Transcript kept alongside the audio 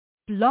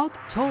Blog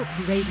Talk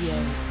Radio.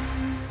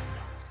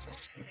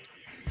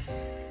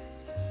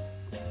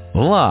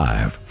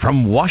 Live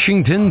from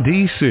Washington,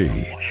 D.C.,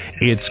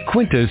 it's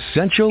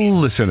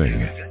Quintessential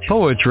Listening,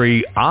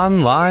 Poetry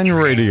Online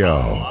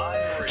Radio.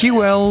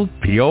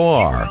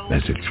 QLPOR,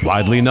 as it's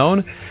widely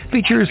known,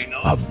 features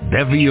a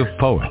bevy of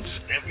poets,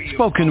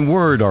 spoken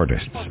word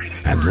artists,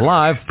 and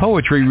live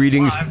poetry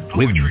readings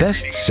with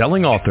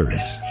best-selling authors.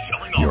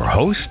 Your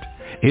host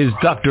is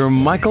Dr.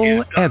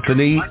 Michael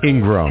Anthony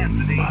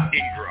Ingram.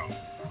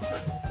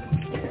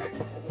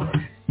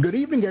 Good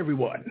evening,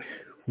 everyone.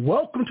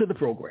 Welcome to the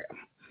program.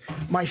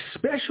 My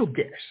special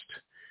guest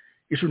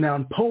is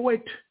renowned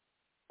poet,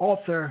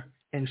 author,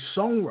 and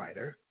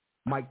songwriter,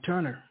 Mike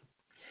Turner.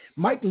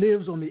 Mike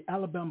lives on the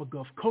Alabama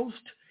Gulf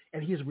Coast,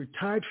 and he is a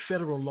retired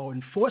federal law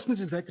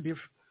enforcement executive.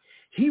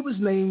 He was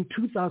named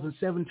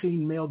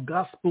 2017 Male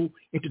Gospel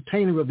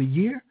Entertainer of the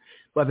Year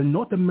by the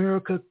North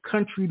America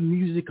Country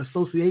Music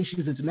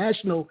Associations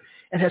International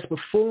and has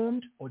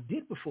performed or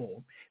did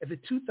perform at the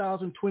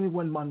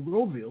 2021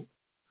 Monroeville.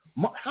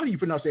 How do you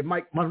pronounce that,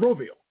 Mike?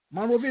 Monroeville?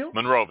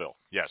 Monroeville,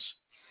 yes.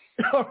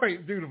 All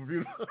right, beautiful.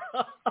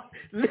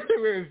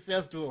 Literary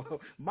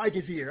Festival. Mike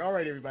is here. All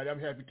right, everybody,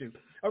 I'm happy to.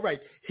 All right,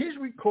 his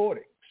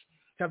recordings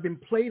have been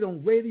played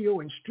on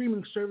radio and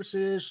streaming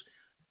services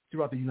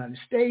throughout the United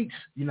States,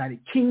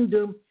 United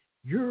Kingdom,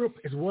 Europe,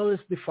 as well as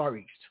the Far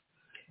East.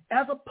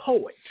 As a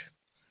poet,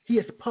 he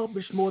has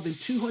published more than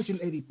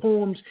 280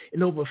 poems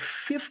in over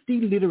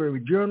 50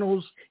 literary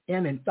journals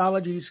and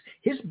anthologies.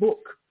 His book,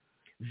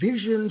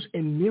 Visions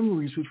and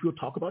Memories, which we'll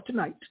talk about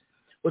tonight,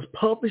 was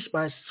published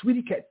by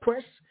Sweetie Cat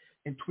Press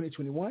in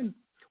 2021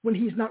 when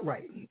he's not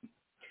writing.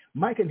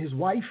 Mike and his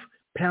wife,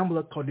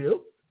 Pamela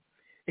Caudill,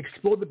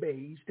 explore the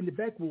bays and the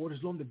backwaters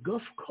along the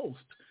Gulf Coast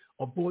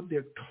aboard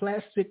their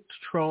classic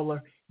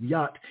trawler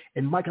yacht.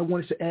 And Mike, I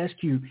wanted to ask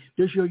you,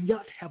 does your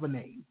yacht have a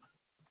name?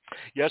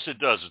 Yes, it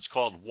does. It's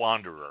called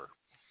Wanderer.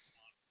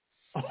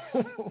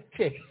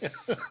 Okay.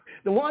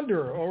 The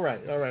Wanderer. All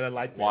right. I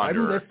like that.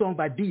 Wanderer. I knew that song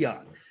by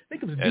Dion. I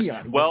think it was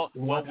Dion. Well,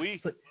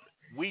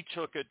 we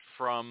took it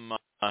from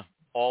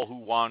All Who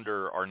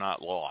Wander Are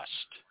Not Lost.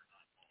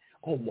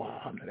 Oh,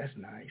 wow. That's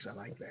nice. I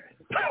like that.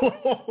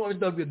 It's going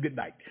to be a good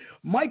night.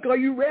 Mike, are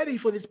you ready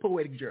for this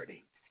poetic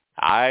journey?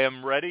 I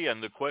am ready,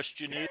 and the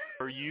question is,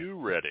 are you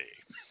ready?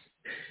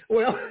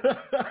 Well,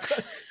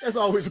 that's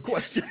always a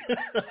question.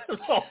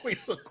 That's always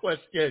a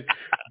question.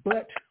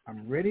 But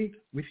I'm ready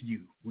with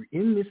you. We're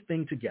in this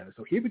thing together.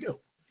 So here we go.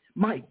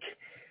 Mike,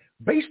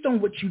 based on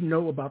what you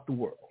know about the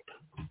world,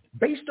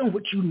 based on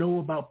what you know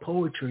about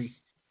poetry,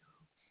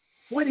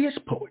 what is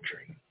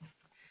poetry?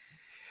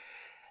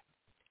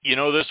 You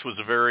know, this was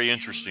a very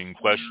interesting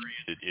question.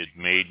 It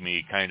made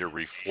me kind of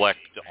reflect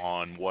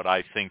on what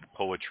I think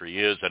poetry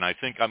is, and I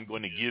think I'm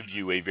going to give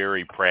you a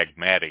very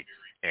pragmatic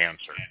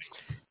answer.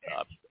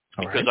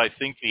 Because I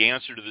think the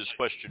answer to this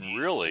question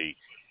really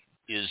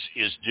is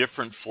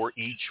different for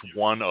each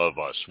one of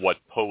us, what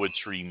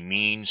poetry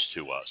means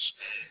to us.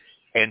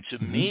 And to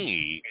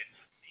me,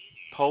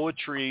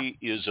 poetry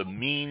is a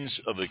means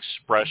of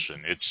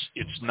expression.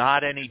 It's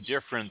not any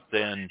different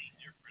than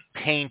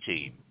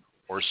painting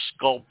or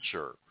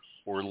sculpture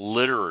or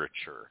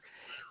literature.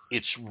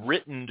 It's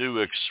written to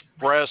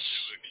express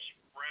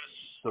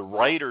the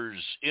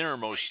writer's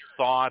innermost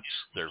thoughts,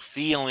 their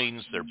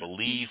feelings, their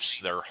beliefs,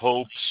 their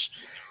hopes.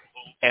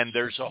 And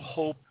there's a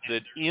hope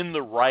that in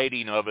the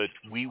writing of it,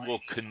 we will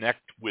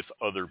connect with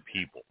other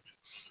people,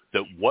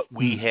 that what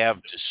we have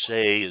to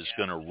say is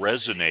going to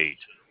resonate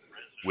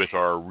with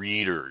our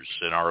readers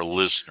and our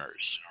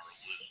listeners.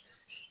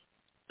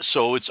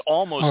 So it's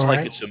almost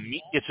like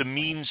it's a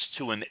means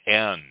to an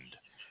end.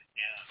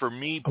 For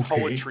me,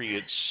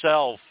 poetry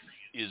itself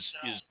is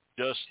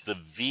just the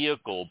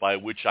vehicle by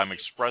which I'm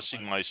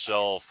expressing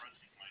myself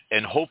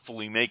and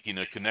hopefully making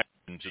a connection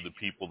to the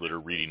people that are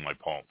reading my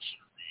poems.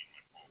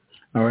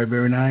 All right,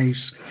 very nice.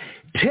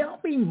 Tell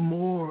me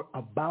more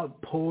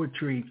about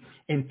poetry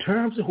in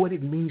terms of what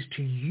it means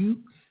to you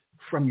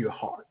from your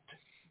heart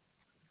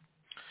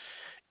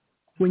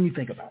when you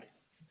think about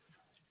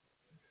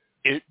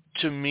it.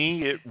 To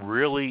me, it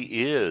really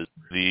is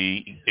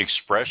the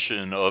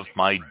expression of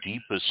my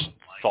deepest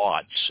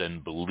thoughts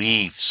and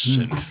beliefs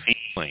and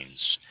feelings,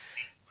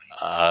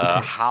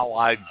 how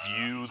I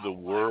view the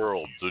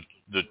world,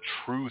 the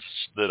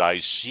truths that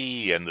I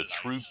see and the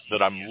truth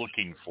that I'm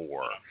looking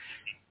for.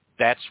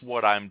 That's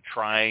what I'm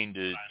trying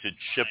to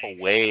chip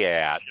away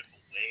at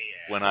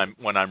when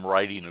I'm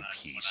writing a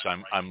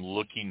piece. I'm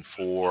looking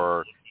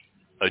for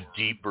a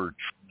deeper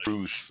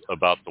truth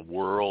about the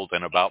world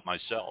and about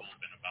myself.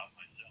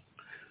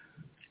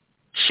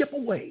 Chip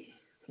away.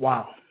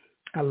 Wow.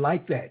 I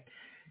like that.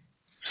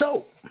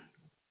 So,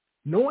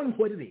 knowing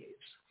what it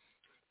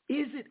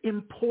is it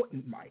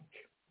important, Mike?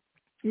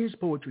 Is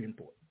poetry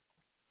important?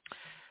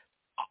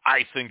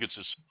 I think it's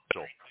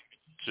essential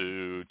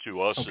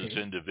to us as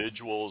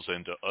individuals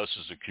and to us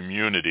as a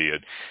community.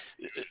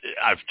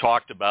 I've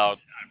talked about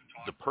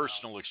the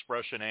personal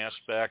expression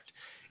aspect,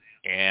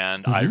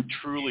 and I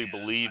truly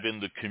believe in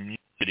the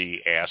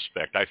community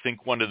aspect. I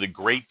think one of the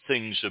great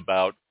things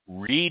about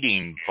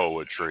reading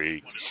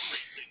poetry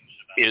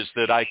is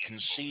that I can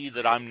see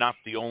that I'm not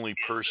the only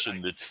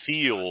person that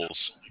feels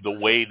the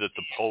way that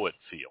the poet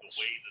feels.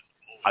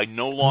 I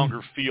no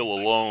longer feel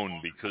alone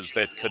because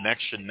that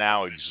connection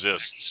now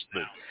exists,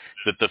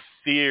 that the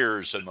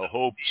fears and the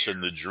hopes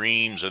and the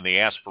dreams and the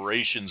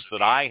aspirations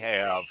that I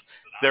have,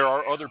 there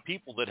are other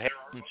people that have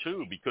them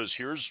too, because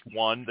here's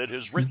one that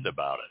has written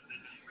about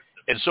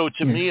it. And so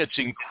to me, it's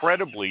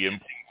incredibly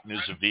important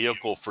as a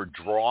vehicle for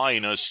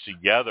drawing us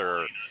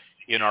together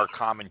in our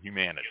common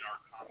humanity.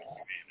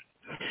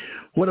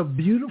 What a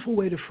beautiful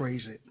way to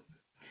phrase it.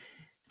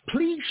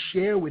 Please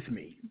share with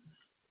me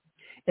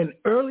an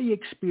early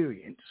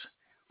experience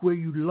where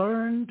you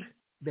learned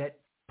that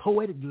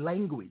poetic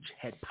language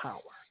had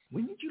power.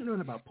 When did you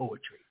learn about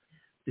poetry,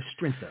 the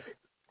strength of it?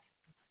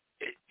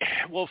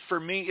 Well, for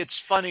me, it's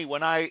funny.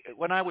 When I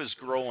was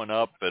growing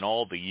up and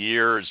all the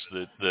years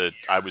that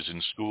I was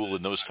in school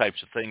and those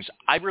types of things,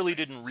 I really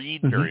didn't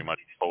read very much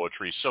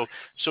poetry. So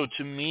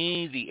to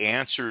me, the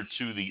answer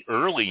to the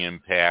early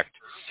impact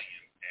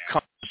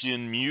comes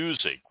in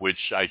music,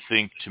 which I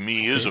think to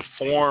me is a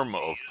form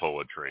of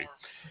poetry.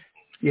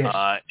 Yes.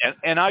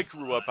 And I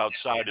grew up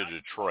outside of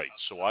Detroit,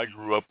 so I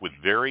grew up with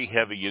very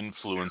heavy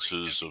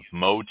influences of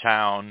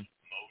Motown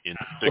in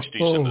the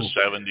 60s and the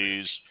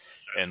 70s,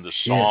 and the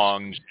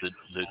songs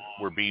that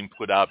were being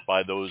put out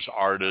by those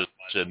artists,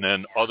 and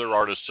then other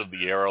artists of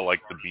the era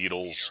like the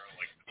Beatles,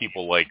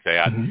 people like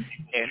that.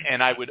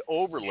 And I would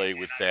overlay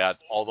with that,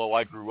 although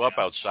I grew up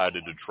outside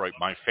of Detroit,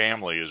 my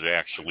family is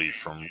actually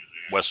from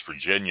West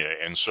Virginia,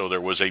 and so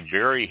there was a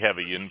very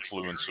heavy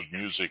influence of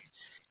music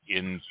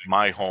in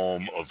my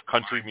home of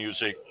country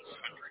music,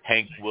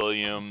 Hank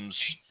Williams,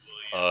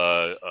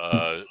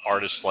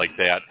 artists like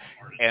that,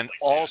 and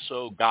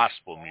also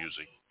gospel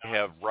music. I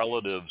have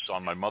relatives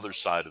on my mother's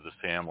side of the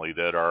family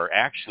that are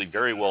actually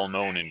very well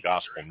known in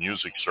gospel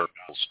music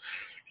circles.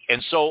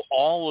 And so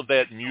all of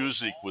that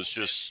music was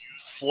just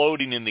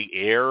floating in the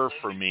air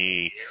for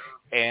me.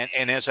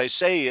 And as I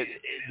say,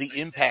 the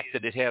impact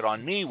that it had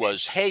on me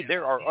was, hey,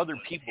 there are other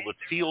people that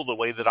feel the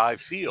way that I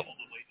feel.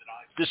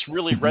 This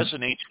really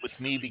resonates with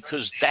me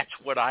because that's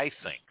what I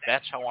think.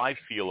 That's how I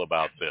feel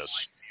about this.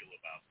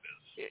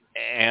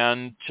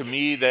 And to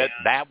me,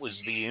 that was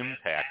the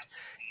impact.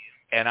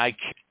 And I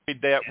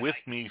carried that with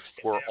me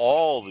for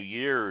all the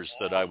years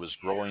that I was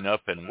growing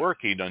up and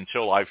working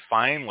until I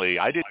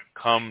didn't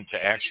come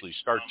to actually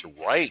start to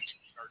write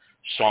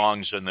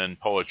songs and then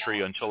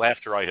poetry until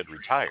after I had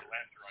retired.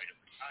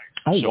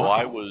 Oh, so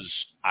wow.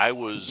 I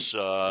was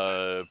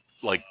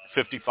like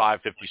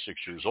 55, 56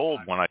 years old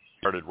when I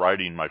started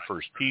writing my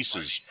first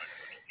pieces.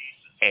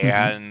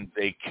 And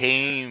they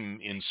came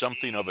in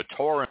something of a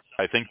torrent,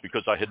 I think,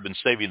 because I had been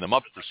saving them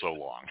up for so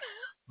long.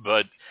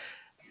 But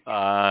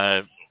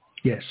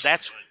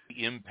that's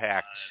the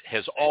impact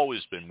has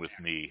always been with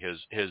me,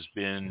 has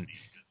been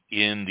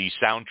in the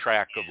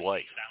soundtrack of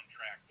life.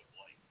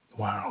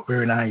 Wow,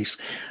 very nice.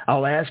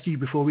 I'll ask you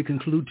before we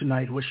conclude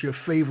tonight, what's your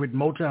favorite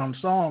Motown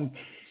song?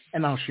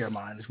 And I'll share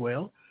mine as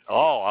well.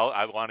 Oh,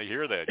 I want to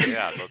hear that.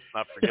 Yeah, let's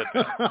not forget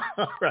that.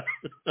 Right.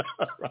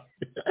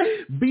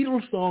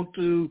 Beatles song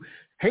too,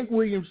 Hank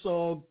Williams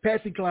song,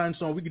 Patsy Cline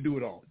song. We can do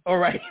it all. All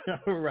right.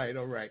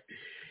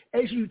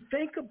 As you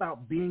think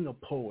about being a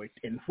poet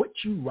and what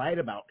you write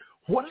about,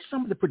 what are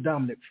some of the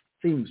predominant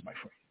themes, my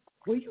friend?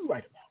 What do you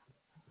write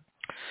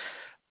about?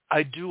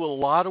 I do a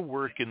lot of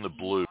work in the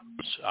blues.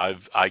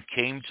 I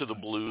came to the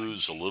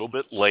blues a little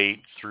bit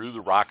late through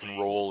the rock and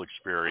roll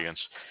experience.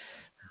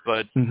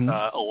 But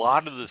a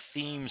lot of the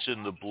themes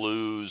in the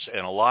blues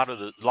and a lot of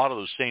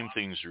those same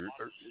things are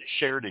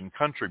shared in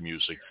country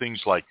music,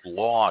 things like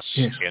loss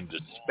and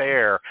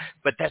despair.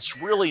 But that's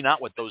really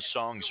not what those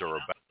songs are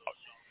about.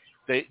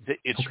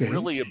 It's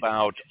really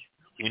about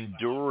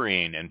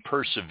enduring and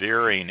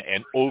persevering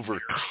and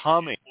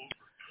overcoming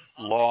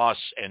loss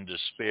and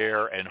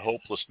despair and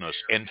hopelessness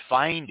and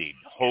finding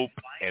hope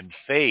and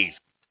faith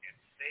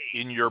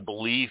in your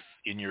belief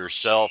in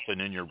yourself and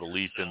in your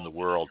belief in the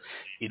world.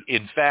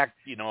 In fact,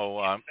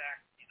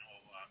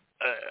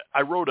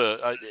 I wrote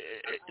it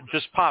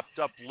just popped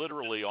up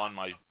literally on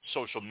my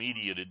social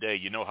media today.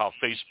 You know how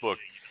Facebook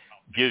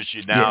gives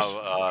you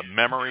now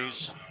memories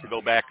to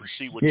go back and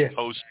see what you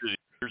posted in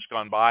years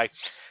gone by.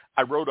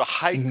 I wrote a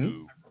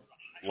haiku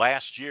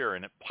last year,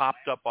 and it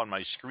popped up on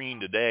my screen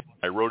today.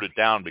 I wrote it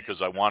down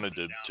because I wanted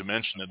to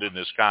mention it in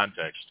this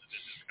context.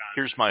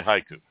 Here's my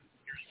haiku.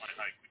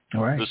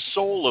 All right. The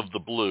soul of the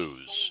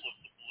blues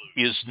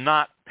is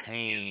not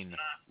pain,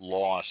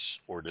 loss,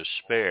 or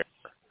despair,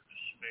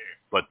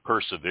 but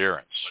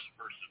perseverance.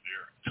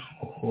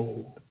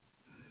 Oh,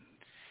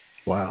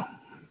 wow.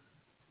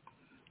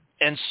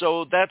 And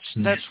so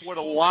that's what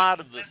a lot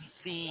of the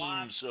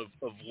themes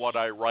of what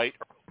I write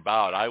are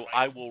about.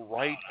 I will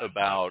write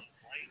about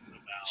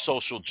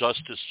social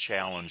justice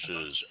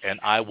challenges, and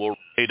I will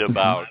write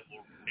about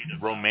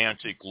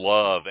romantic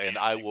love, and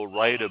I will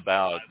write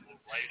about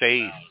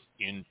faith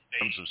in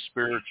terms of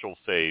spiritual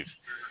faith.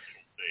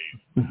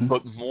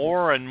 But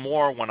more and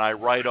more when I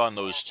write on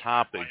those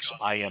topics,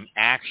 I am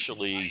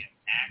actually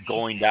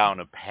going down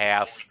a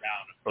path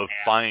of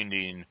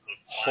finding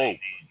hope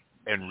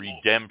and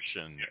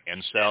redemption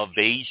and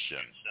salvation,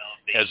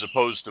 as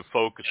opposed to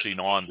focusing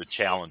on the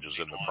challenges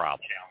and the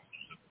problems.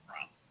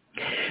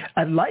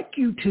 I'd like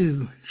you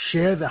to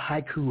share the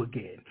haiku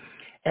again.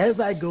 As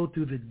I go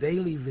through the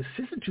daily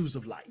vicissitudes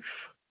of life,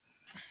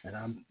 and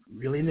I'm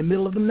really in the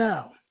middle of them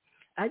now,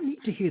 I need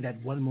to hear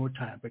that one more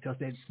time because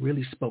that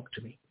really spoke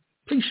to me.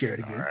 Please share it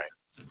again. All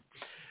right.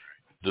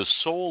 The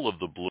soul of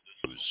the blues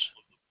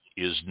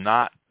is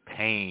not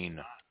pain,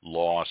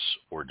 loss,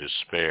 or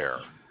despair,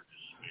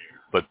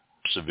 but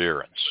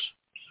perseverance.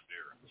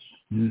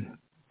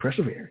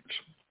 Perseverance.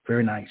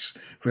 Very nice.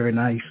 Very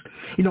nice.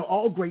 You know,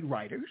 all great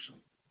writers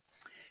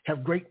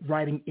have great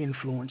writing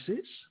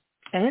influences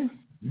and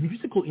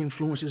musical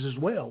influences as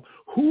well.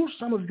 Who are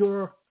some of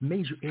your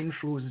major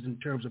influences in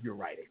terms of your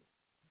writing?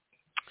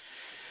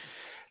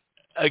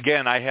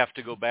 Again, I have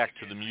to go back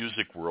to the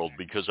music world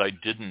because I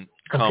didn't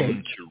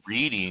come to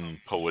reading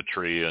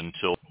poetry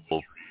until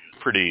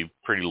pretty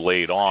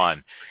late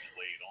on.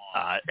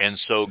 And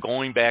so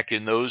going back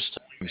in those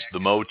times, the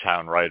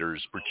Motown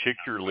writers,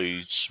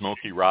 particularly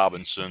Smokey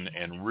Robinson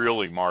and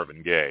really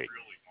Marvin Gaye,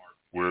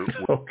 were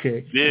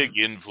big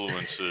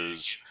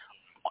influences,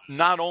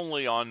 not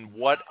only on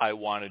what I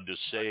wanted to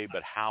say,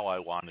 but how I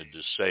wanted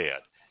to say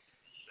it.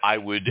 I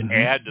would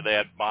add to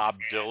that Bob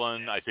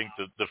Dylan. I think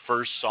that the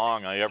first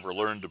song I ever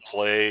learned to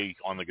play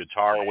on the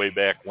guitar way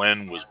back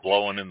when was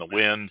Blowing in the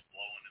Wind,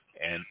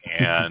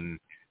 and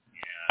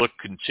look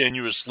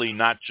continuously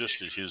not just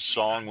at his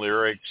song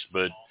lyrics,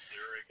 but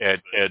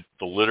at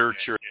the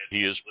literature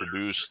he has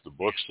produced, the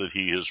books that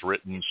he has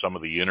written, some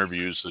of the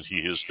interviews that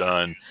he has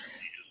done.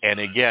 And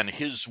again,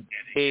 his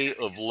way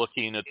of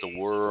looking at the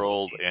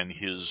world and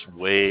his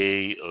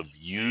way of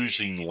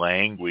using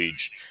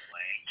language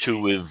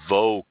to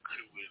evoke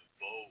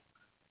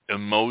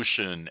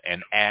emotion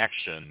and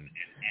action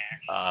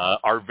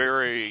are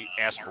very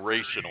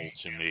aspirational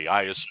to me.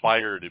 I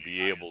aspire to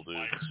be able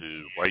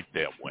to write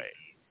that way.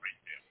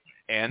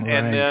 And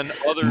then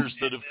others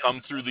that have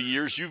come through the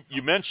years,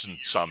 you mentioned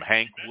some,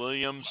 Hank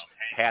Williams,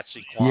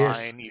 Patsy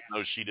Cline, even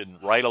though she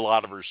didn't write a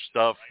lot of her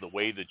stuff, the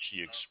way that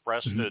she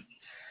expressed it,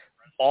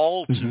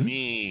 all to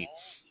me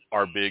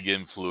are big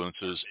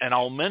influences. And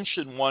I'll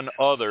mention one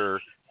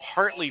other,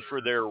 partly for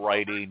their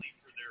writing,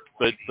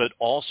 but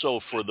also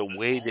for the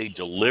way they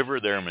deliver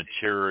their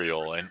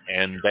material.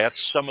 And that's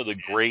some of the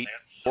great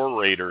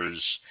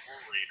orators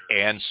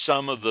and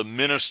some of the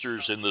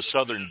ministers in the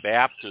Southern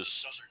Baptist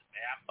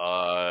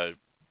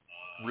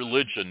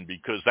religion,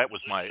 because that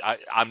was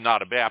I'm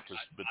not a Baptist,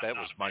 but that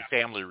was my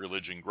family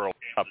religion growing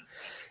up.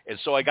 And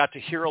so I got to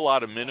hear a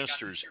lot of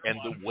ministers, and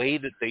the way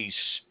that they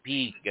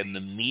speak and the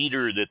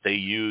meter that they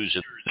use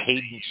and the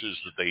cadences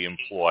that they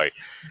employ.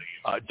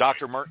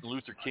 Dr. Martin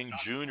Luther King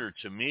Jr.,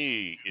 to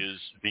me, is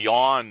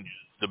beyond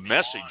the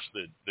message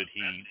that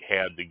he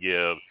had to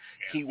give.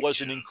 He was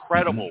an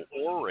incredible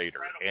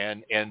orator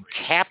and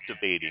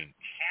captivating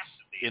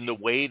in the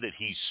way that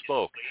he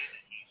spoke.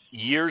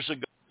 Years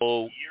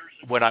ago,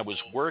 when I was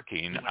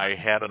working, I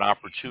had an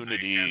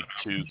opportunity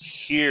to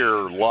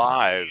hear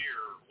live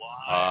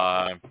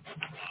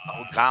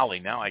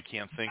now I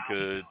can't think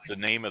of the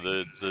name of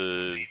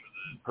the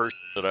person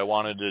that I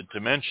wanted to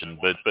mention,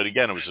 but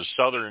again, it was a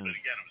Southern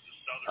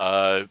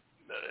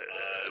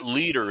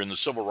leader in the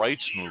civil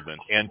rights movement,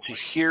 and to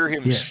hear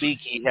him speak,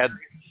 he had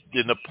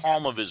in the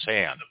palm of his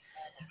hand.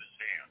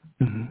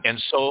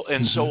 And so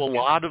a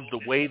lot of the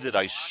way that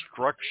I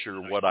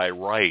structure what I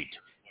write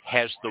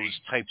has those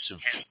types of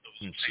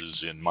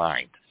cadences in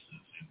mind.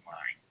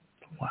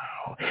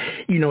 Wow.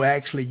 You know,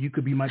 actually, you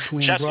could be my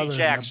twin Jesse brother,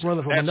 Jackson. my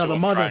brother from That's another what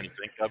mother. I'm trying to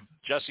think of.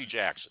 Jesse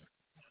Jackson.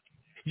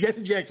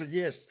 Jesse Jackson,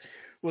 yes.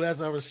 Well,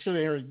 as I was sitting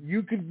here,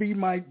 you could be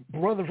my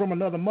brother from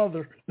another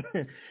mother,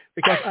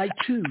 because I,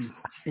 too,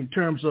 in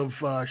terms of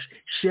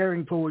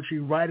sharing poetry,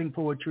 writing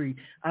poetry,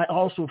 I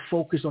also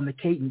focus on the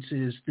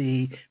cadences,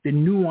 the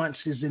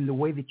nuances in the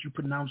way that you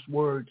pronounce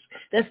words.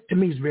 That, to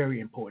me, is very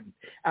important.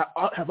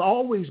 I have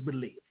always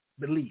believed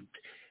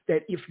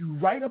that if you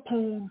write a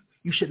poem,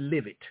 you should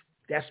live it.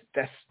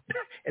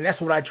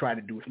 That's what I try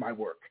to do with my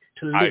work,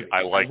 to live it.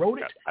 I wrote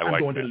it, I'm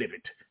going to live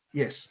it.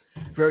 Yes,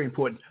 very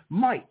important.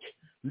 Mike,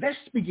 let's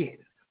begin.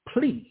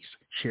 Please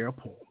share a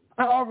poem.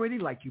 I already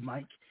like you,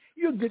 Mike.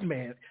 You're a good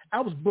man. I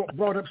was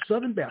brought up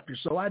Southern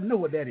Baptist, so I know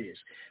what that is.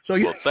 So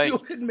you're a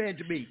good man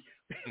to me.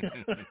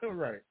 All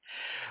right.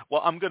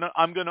 Well, I'm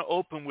gonna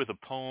open with a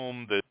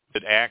poem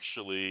that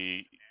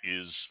actually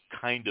is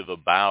kind of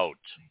about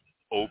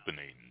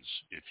openings,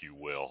 if you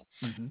will.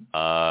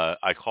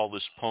 I call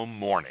this poem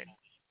Morning.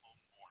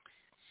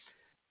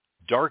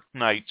 Dark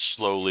night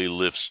slowly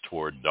lifts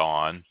toward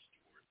dawn.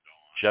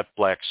 Jet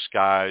black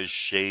skies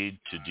shade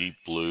to deep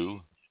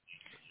blue.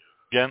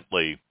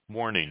 Gently,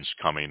 morning's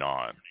coming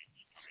on.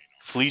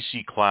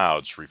 Fleecy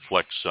clouds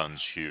reflect sun's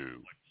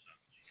hue.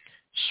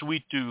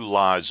 Sweet dew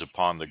lies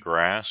upon the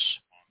grass.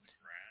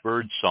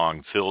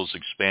 Birdsong fills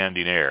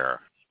expanding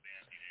air.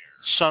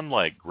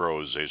 Sunlight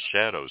grows as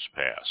shadows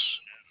pass.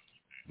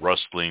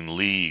 Rustling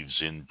leaves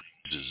in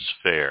breezes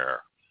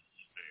fair.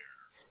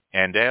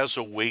 And as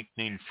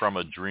awakening from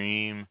a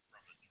dream,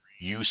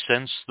 you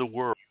sense the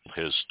world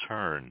has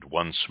turned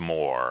once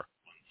more,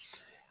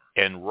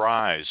 and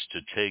rise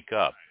to take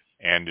up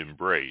and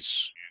embrace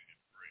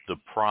the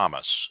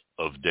promise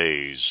of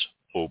day's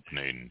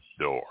opening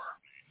door.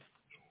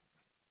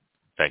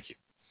 Thank you.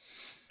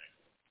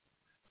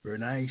 Very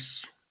nice.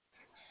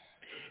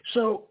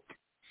 So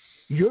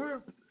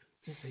you're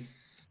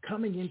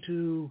coming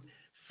into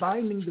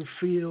finding the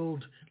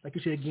field, like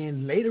you said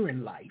again, later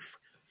in life.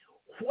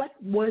 What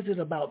was it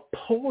about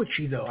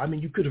poetry, though? I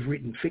mean, you could have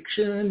written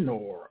fiction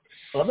or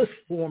other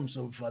forms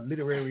of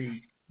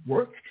literary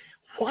work.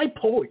 Why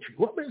poetry?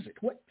 What was it?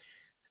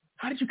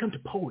 How did you come to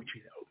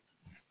poetry, though?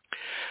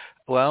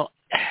 Well,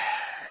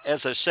 as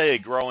I say,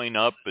 growing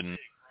up and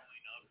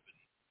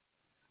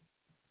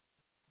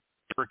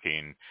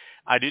working,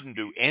 I didn't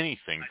do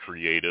anything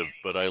creative,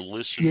 but I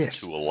listened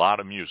to a lot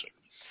of music.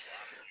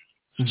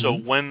 Mm-hmm. So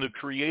when the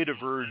creative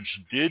urge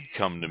did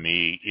come to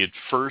me, it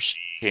first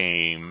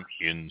came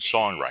in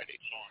songwriting.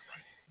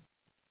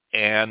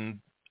 And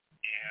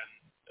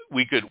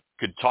we could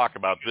talk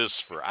about this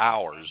for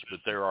hours,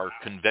 but there are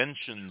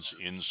conventions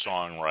in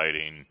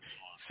songwriting,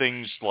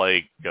 things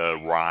like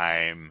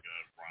rhyme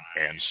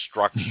and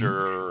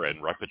structure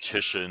and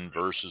repetition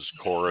versus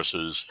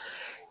choruses.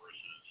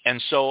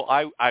 And so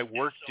I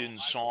worked in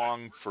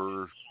song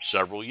for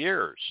several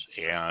years,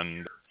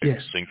 and I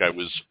think I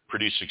was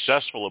pretty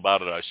successful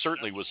about it. I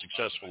certainly was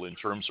successful in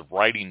terms of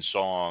writing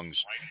songs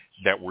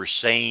that were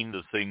saying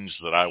the things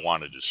that I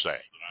wanted to say.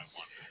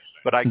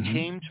 But I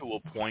came to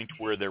a point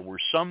where there were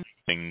some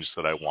things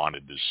that I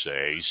wanted to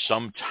say,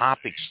 some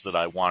topics that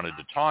I wanted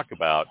to talk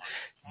about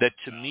that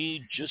to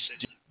me just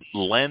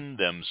didn't lend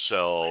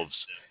themselves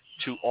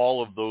to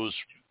all of those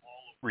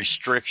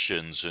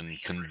restrictions and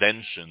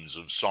conventions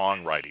of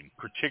songwriting,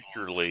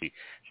 particularly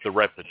the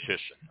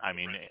repetition. I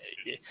mean,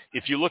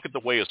 if you look at the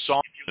way a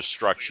song is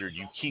structured,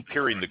 you keep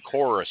hearing the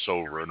chorus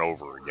over and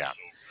over again.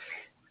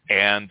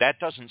 And that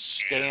doesn't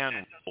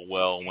stand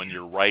well when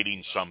you're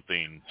writing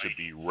something to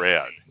be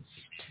read.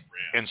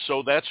 And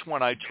so that's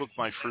when I took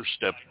my first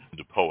step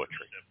into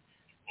poetry,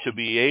 to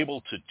be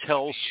able to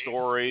tell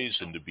stories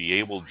and to be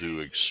able to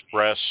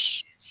express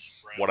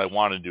what I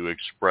wanted to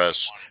express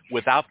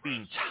without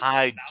being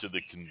tied to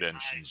the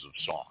conventions of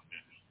song.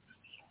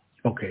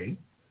 Okay.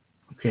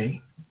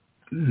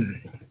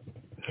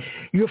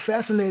 You're a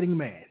fascinating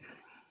man.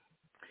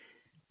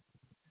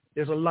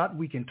 There's a lot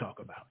we can talk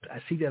about.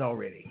 I see that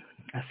already.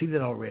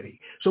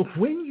 So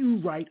when you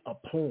write a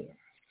poem,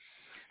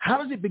 how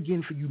does it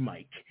begin for you,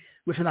 Mike?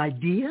 With an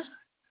idea,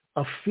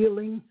 a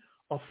feeling,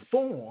 a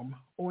form,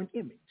 or an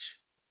image?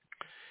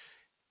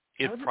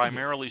 It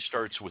primarily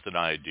starts with an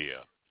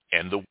idea.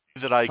 And the way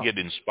that I get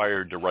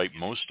inspired to write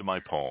most of my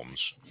poems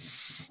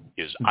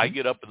is I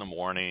get up in the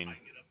morning,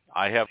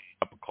 I have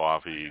a cup of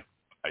coffee,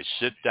 I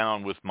sit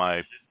down with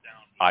my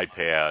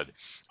iPad,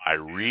 I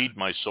read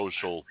my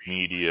social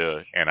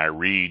media, and I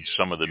read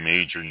some of the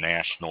major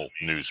national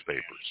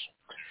newspapers.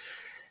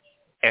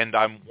 And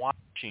I'm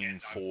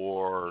watching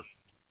for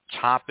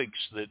topics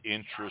that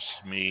interest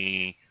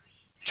me,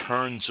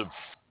 turns of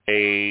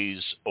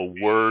phrase, a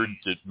word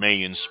that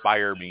may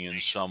inspire me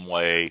in some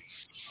way.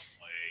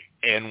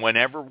 And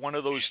whenever one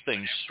of those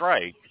things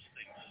strike,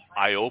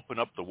 I open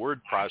up the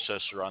word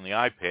processor on the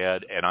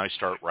iPad and I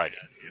start writing.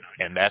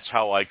 And that's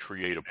how I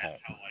create a poem.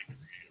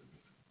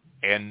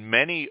 And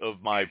many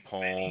of my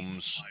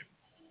poems,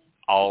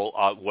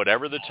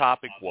 whatever the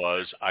topic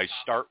was, I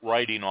start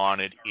writing on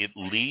it. It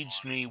leads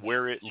me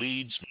where it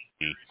leads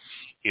me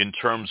in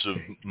terms of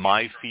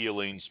my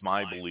feelings,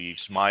 my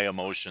beliefs, my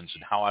emotions,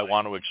 and how I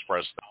want to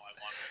express them.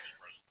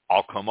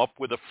 I'll come up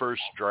with a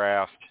first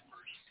draft.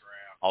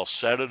 I'll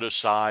set it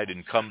aside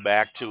and come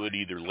back to it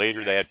either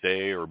later that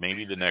day or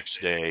maybe the next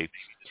day,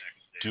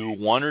 do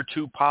one or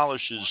two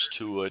polishes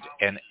to it,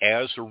 and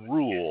as a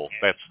rule,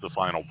 that's the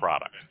final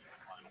product.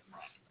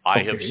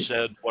 I have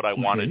said what I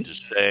wanted to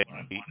say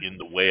in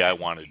the way I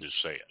wanted to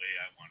say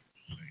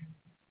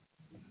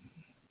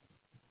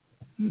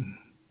it.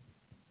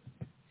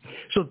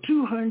 So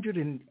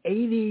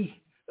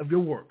 280 of your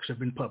works have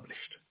been published.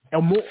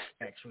 Or more,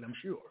 actually, I'm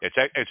sure.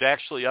 It's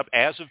actually up,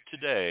 as of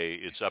today,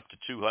 it's up to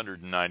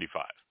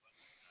 295.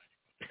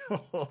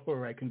 All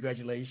right,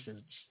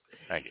 congratulations.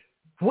 Thank you.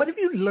 What have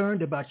you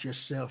learned about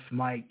yourself,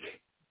 Mike,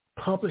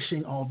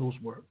 publishing all those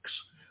works?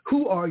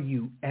 Who are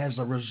you as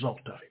a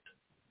result of it?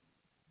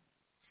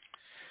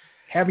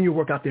 Having your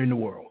work out there in the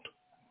world.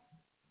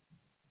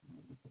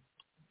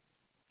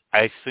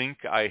 I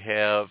think I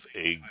have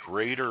a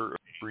greater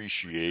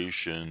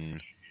appreciation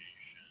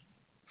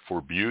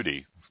for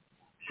beauty,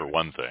 for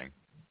one thing.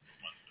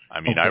 I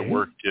mean, I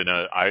worked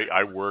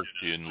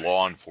in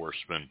law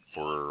enforcement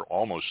for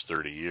almost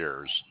 30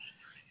 years,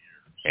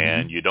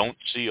 and you don't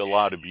see a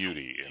lot of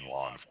beauty in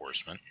law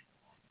enforcement.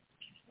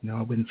 No,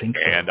 I wouldn't think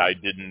so. And I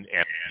didn't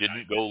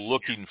go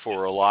looking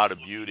for a lot of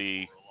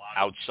beauty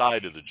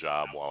outside of the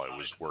job while I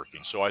was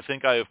working. So I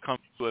think I have come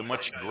to a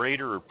much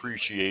greater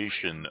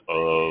appreciation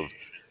of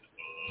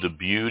the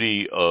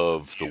beauty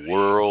of the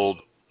world,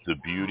 the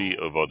beauty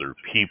of other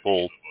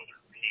people,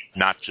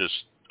 not just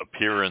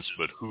appearance,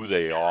 but who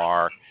they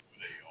are,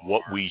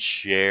 what we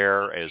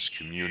share as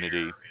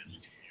community.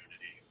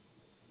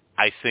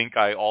 I think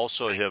I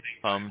also have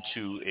come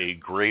to a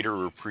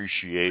greater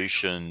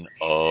appreciation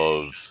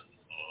of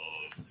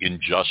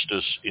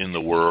injustice in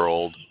the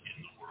world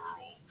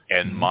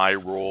and my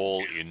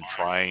role in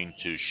trying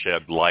to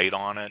shed light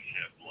on it,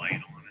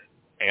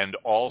 and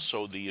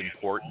also the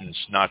importance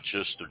not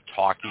just of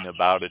talking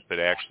about it, but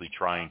actually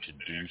trying to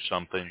do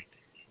something.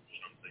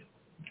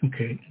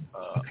 Okay.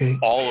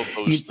 All of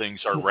those things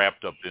are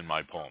wrapped up in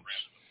my poems.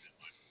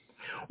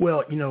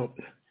 Well,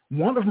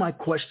 one of my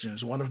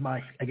questions,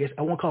 I guess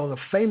I won't call it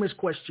a famous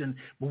question,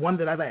 but one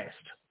that I've asked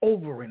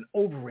over and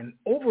over and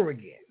over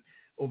again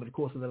over the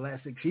course of the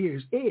last 6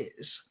 years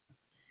is,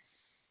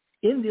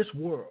 in this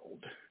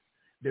world,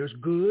 there's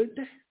good,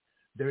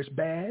 there's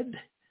bad,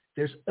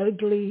 there's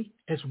ugly,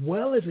 as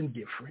well as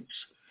indifference.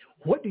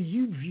 What do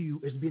you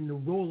view as being the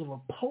role of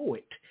a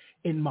poet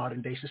in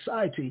modern day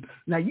society?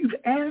 Now, you've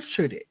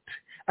answered it.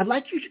 I'd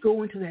like you to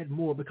go into that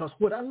more, because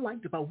what I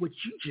liked about what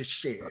you just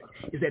shared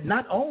is that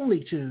not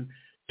only to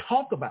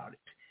talk about it,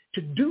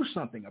 to do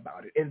something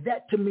about it. And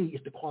that, to me,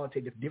 is the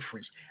qualitative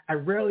difference. I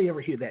rarely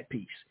ever hear that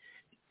piece.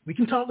 We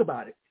can talk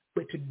about it,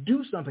 but to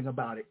do something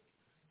about it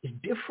is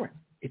different.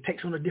 It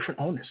takes on a different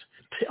onus.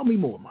 Tell me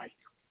more, Mike.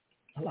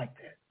 I like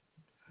that.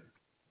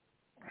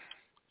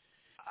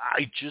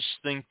 I just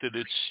think that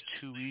it's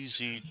too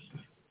easy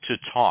to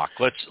talk.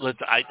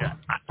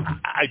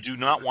 I do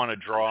not want to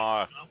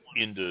draw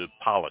into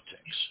politics.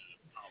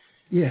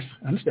 Yes,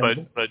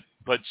 understandable.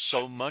 But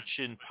so much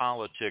in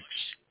politics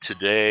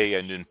today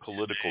and in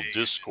political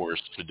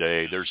discourse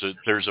today, there's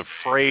a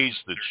phrase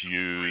that's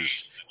used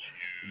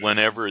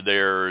whenever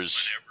there's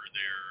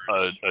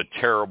a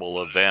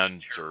terrible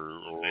event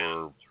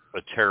or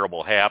a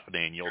terrible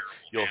happening.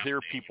 You'll hear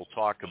people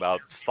talk about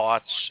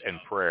thoughts and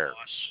prayers.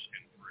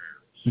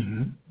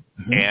 Mm-hmm.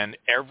 Mm-hmm. And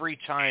every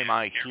time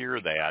I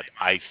hear that,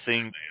 I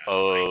think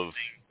of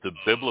the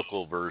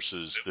biblical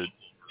verses that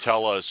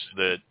tell us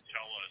that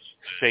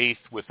faith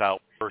without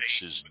works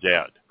is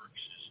dead.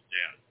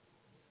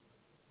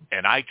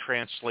 And I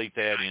translate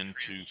that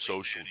into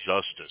social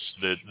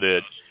justice,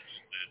 that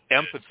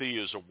empathy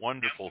is a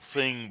wonderful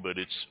thing, but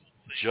it's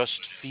just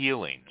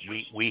feeling.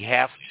 We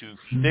have to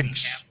fix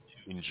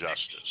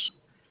injustice.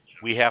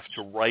 We have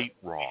to right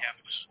wrongs.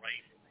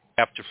 We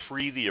have to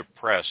free the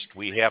oppressed.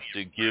 We have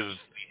to give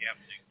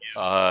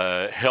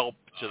help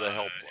to the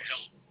helpless.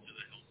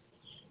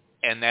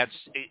 And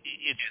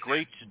it's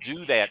great to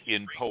do that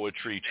in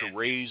poetry, to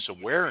raise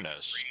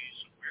awareness.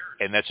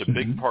 And that's a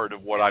big part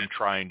of what I'm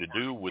trying to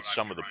do with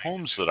some of the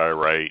poems that I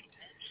write.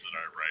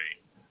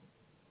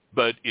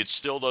 But it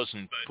still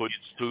doesn't put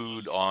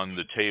food on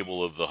the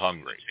table of the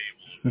hungry.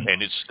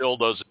 And it still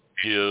doesn't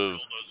give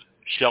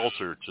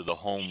shelter to the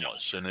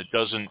homeless. And it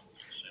doesn't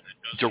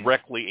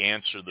directly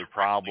answer the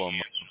problem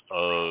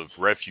of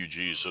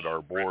refugees at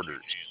our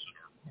borders.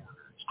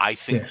 I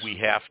think we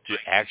have to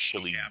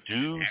actually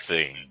do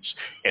things.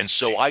 And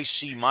so I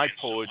see my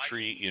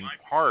poetry in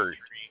part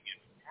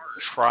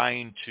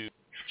trying to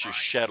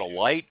shed a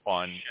light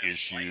on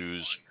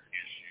issues,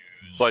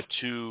 but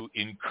to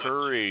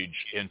encourage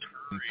and to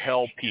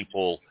compel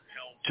people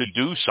to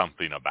do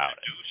something about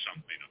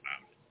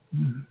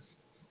it.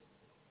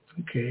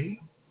 Okay.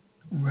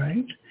 All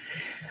right.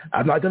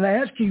 I'm not going to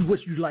ask you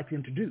what you'd like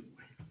them to do,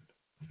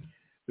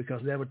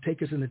 because that would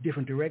take us in a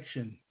different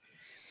direction.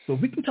 But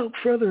we can talk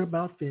further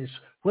about this.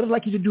 What I'd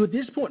like you to do at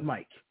this point,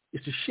 Mike,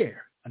 is to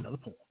share another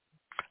poem.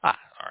 All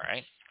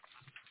right.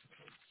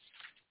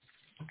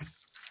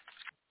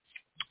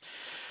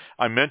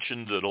 I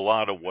mentioned that a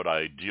lot of what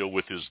I deal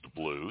with is the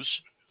blues.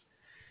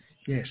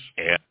 Yes.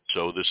 And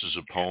so this is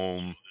a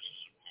poem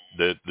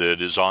that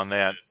is on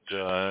that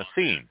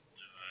theme.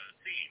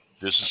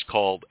 This is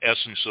called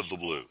Essence of the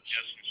Blues.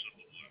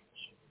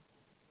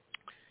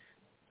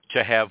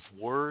 To have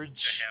words,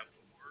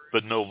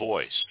 but no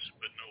voice.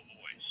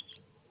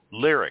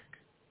 Lyric,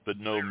 but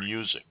no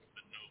music.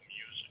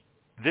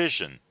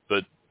 Vision,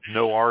 but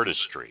no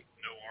artistry.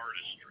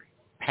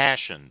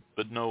 Passion,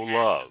 but no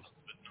love.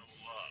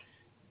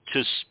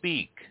 To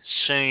speak,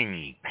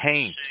 sing,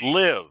 paint,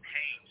 live,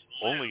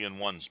 only in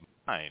one's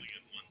mind,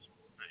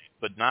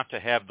 but not to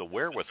have the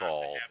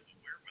wherewithal,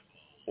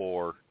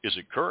 or is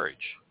it courage,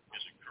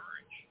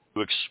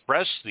 to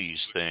express these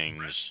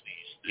things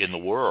in the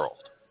world?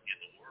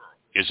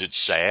 Is it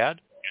sad,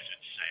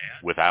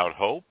 without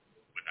hope,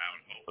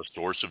 a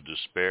source of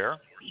despair,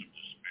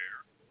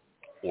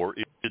 or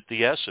is it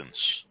the essence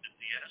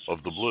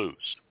of the blues?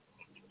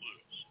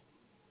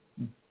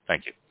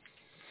 Thank you.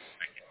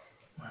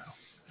 Wow.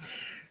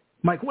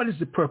 Mike, what is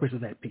the purpose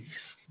of that piece?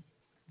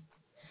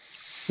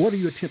 What are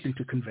you attempting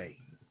to convey?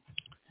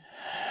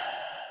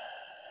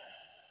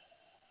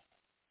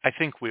 I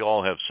think we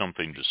all have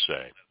something to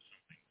say.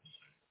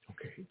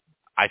 Okay.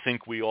 I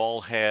think we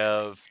all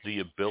have the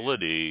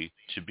ability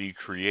to be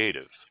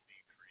creative.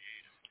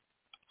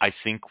 I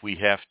think we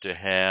have to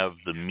have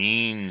the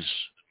means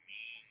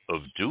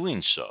of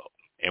doing so,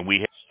 and we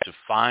have to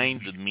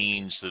find the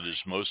means that is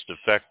most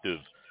effective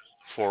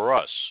for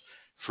us.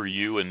 For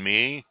you and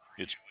me,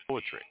 it's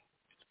poetry.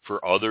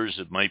 For others,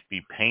 it might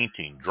be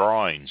painting,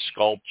 drawing,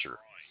 sculpture.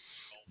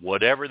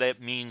 Whatever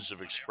that means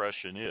of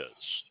expression is,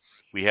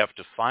 we have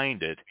to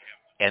find it,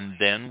 and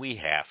then we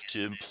have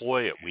to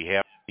employ it. We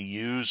have to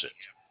use it.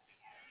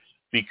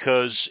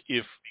 Because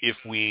if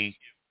we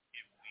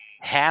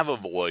have a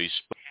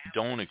voice but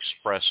don't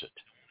express it,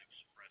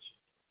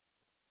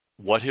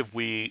 what have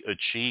we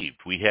achieved?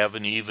 We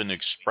haven't even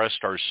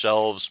expressed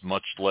ourselves,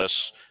 much less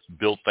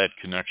built that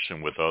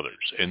connection with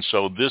others. And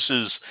so this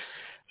is,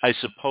 I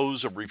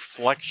suppose, a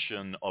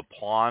reflection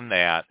upon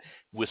that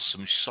with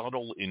some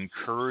subtle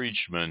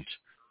encouragement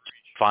to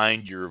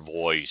find your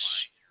voice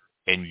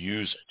and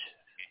use it.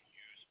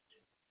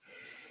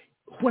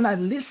 When I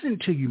listen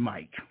to you,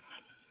 Mike,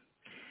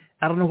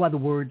 I don't know why the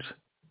words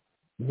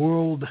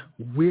world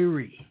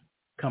weary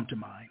come to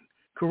mind.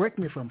 Correct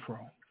me if I'm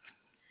wrong.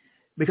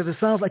 Because it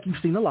sounds like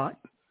you've seen a lot,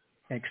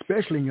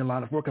 especially in your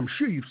line of work. I'm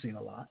sure you've seen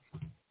a lot.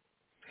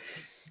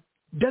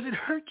 Does it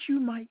hurt you,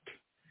 Mike,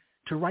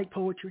 to write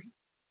poetry?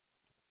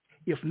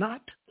 If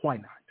not, why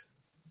not?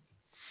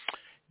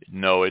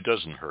 No, it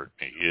doesn't hurt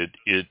me.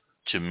 It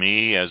to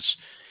me, as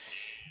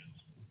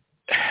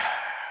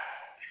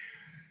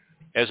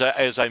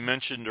I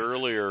mentioned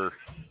earlier,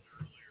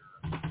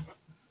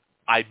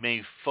 I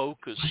may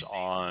focus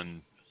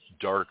on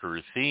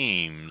darker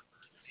themes.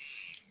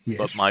 Yes.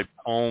 But my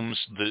poems,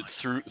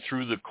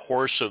 through the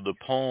course of the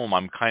poem,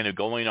 I'm kind of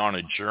going on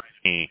a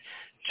journey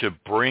to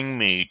bring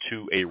me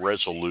to a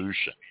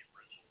resolution.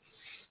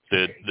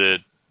 That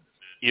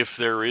if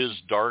there is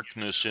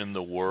darkness in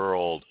the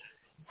world,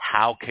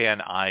 how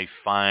can I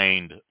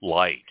find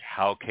light?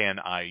 How can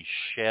I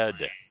shed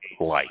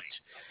light?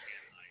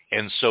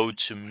 And so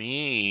to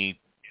me,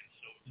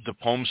 the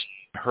poems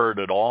don't hurt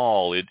at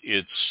all.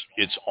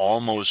 It's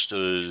almost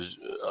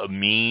a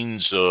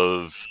means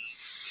of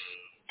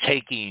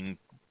taking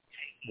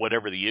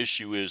whatever the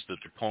issue is that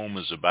the poem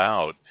is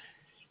about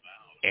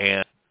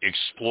and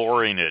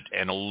exploring it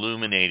and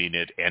illuminating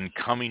it and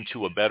coming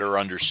to a better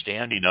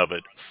understanding of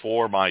it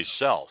for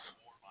myself.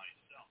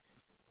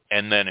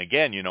 And then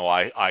again,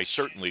 I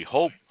certainly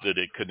hope that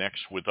it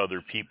connects with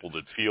other people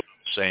that feel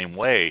the same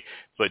way.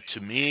 But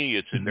to me,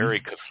 it's a very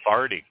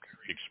cathartic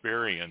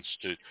experience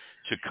to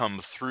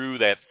come through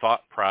that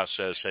thought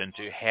process and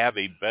to have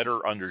a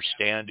better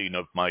understanding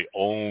of my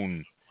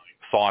own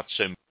thoughts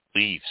and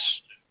beliefs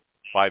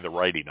by the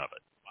writing of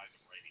it.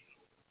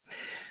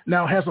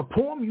 Now, has a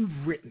poem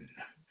you've written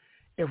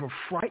ever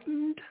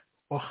frightened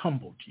or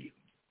humbled you?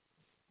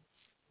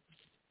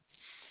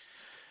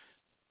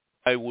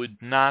 I would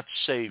not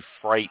say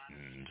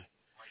frightened.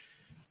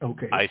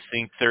 Okay. I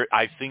think there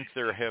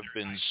have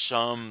been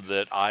some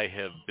that I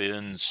have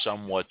been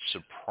somewhat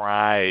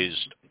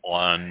surprised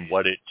on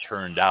what it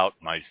turned out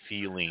my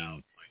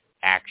feeling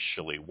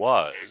actually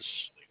was.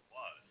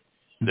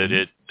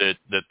 That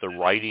the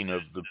writing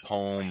of the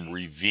poem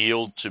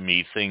revealed to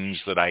me things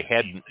that I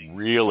hadn't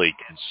really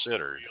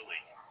considered.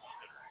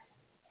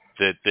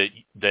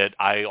 That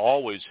I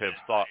always have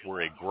thought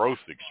were a growth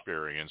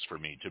experience for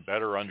me. To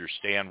better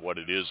understand what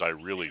it is I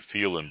really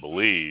feel and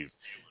believe,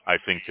 I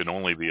think can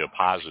only be a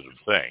positive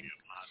thing.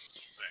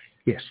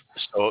 Yes.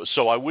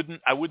 So I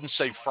wouldn't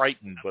say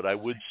frightened, but I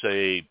would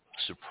say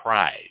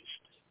surprised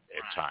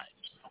at times.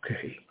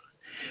 Okay.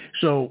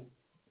 So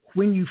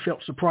when you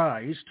felt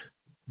surprised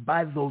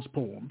by those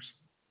poems,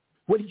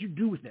 what did you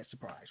do with that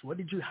surprise? Where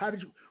did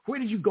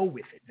you go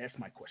with it? That's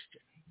my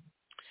question.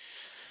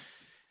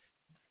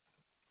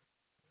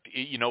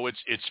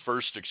 It's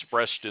first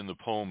expressed in the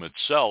poem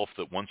itself,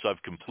 that once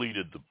I've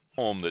completed the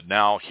poem, that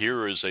now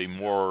here is a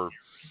more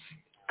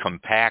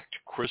compact,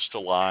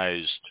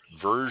 crystallized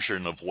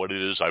version of what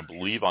it is I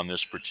believe on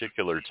this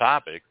particular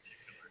topic.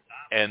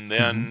 And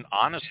then,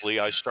 honestly,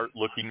 I start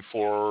looking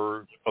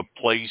for a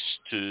place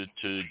to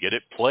get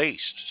it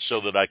placed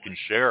so that I can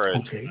share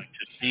it to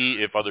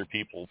see if other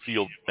people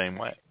feel the same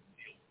way.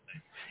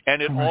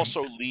 And it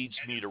also leads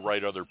me to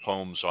write other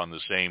poems on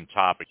the same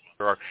topic.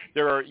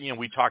 There are,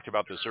 we talked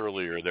about this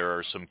earlier, there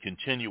are some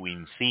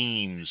continuing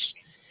themes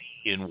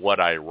in what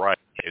I write.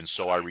 And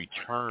so I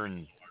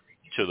return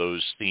to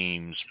those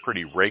themes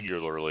pretty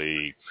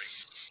regularly.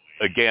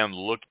 Again,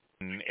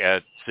 looking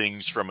at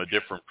things from a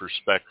different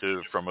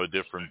perspective, from a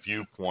different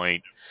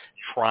viewpoint,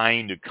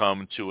 trying to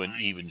come to an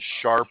even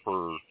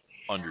sharper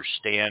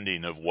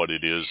understanding of what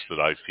it is that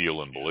I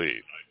feel and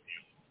believe.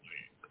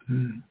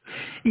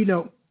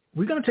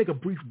 We're going to take a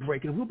brief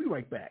break, and we'll be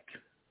right back.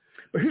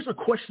 But here's a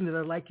question that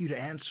I'd like you to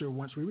answer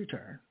once we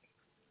return.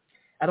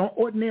 I don't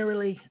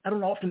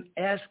often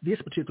ask this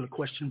particular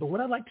question, but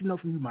what I'd like to know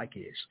from you, Mike,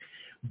 is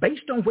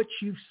based on what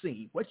you've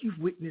seen, what you've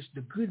witnessed,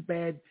 the good,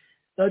 bad,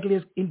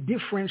 ugliest,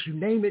 indifference, you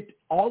name it,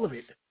 all of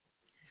it,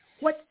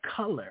 what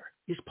color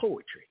is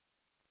poetry?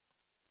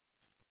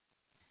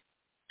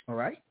 All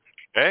right?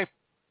 Okay.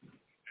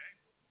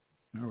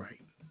 All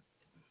right.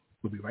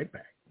 We'll be right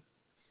back.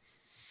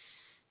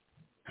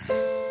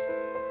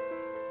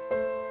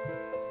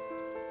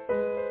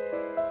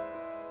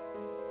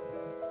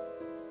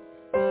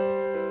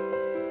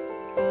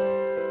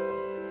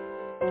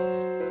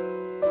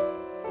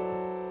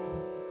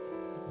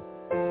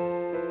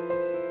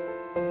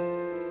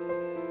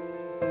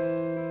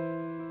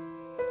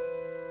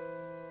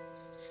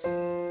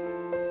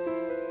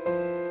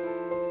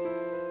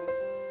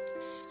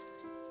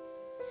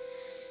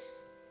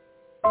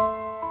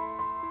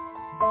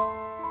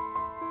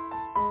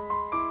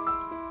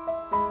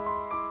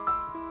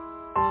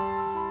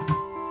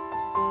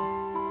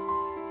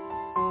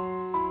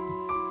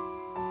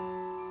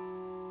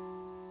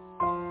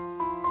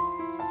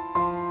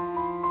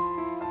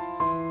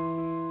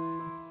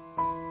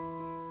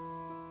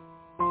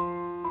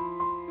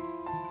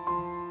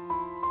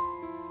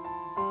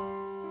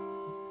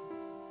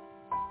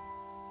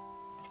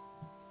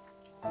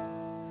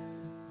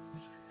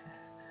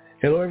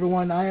 Hello,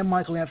 everyone. I am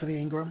Michael Anthony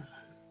Ingram.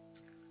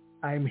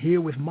 I am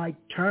here with Mike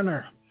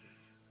Turner.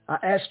 I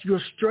asked you a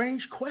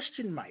strange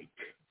question, Mike.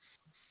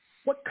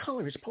 What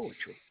color is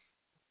poetry?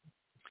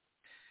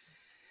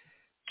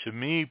 To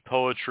me,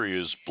 poetry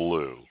is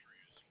blue,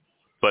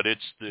 but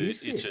it's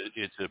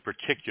a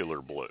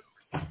particular blue.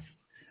 Okay.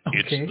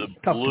 It's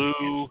the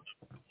blue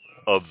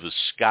of the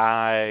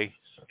sky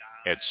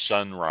at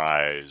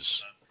sunrise,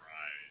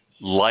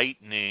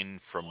 lightening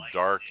from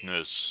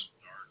darkness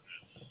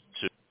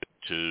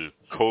to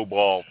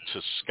cobalt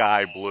to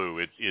sky blue.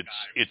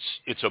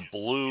 It's a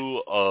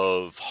blue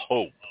of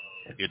hope.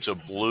 It's a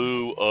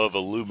blue of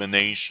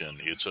illumination.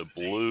 It's a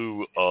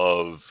blue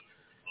of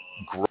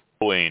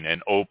growing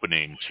and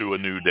opening to a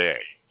new day.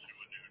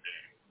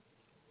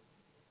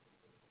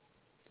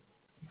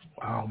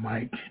 Wow,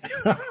 Mike.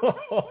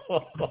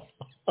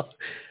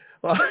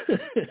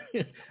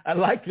 I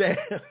like that.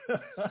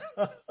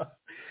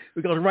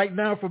 Because right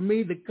now, for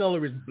me, the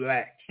color is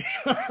black.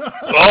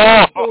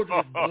 Poetry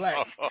is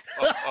black.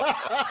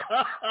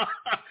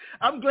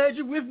 I'm glad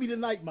you're with me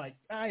tonight, Mike.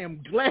 I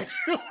am glad.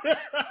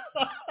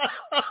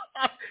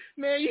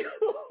 Man,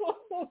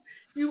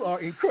 you are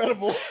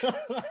incredible.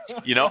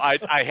 You know,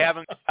 I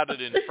haven't got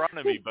it in front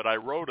of me, but I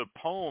wrote a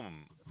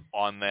poem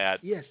on that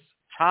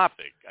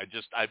topic.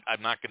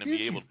 I'm not going to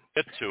be able to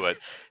get to it,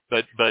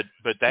 but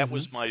that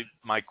was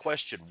my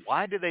question.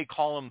 Why do they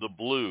call them the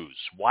blues?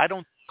 Why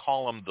don't they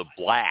call them the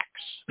blacks?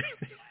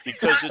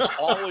 Because it's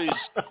always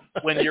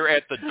when you're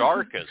at the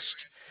darkest.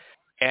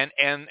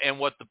 And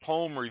what the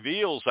poem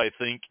reveals, I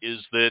think, is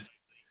that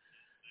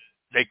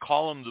they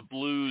call them the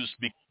blues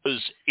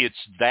because it's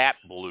that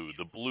blue,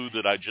 the blue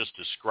that I just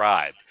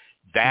described.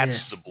 That's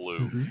the blue.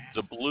 Mm-hmm.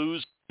 The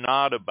blues are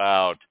not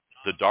about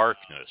the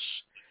darkness.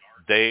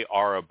 They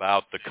are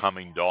about the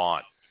coming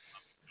dawn.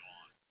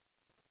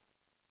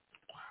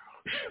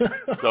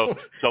 So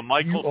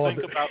Michael,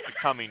 think about the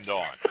coming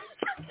dawn.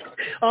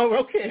 Oh,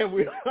 okay.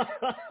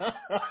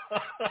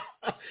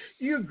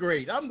 You're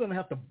great. I'm going to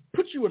have to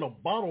put you in a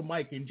bottle,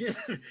 Mike, and just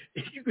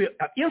you get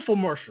an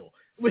infomercial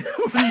with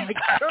Mike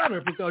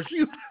Turner because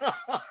you.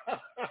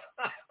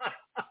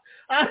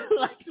 I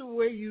like the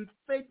way you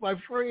think, my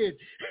friend.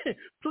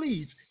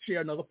 Please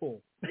share another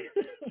poem.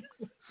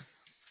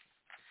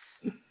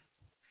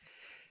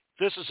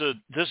 This is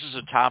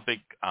a topic.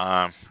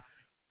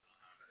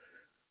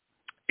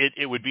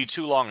 It would be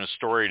too long a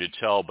story to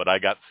tell, but I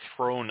got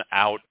thrown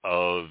out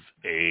of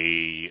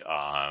a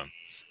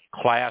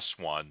class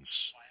once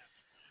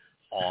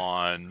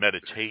on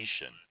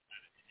meditation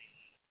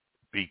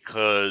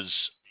because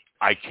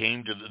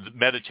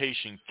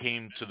meditation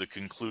came to the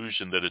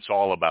conclusion that it's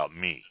all about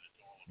me,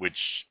 which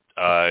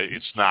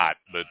it's not,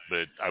 but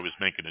I was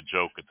making a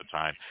joke at the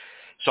time.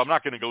 So I'm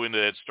not going to go into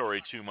that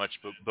story too much,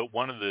 but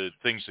one of the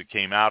things that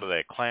came out of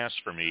that class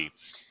for me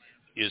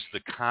is the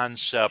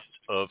concept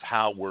of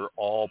how we're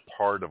all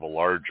part of a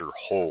larger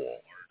whole.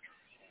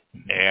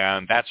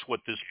 And that's what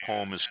this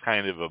poem is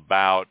kind of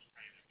about.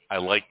 I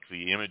like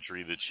the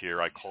imagery that's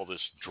here. I call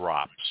this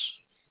drops.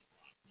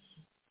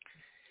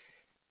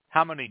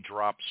 How many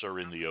drops are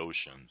in the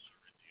ocean?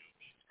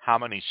 How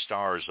many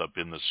stars up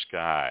in the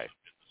sky?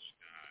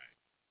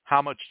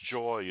 How much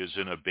joy is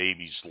in a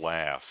baby's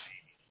laugh?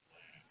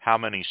 How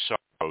many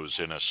sorrows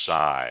in a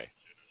sigh?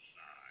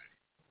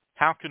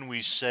 How can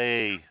we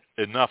say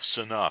enough's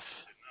enough?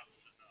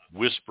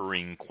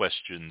 Whispering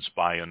questions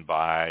by and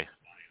by.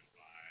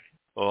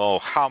 Oh,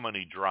 how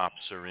many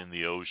drops are in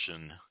the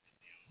ocean?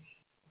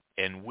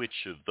 And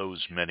which of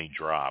those many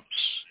drops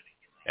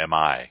am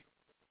I?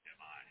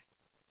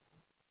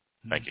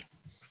 Thank you.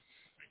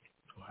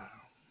 Wow.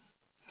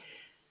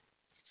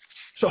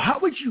 So how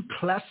would you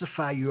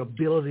classify your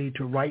ability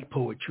to write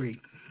poetry?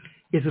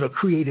 Is it a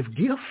creative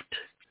gift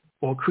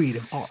or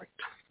creative art?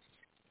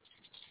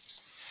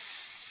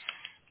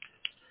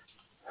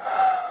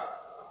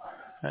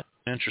 That's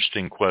an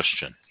interesting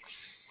question.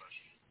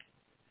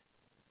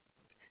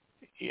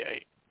 Yeah,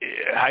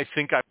 I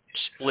think I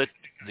split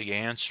the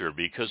answer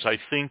because I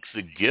think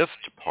the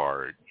gift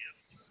part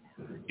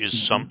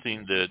is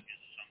something that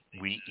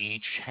we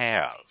each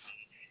have.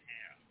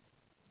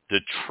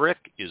 The trick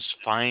is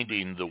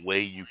finding the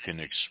way you can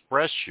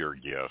express your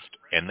gift,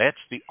 and that's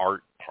the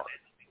art part.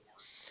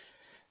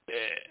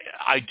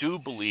 I do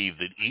believe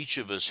that each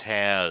of us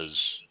has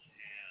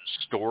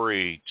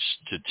stories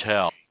to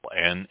tell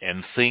and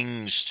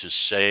things to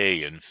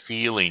say and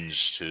feelings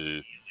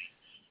to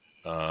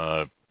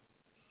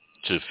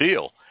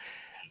feel,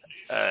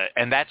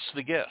 and that's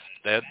the gift.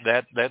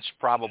 That's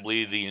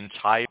probably the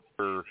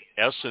entire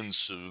essence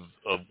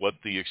of what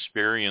the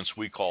experience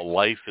we call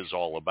life is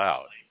all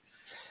about.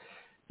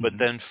 But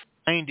then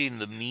finding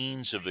the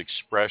means of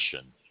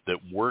expression that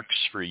works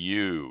for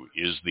you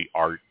is the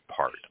art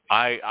part.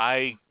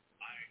 I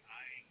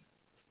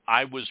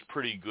was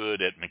pretty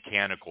good at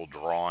mechanical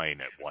drawing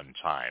at one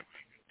time.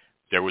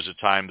 There was a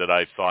time that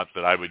I thought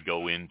that I would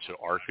go into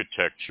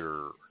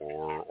architecture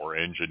or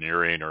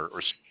engineering or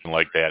something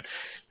like that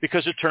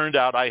because it turned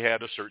out I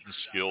had a certain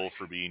skill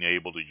for being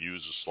able to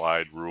use a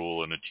slide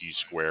rule and a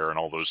T-square and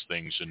all those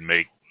things and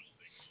make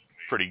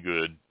pretty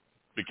good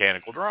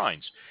mechanical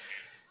drawings.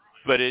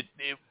 But it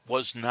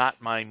was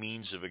not my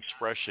means of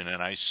expression,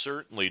 and I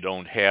certainly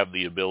don't have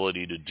the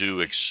ability to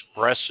do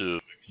expressive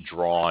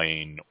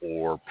drawing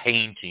or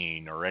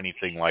painting or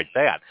anything like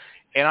that.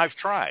 And I've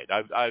tried.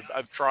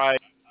 I've tried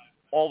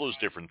all those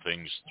different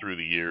things through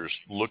the years,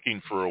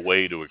 looking for a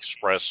way to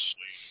express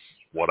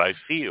what I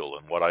feel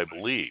and what I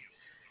believe.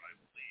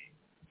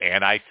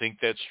 And I think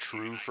that's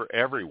true for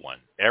everyone.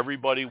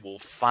 Everybody will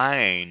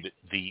find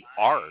the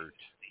art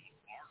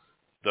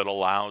that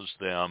allows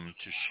them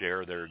to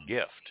share their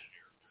gift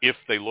if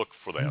they look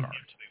for that art.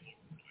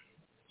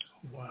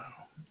 Wow.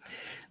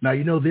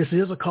 Now, this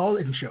is a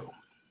call-in show,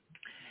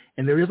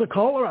 and there is a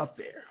caller out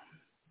there,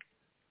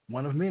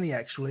 one of many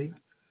actually.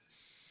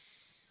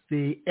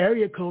 The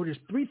area code is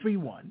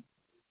 331.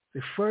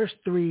 The first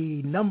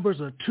three numbers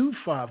are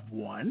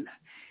 251.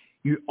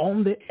 You're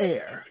on the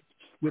air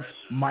with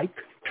Mike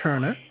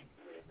Turner.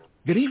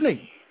 Good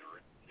evening.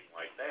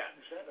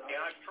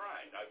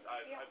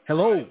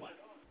 Hello.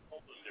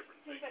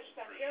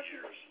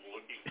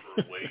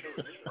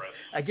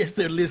 I guess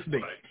they're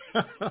listening.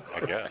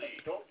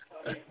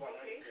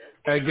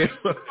 I guess.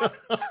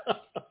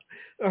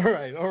 All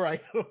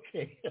right.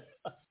 Okay.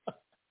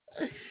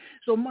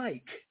 So,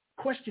 Mike,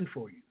 question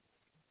for you.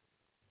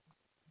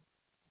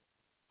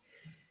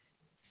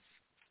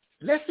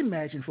 Let's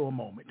imagine for a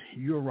moment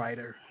you're a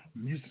writer,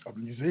 a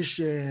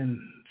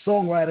musician,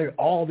 songwriter,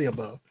 all the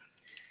above,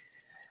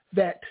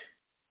 that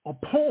a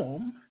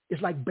poem is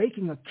like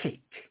baking a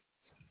cake,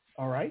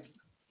 all right?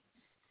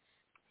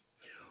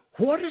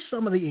 What are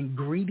some of the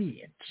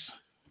ingredients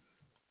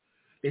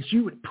that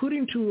you would put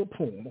into a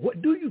poem?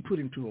 What do you put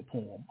into a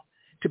poem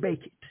to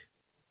bake it,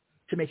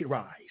 to make it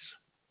rise?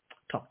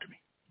 Talk to me.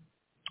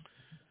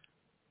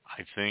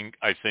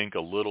 I think a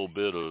little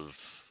bit of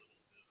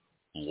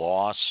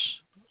loss,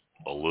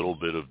 a little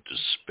bit of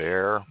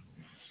despair,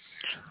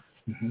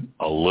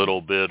 a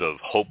little bit of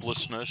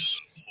hopelessness,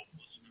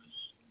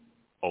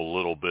 a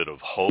little bit of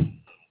hope,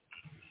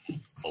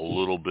 a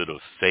little bit of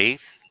faith,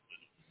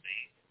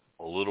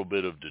 a little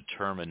bit of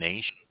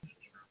determination,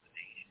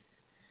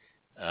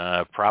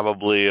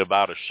 probably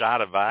about a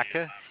shot of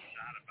vodka.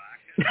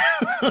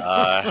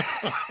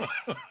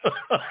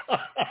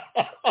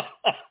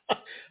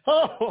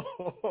 Oh,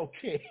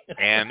 okay.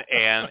 And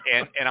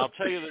I'll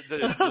tell you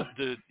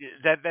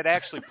that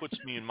actually puts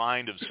me in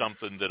mind of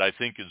something that I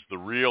think is the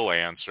real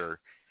answer.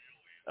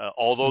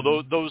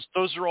 Although those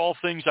are all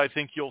things I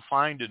think you'll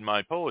find in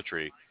my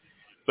poetry,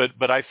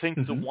 but I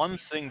think the one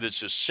thing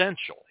that's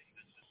essential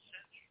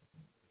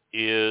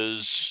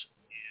is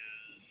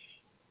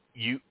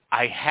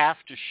I have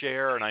to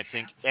share, and I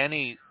think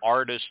any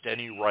artist,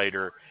 any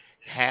writer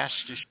has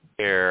to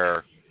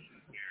share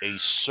a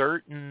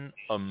certain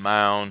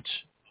amount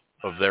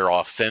of their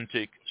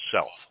authentic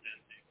self.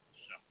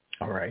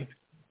 All right.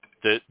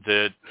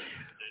 That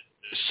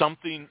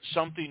something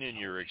in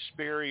your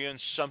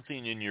experience,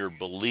 something in your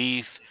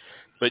belief,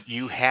 but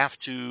you have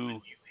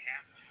to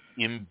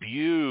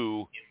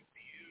imbue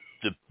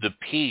the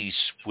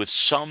piece with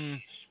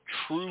some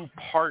true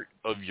part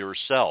of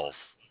yourself,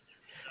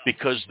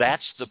 because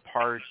that's the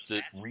part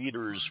that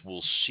readers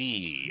will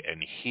see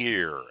and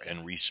hear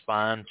and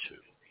respond to.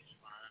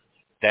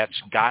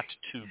 That's got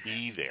to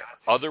be there.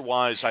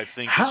 Otherwise, I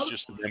think it's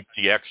just an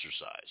empty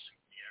exercise.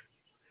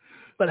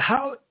 But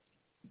how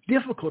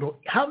difficult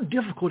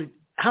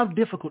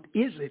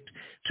is it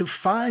to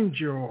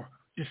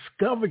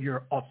discover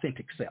your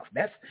authentic self?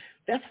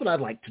 That's what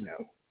I'd like to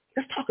know.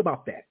 Let's talk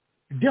about that.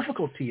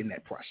 Difficulty in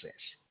that process.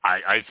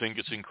 I think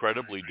it's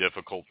incredibly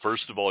difficult.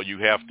 First of all, you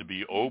have to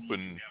be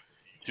open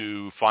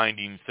to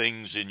finding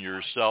things in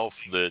yourself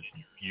that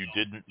you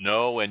didn't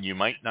know and you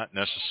might not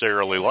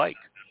necessarily like.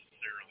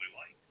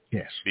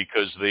 Yes.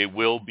 Because they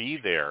will be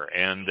there,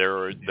 and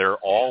they're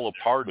all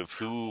a part of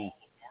who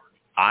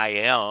I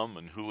am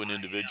and who an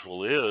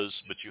individual is,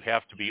 but you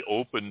have to be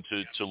open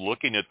to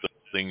looking at the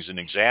things and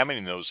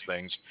examining those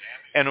things,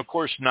 and of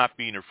course not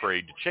being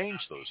afraid to change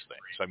those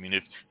things. I mean,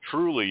 if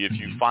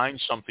you find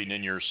something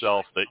in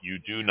yourself that you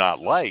do not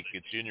like,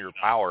 it's in your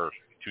power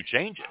to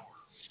change it.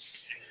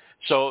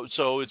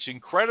 So it's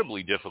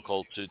incredibly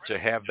difficult to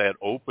have that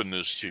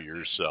openness to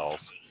yourself,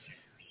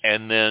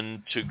 and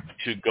then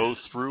to go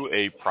through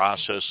a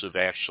process of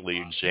actually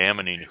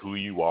examining who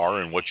you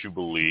are and what you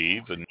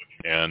believe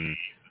and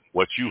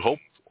what you hope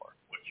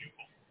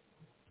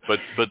for.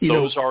 But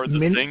those are the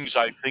things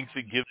I think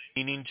that give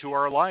meaning to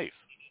our life.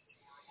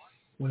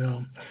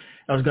 Well,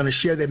 I was going to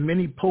share that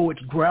many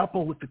poets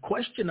grapple with the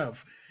question of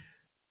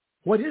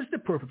what is the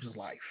purpose of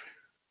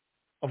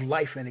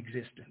life and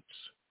existence?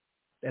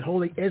 That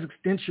whole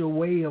existential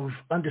way of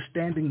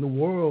understanding the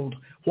world.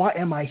 Why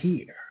am I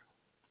here?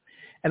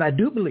 And I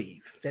do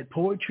believe that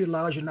poetry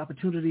allows you an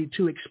opportunity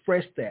to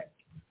express that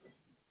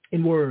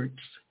in words,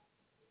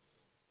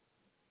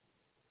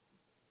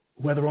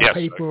 whether on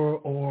paper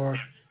or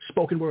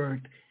spoken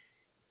word.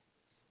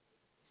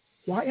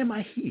 Why am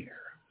I here?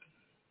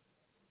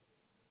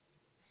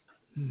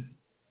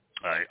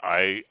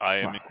 I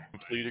am in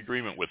complete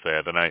agreement with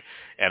that,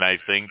 and I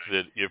think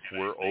that if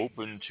we're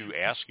open to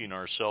asking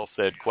ourselves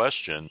that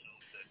question,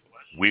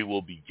 we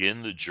will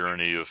begin the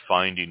journey of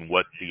finding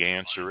what the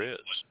answer is.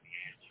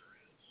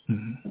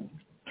 Mm-hmm.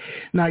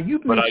 Now, you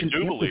mentioned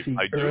empathy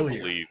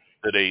earlier. Believe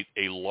that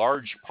a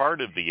large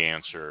part of the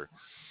answer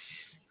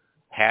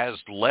has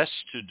less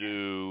to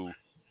do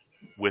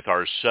with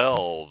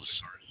ourselves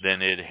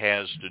than it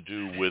has to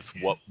do with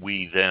what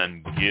we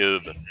then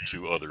give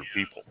to other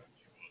people.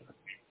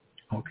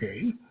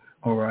 Okay.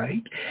 All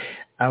right.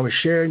 I was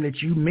sharing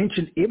that you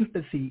mentioned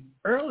empathy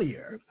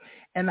earlier,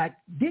 and I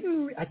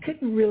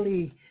couldn't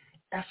really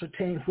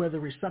ascertain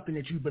whether it's something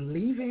that you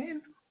believe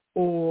in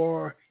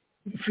or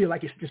you feel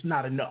like it's just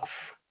not enough.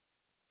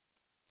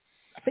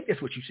 I think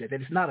that's what you said,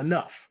 that it's not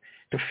enough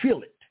to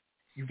feel it.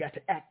 You got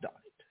to act on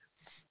it.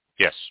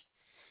 Yes.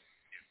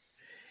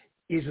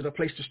 Is it a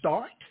place to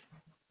start?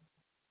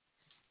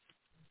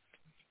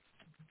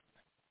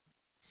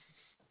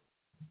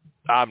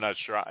 I'm not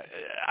sure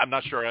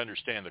I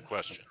understand the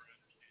question.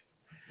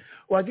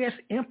 Well, I guess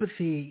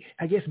empathy,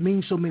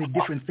 means so many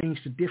different things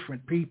to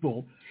different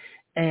people.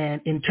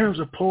 And in terms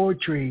of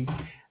poetry,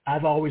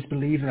 I've always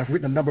believed, and I've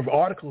written a number of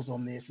articles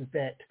on this, is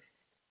that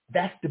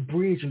that's the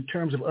bridge in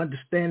terms of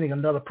understanding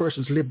another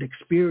person's lived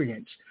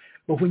experience.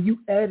 But when you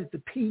added the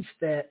piece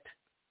that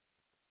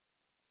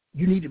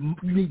you need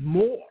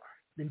more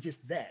than just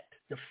that,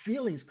 the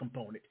feelings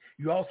component,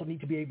 you also need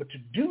to be able to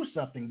do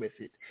something with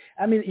it.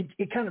 I mean,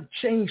 it kind of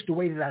changed the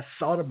way that I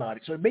thought about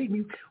it. So it made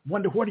me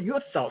wonder, what are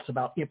your thoughts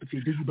about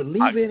empathy? Do you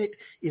believe in it?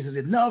 Is it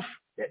enough?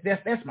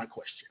 That's my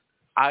question.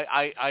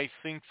 I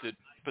think that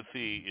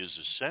empathy is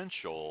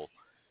essential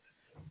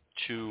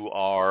to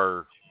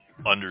our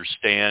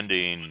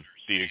understanding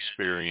the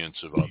experience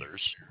of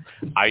others.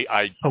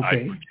 I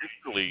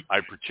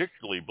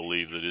particularly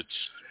believe that it's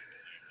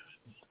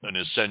an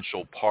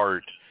essential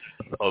part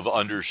of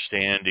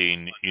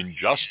understanding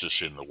injustice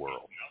in the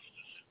world.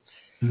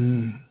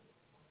 Mm.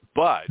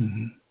 But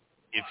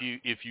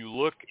if you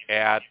look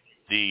at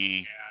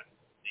the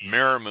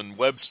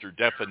Merriam-Webster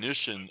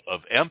definition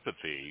of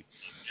empathy,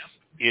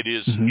 it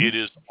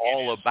is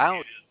all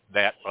about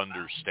that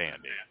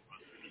understanding.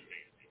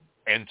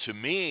 And to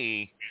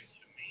me,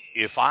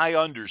 if I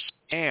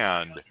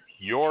understand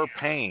your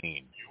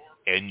pain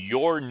and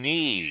your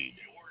need,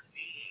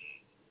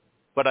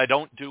 but I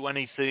don't do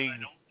anything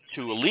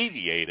to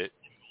alleviate it,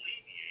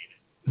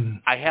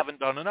 I haven't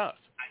done enough.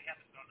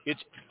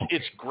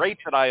 It's great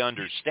that I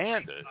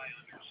understand it,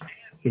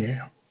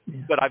 yeah.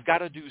 but I've got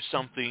to do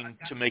something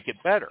to make it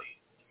better.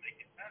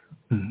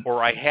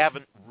 Or I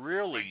haven't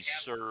really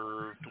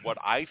served what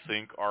I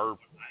think our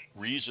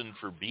reason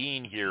for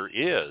being here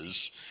is,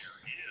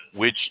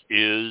 which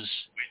is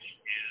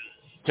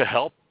to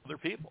help other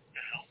people.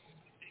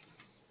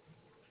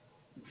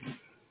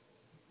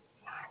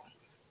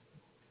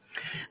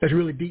 That's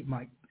really deep,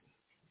 Mike.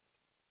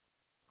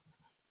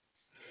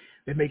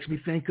 It makes me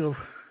think of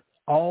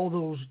all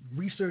those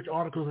research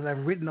articles that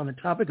I've written on the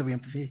topic of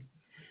empathy.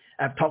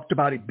 I've talked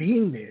about it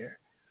being there,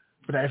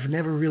 but I've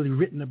never really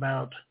written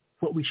about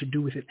what we should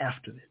do with it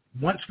after that.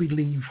 Once we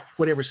leave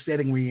whatever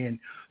setting we're in,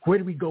 where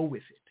do we go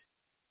with it?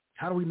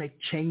 How do we make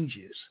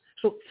changes?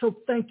 So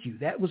thank you.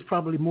 That was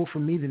probably more for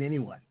me than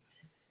anyone.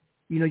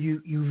 You know,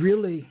 you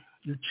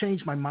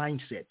changed my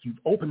mindset. You've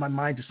opened my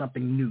mind to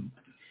something new,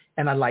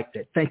 and I like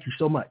that. Thank you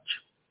so much.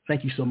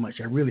 Thank you so much.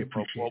 I really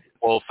appreciate it.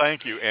 Well,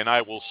 thank you, and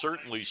I will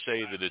certainly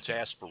say that it's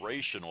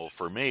aspirational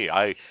for me.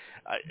 I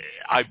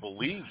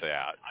believe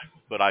that,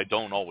 but I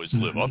don't always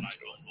live up to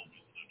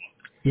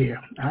it.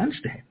 Yeah, I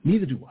understand.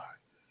 Neither do I.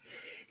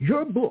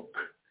 Your book,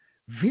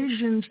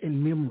 Visions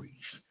and Memories,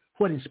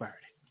 what inspired it?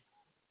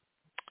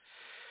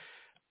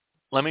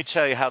 Let me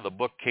tell you how the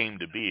book came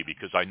to be,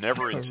 because I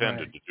never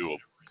intended to do a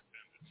book.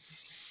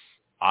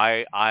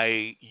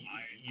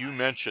 You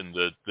mentioned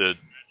that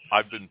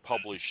I've been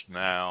published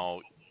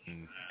now.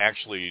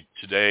 Actually,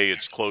 today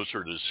it's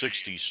closer to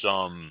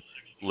 60-some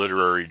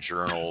literary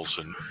journals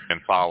and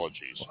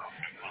anthologies.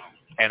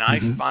 And I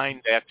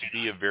find that to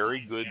be a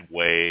very good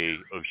way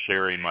of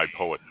sharing my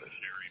poetry.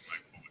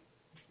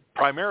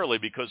 Primarily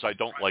because I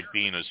don't like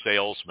being a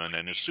salesman,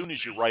 and as soon as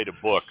you write a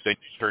book, then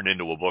you turn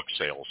into a book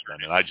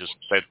salesman. And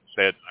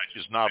that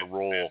is not a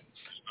role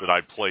that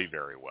I play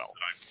very well.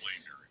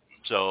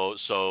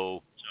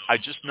 So I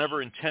just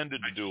never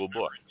intended to do a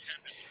book.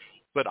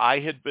 But I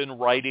had been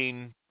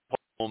writing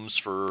poems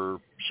for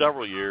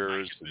several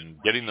years and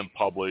getting them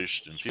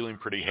published and feeling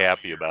pretty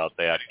happy about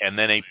that. And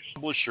then a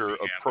publisher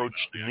approached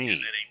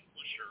me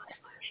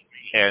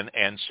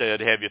and said,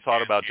 "Have you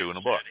thought about doing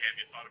a book?"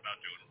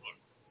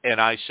 And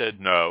I said,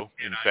 "No.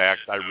 In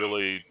fact, I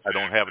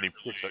don't have any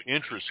particular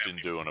interest in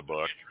doing a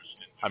book.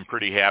 I'm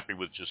pretty happy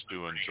with just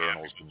doing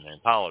journals and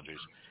anthologies."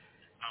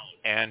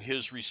 And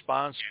his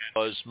response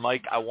was,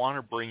 "Mike, I want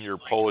to bring your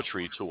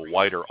poetry to a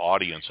wider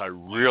audience. I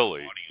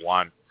really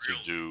want to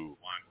do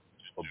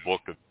a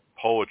book of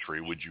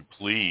poetry. Would you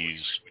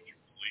please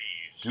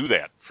do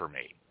that for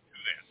me?"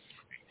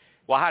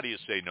 Well, how do you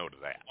say no to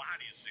that?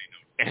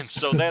 And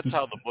so that's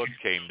how the book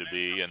came to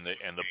be. And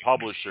the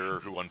publisher,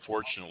 who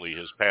unfortunately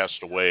has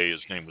passed away,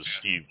 his name was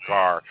Steve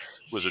Carr,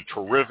 was a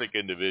terrific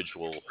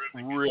individual,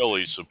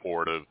 really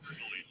supportive.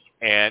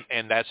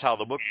 And that's how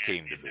the book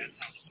came to be.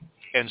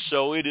 And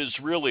so it is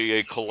really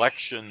a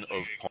collection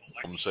of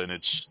poems, and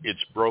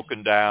it's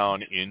broken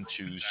down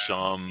into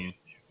some,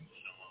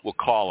 we'll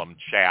call them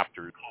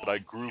chapters, but I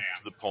grouped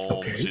the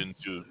poems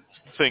into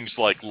things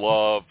like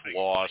love,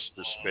 loss,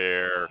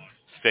 despair,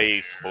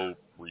 faith, hope,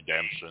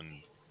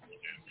 redemption.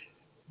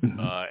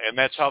 And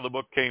that's how the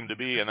book came to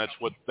be, and that's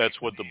what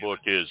the book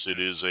is. It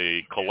is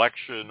a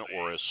collection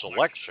or a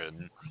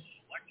selection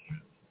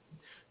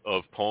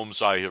of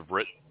poems I have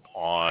written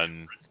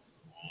on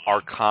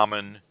our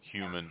common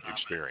human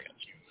experience.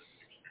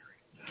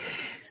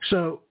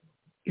 So,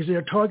 is there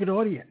a target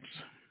audience,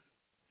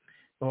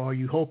 or are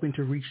you hoping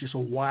to reach just a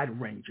wide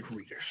range of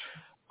readers?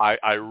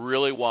 I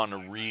really want to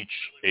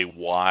reach a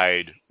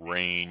wide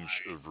range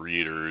of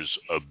readers,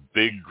 a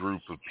big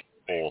group of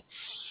people.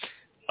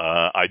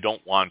 I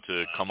don't want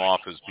to come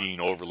off as being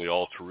overly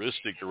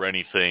altruistic or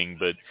anything,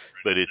 but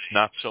it's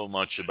not so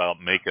much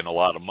about making a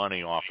lot of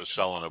money off of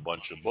selling a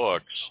bunch of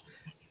books.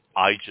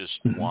 I just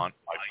want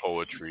my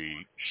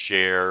poetry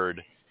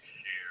shared,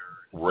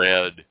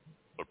 read,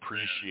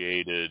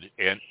 appreciated,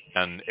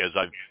 and as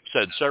I've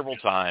said several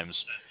times,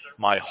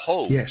 my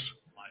hope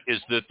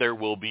is that there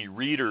will be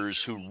readers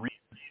who read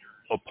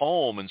a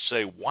poem and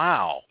say,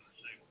 wow,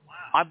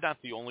 I'm not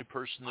the only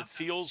person that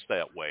feels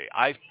that way.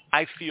 I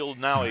feel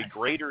now a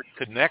greater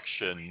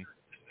connection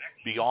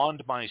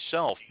beyond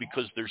myself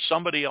because there's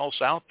somebody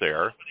else out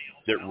there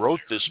that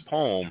wrote this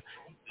poem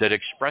that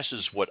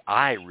expresses what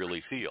I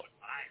really feel.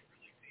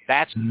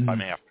 That's what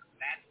I'm after.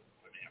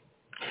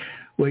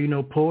 Well, you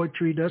know,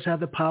 poetry does have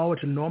the power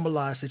to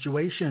normalize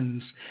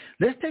situations.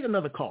 Let's take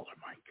another caller,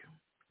 Mike.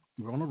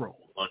 We're on a roll.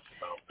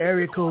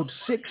 Area code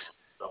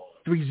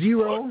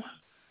 630-467.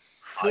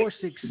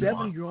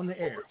 You're on the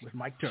air with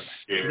Mike Turner.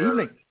 Good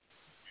evening.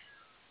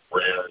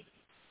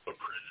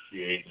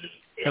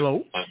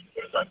 Hello. As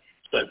I've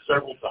said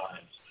several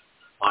times,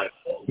 my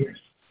hope is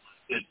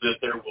that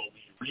there will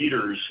be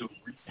readers who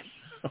read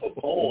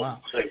a poem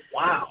and say,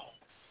 wow.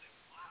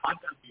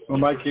 Well,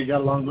 Mike, you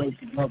got a long way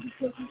to go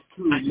because it's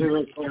true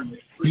lyrical.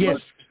 Yes.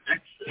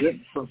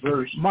 For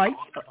verse. Mike,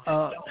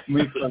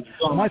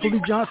 Michael B.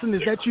 Johnson,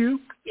 is that you?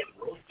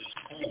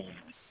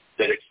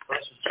 That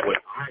expresses what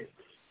I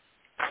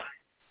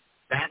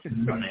That's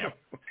going to happen.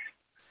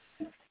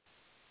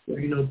 Well,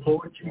 you know,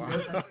 poetry.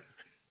 Wow.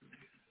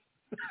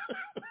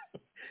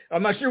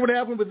 I'm not sure what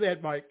happened with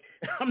that, Mike.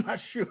 I'm not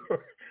sure.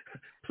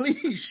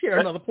 Please share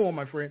another poem,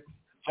 my friend.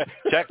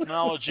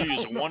 Technology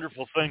is a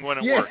wonderful thing when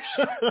it works.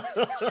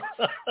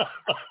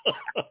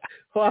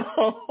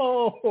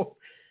 Oh,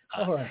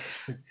 all right.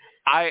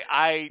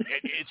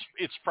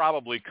 It's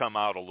probably come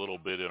out a little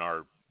bit in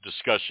our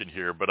discussion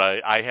here, but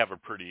I have a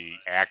pretty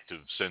active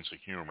sense of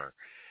humor.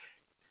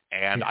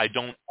 And I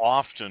don't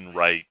often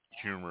write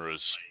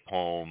humorous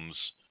poems,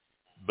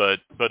 but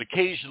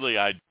occasionally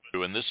I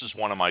do, and this is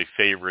one of my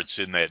favorites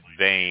in that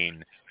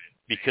vein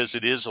because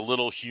it is a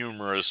little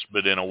humorous,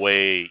 but in a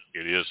way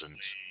it isn't.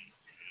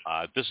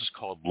 This is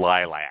called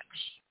Lilacs.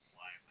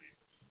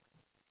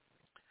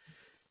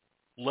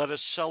 Let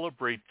us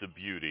celebrate the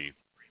beauty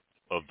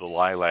of the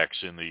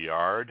lilacs in the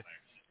yard,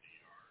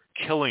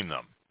 killing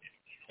them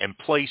and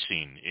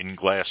placing in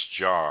glass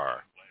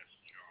jar,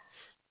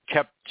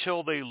 kept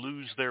till they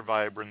lose their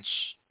vibrance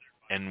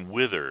and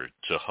wither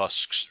to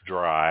husks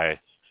dry.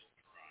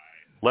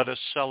 Let us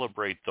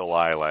celebrate the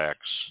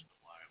lilacs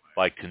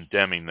by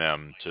condemning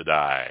them to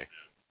die.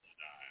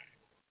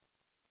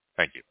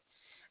 Thank you.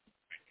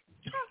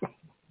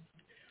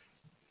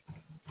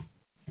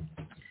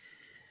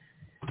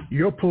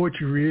 Your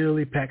poetry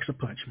really packs a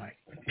punch, Mike.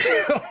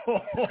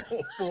 Oh,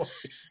 boy.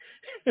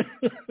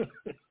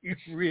 You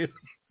really,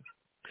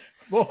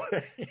 boy.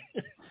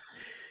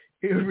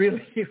 It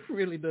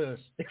really does.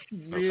 It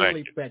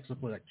really packs a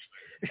punch.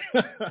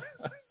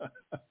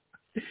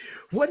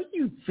 What do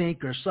you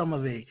think are some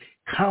of the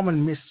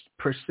common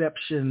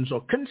misperceptions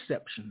or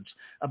conceptions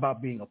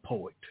about being a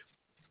poet?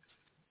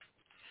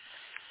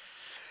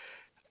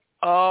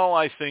 Oh,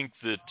 I think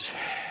that,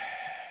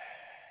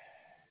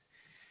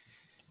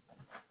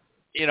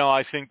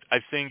 I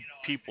think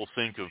people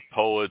think of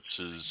poets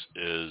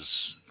as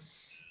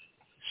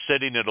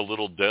sitting at a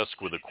little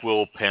desk with a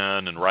quill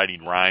pen and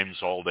writing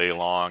rhymes all day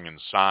long and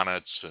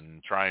sonnets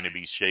and trying to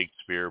be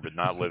Shakespeare but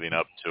not living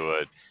up to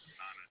it,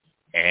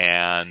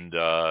 and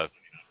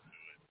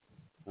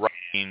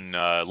writing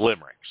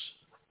limericks.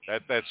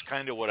 That's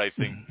kind of what I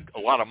think a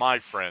lot of my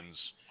friends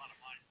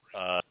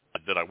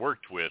that I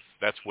worked with,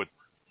 that's what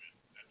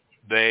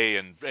they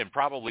and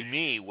probably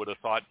me would have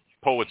thought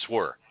poets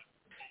were.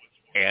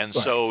 And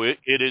so it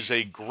is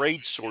a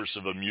great source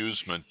of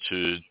amusement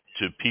to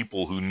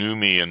people who knew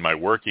me in my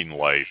working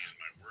life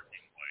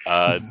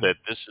that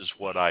this is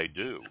what I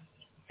do.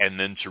 And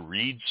then to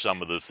read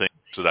some of the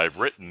things that I've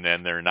written,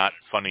 and they're not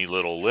funny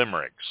little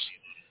limericks.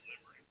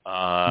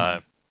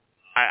 I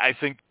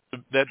think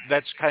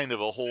that's kind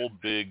of a whole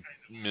big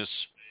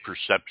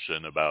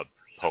perception about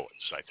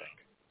poets, I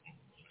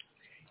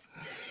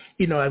think.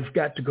 You know, I've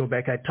got to go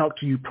back. I talked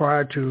to you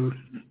prior to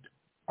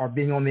our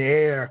being on the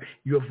air.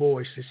 Your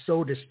voice is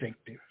so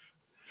distinctive.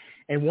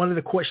 And one of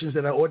the questions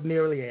that I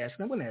ordinarily ask,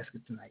 and I'm going to ask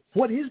it tonight,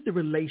 what is the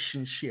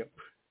relationship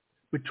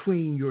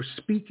between your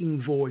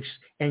speaking voice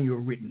and your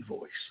written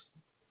voice?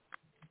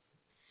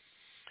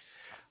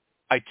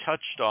 I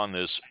touched on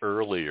this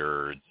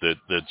earlier,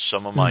 that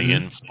some of my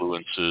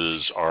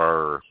influences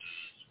are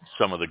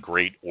some of the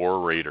great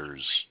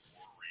orators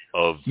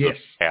of the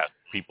past,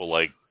 people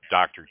like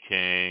Dr.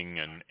 King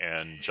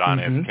and John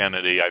F.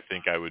 Kennedy. I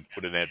think I would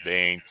put in that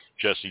vein.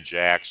 Jesse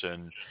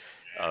Jackson,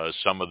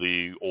 some of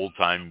the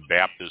old-time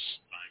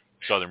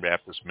Southern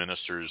Baptist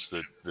ministers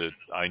that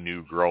I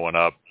knew growing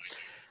up.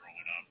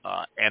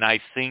 And I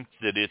think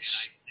that it's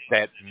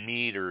that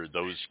meter,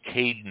 those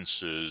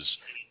cadences,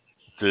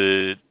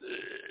 the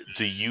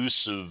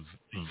use of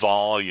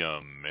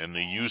volume and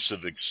the use of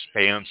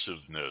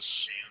expansiveness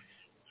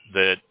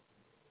that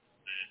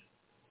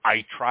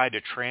I try to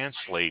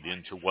translate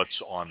into what's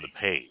on the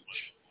page.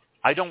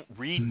 I don't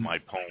read my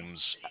poems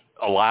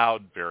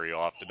aloud very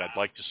often. I'd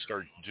like to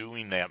start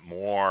doing that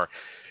more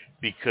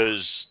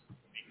because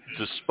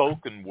the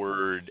spoken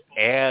word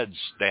adds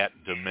that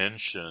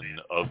dimension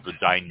of the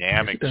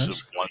dynamics of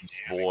one's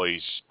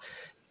voice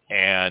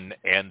and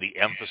the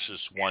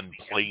emphasis one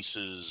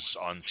places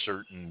on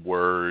certain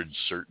words,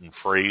 certain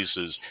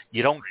phrases.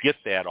 You don't get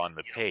that on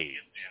the page.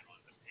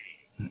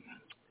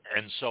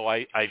 And so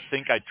I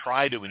think I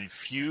try to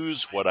infuse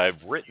what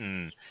I've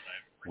written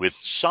with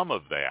some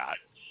of that,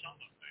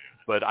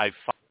 but I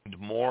find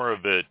more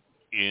of it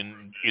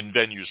in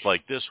venues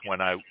like this when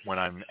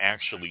I'm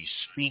actually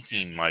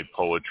speaking my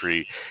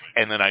poetry,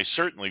 and then I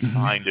certainly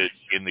find it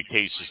in the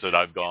cases that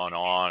I've gone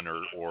on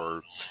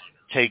or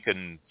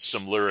taken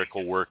some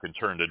lyrical work and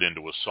turned it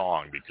into a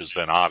song, because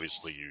then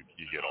obviously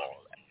you get all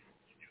of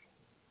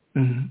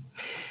that.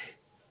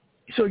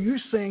 So you're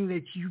saying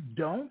that you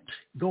don't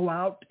go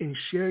out and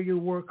share your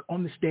work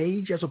on the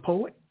stage as a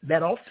poet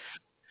that often?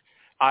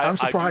 I'm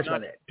surprised by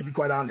that, to be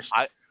quite honest.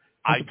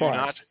 I do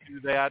not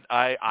do that.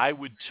 I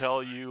would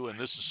tell you, and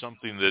this is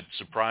something that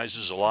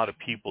surprises a lot of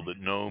people that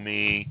know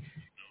me,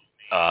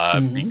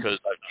 because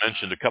I've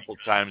mentioned a couple of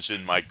times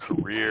in my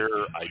career,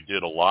 I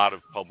did a lot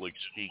of public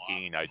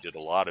speaking. I did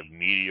a lot of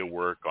media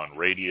work on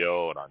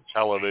radio and on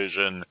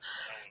television,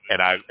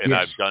 and I've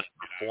done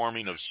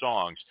performing of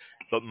songs.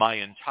 But my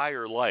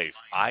entire life,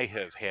 I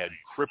have had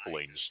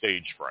crippling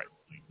stage fright,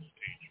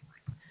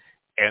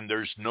 and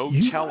there's no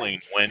telling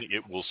when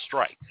it will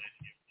strike.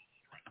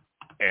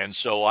 And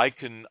so I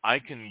can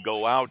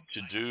go out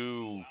to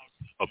do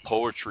a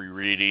poetry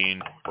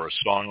reading or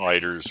a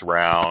songwriter's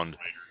round,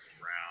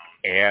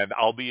 and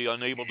I'll be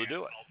unable to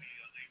do it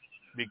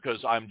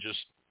because I'm just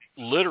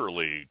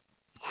literally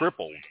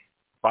crippled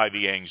by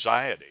the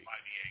anxiety.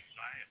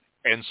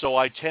 And so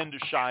I tend to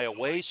shy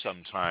away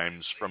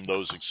sometimes from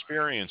those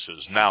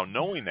experiences. Now,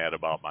 knowing that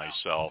about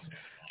myself,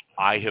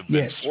 I have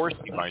been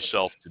forcing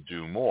myself to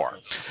do more.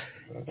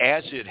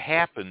 As it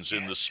happens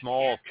in the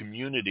small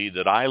community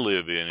that I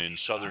live in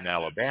southern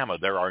Alabama,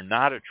 there are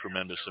not a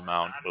tremendous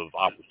amount of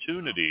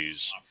opportunities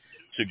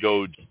to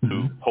go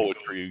to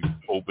poetry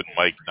open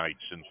mic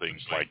nights and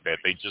things like that.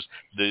 They just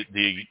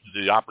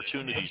the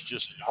opportunities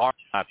just are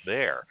not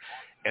there.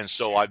 And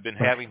so I've been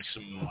having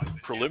some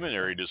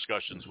preliminary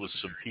discussions with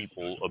some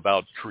people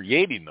about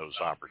creating those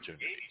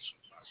opportunities.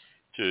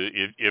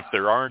 If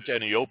there aren't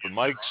any open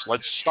mics,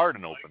 let's start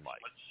an open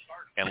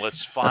mic, and let's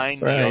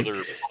find the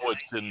other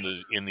poets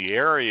in the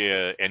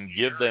area and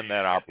give them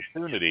that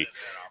opportunity.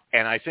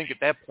 And I think at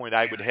that point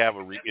I would have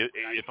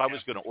if I was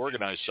going to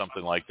organize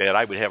something like that,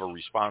 I would have a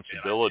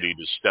responsibility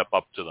to step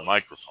up to the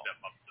microphone,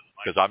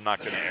 because I'm not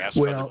going to ask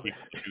other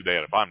people to do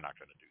that if I'm not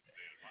going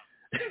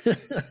to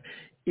do that.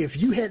 If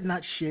you had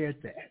not shared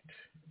that,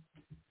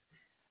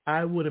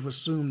 I would have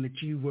assumed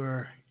that you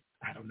were,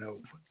 I don't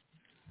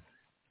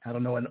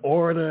know, an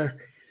orator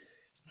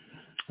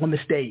on the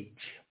stage,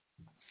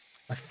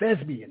 a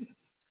thespian,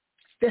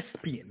 that's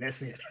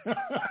it,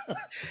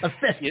 a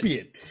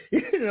thespian,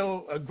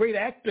 a great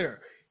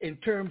actor in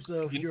terms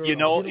of your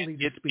ability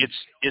to speak.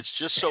 It's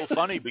just so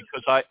funny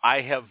because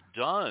I have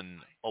done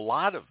a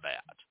lot of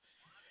that,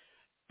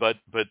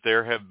 but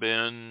there have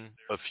been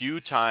a few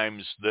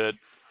times that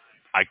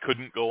I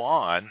couldn't go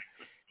on.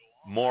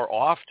 More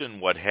often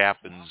what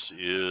happens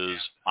is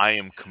I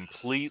am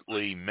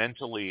completely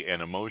mentally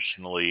and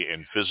emotionally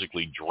and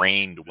physically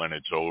drained when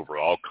it's over.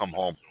 I'll come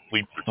home,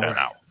 sleep for 10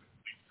 hours.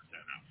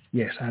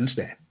 Yes, I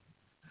understand.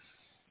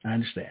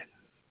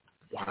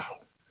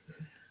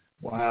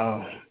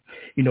 Wow.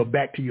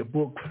 Back to your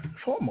book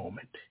for a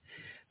moment.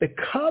 The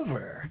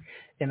cover,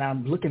 and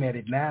I'm looking at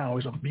it now,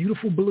 is a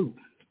beautiful blue.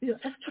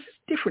 That's just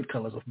different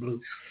colors of blue.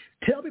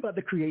 Tell me about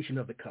the creation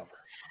of the cover.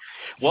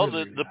 Well,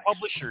 the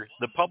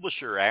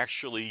publisher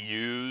actually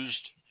used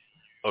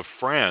a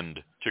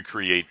friend to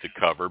create the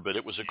cover, but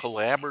it was a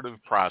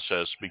collaborative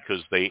process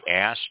because they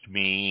asked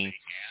me,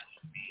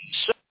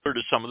 similar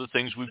to some of the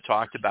things we've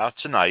talked about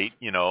tonight,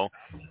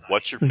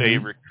 what's your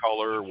favorite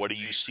color? What do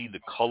you see the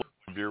color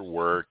of your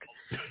work,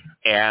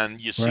 and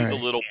you see the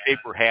little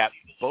paper hat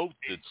boat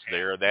that's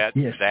there. That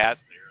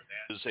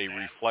is a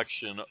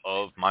reflection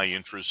of my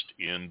interest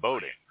in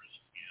boating.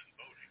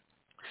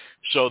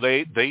 So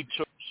they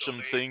took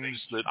some things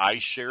that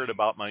I shared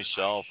about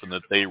myself and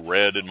that they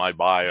read in my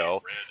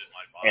bio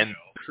and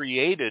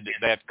created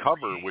that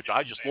cover, which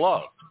I just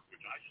love.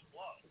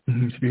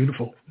 It's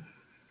beautiful.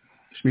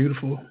 It's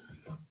beautiful.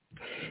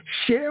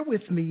 Share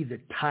with me the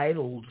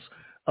titles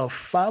of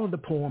 5 of the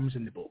poems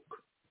in the book.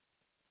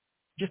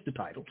 Just the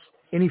titles.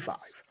 Any 5.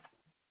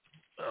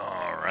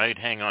 All right.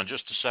 Hang on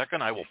just a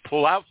second. I will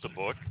pull out the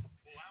book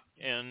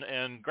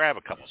and grab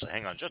a couple. So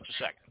hang on just a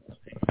second.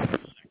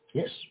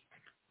 Yes.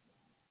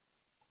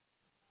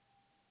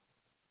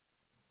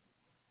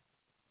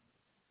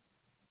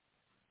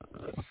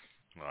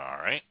 All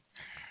right.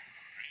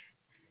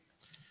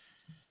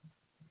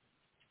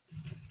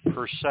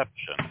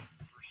 Perception.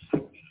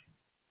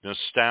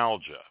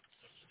 Nostalgia.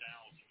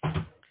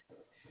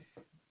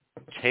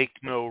 Take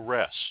no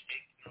rest.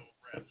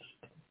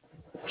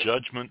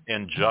 Judgment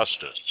and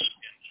justice.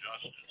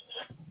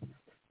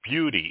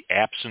 Beauty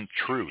absent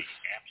truth.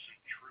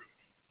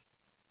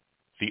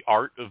 The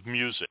art of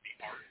music.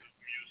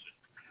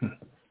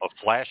 A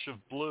flash of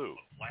blue.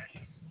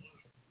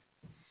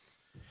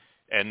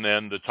 And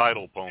then the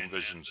title poem,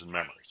 Visions and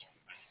Memories.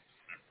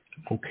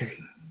 Okay.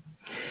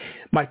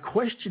 My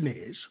question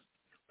is,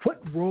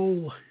 what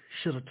role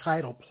should a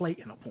title play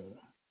in a poem?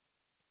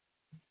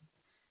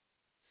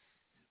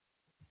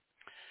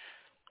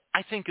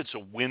 I think it's a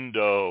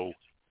window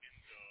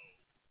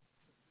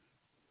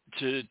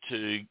to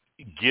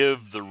give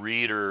the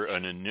reader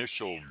an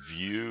initial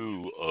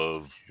view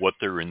of what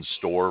they're in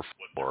store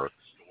for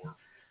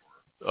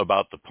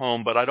about the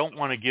poem, but I don't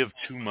want to give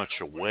too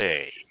much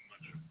away.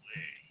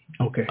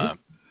 Okay.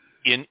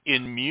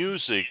 In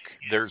music,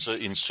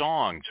 in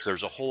songs,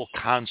 there's a whole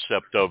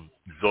concept of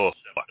the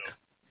hook,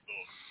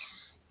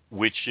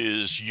 which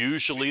is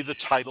usually the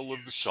title of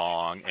the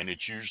song, and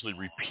it's usually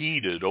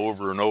repeated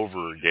over and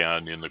over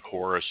again in the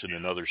chorus and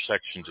in other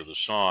sections of the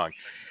song.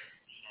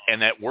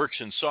 And that works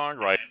in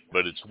songwriting,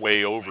 but it's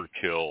way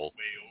overkill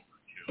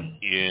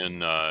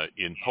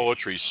in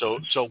poetry. So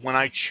when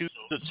I choose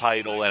the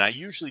title, and I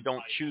usually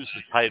don't choose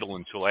the title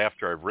until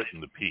after I've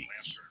written the piece.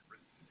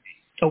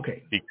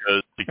 Okay.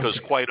 Because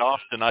quite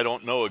often I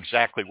don't know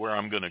exactly where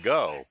I'm going to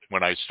go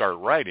when I start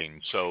writing.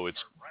 So it's,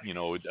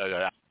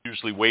 I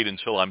usually wait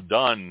until I'm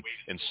done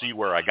and see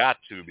where I got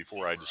to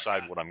before I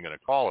decide what I'm going to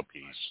call a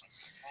piece.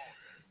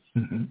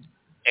 Mm-hmm.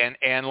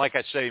 And like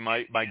I say,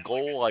 my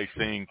goal, I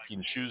think,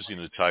 in choosing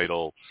the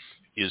title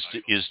is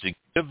to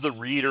give the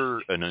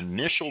reader an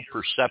initial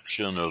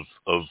perception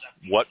of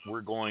what we're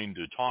going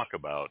to talk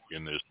about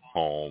in this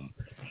poem,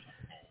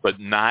 but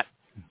not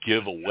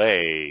give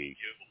away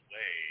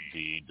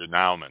the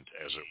denouement,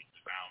 as it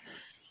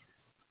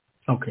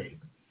were. Okay.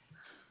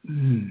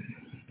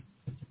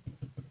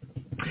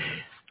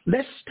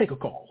 Let's take a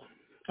call.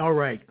 All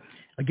right.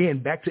 Again,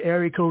 back to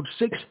area code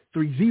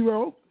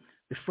 630.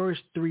 The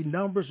first 3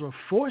 numbers are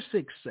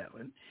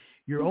 467.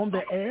 You're on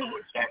the air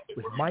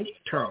with Mike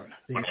Turner,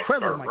 the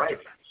incredible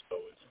Mike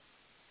Turner.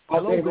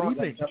 Hello, good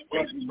evening.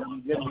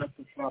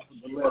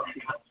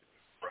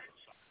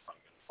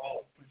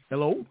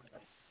 Hello?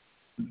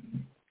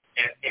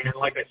 And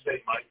like I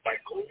say, my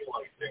goal,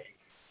 I think,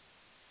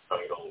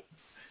 title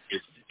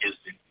is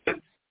to...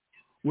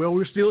 Well,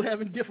 we're still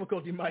having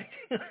difficulty, Mike.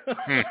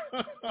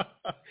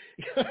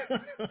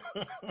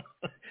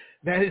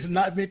 That is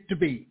not meant to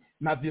be.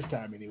 Not this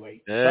time, anyway.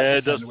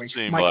 It doesn't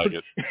seem Mike, like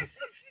it.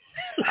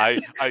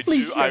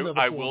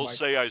 I will Mike.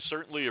 say I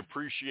certainly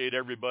appreciate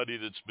everybody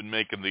that's been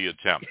making the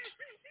attempt.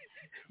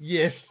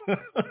 Yes.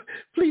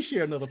 Please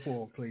share another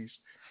poem, please.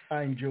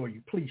 I enjoy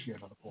you. Please share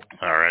another poem.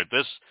 All right.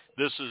 This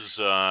is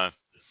I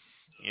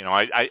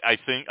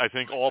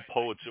think all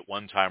poets at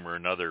one time or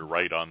another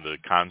write on the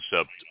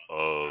concept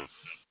of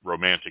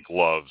romantic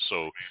love.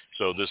 So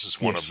this is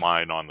one of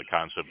mine on the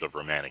concept of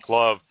romantic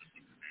love,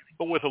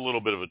 but with a little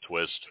bit of a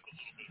twist.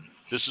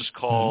 This is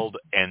called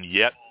And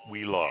Yet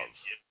We Love.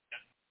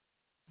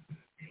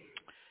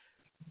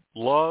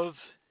 Love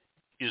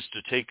is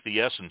to take the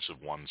essence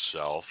of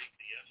oneself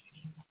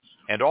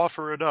and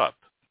offer it up,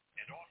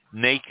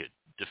 naked,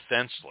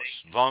 defenseless,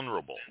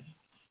 vulnerable,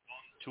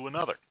 to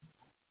another,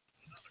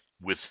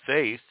 with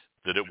faith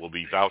that it will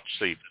be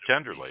vouchsafed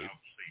tenderly,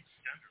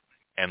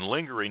 and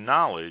lingering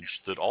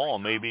knowledge that all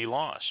may be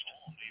lost.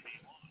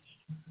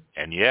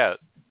 And yet,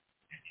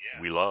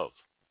 we love.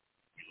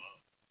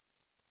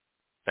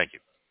 Thank you.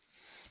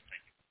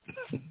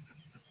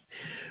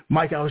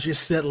 Mike, I was just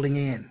settling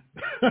in.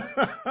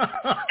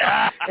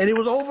 And it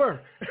was over.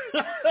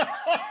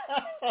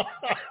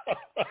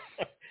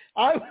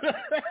 I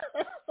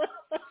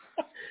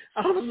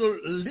was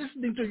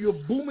listening to your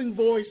booming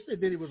voice, and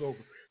then it was over.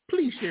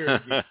 Please share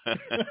it again.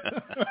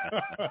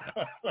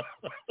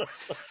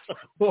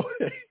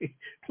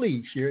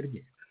 Please share it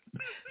again.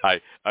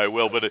 I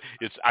will, but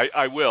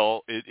I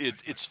will.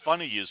 It's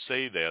funny you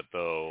say that,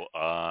 though.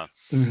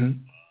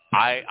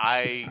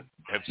 I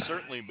have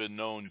certainly been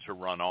known to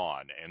run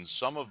on, and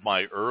some of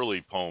my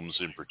early poems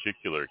in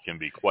particular can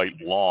be quite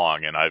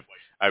long, and I've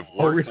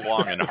worked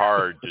long and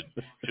hard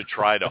to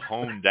try to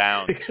hone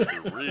down to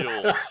the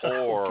real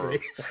core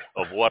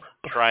of what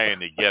I'm trying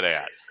to get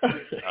at.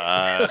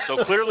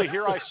 So clearly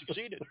here I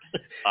succeeded.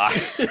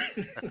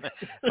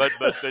 But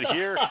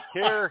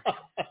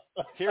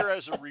here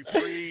as a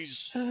reprise,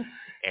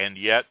 and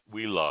yet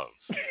we love.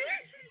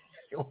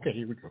 Okay,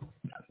 here we go.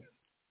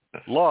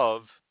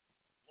 Love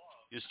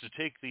is to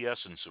take the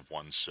essence of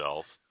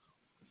oneself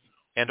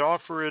and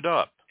offer it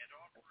up,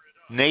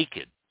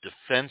 naked,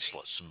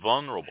 defenseless,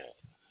 vulnerable,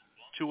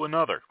 to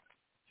another,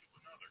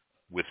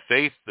 with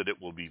faith that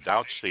it will be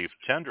vouchsafed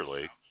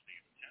tenderly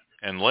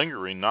and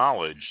lingering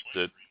knowledge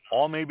that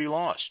all may be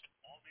lost.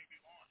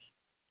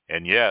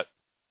 And yet,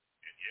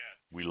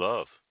 we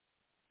love.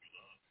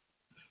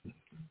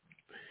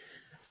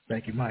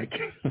 Thank you, Mike.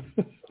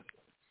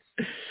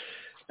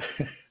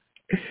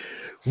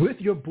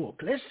 With your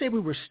book, let's say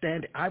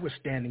I was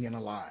standing in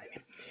a line,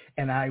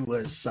 and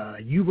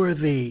you were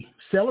the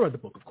seller of the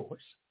book, of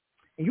course,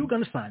 and you were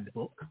going to sign the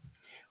book.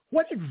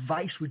 What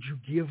advice would you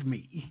give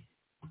me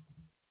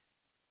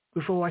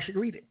before I should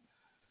read it?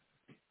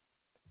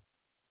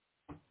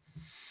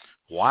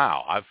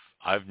 Wow,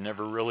 I've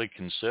never really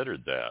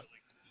considered that.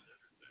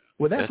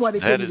 Well, that's why they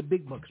give you the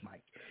big bucks,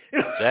 Mike.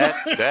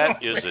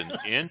 That is an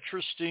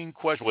interesting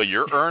question. Well,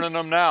 you're earning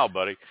them now,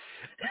 buddy.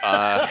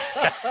 I'm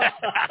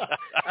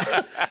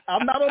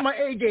not on my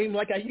A game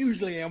like I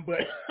usually am, but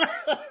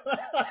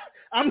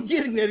I'm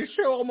getting there. The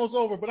show almost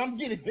over, but I'm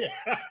getting there.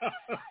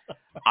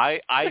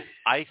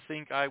 I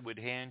think I would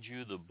hand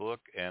you the book,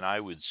 and I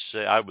would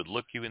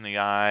look you in the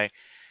eye,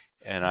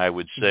 and I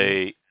would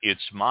say,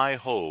 it's my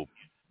hope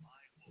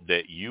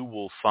that you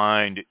will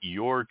find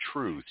your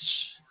truths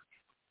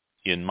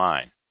in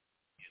mine.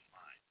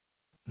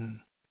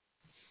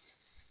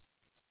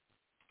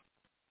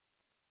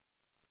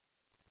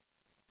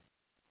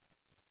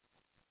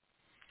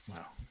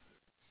 Wow.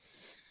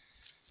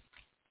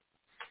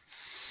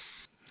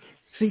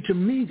 See, to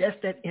me, that's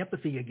that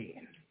empathy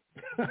again.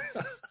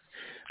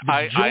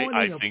 I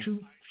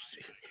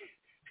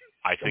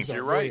think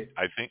you're right.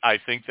 I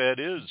think that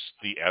is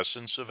the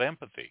essence of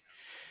empathy.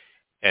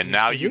 And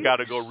now you got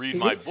to go read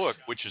my book,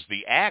 which is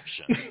the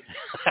action.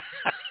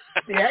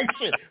 The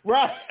action,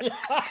 right.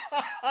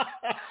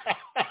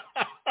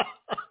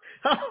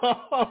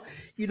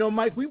 You know,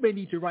 Mike, we may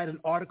need to write an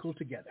article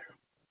together.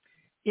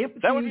 Empathy,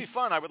 that would be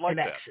fun. I would like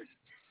that. Action.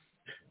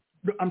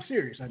 I'm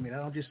serious. I mean, I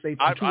don't just say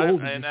I'm too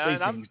old to say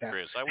things. I'm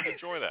serious. I would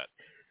enjoy that.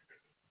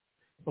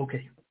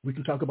 Okay, we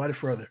can talk about it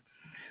further.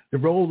 The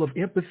role of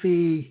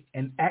empathy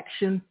and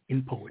action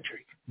in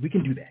poetry. We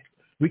can do that.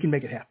 We can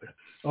make it happen.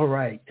 All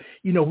right.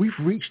 You know, we've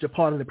reached a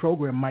part of the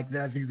program, Mike,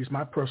 that I view as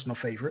my personal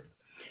favorite.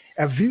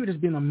 I view it as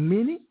being a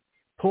mini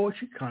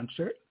poetry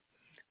concert.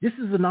 This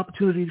is an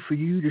opportunity for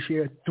you to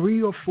share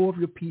 3 or 4 of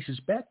your pieces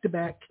back to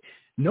back,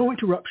 no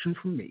interruption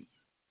from me.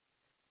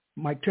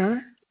 Mike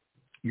Turner,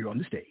 you're on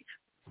the stage.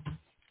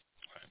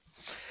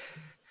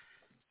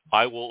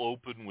 I will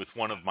open with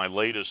one of my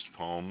latest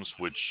poems,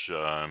 which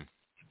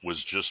was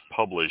just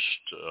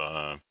published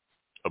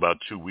about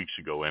 2 weeks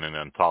ago in an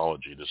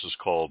anthology. This is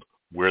called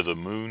Where the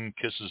Moon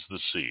Kisses the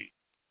Sea.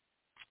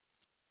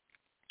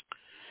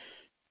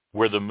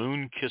 Where the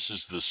moon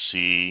kisses the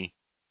sea,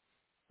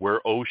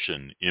 where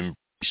ocean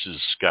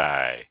embraces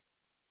sky,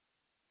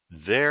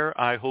 there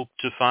I hope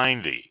to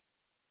find thee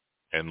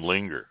and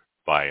linger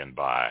by and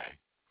by.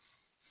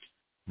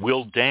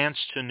 We'll dance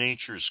to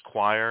nature's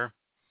choir,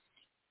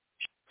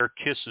 share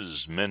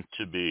kisses meant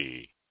to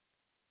be,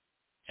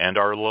 and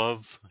our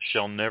love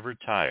shall never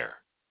tire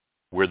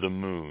where the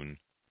moon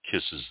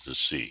kisses the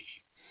sea.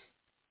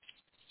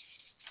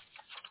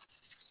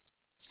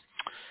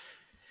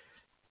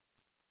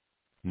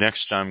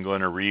 Next, I'm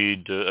going to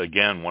read,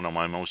 again, one of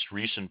my most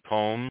recent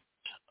poems.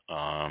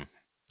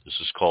 This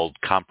is called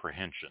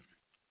Comprehension.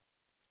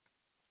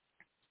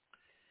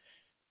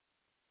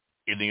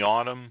 In the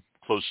autumn,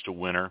 close to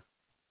winter,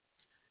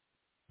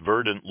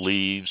 verdant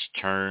leaves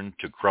turn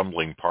to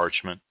crumbling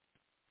parchment,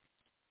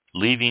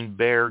 leaving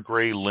bare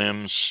gray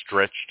limbs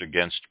stretched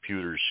against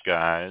pewter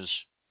skies.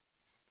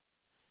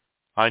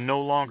 I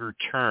no longer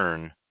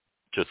turn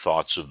to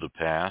thoughts of the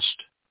past,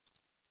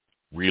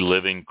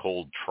 reliving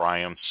cold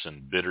triumphs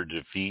and bitter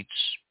defeats,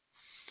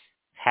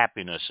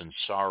 happiness and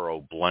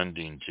sorrow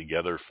blending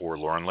together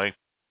forlornly,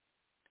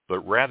 but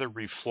rather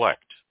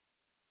reflect,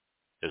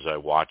 as I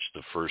watch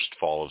the first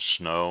fall of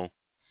snow,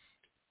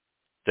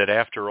 that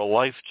after a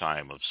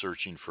lifetime of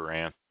searching for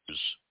answers,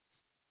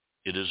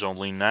 it is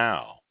only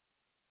now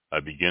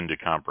I begin to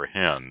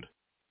comprehend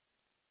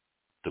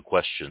the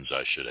questions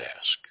I should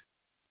ask.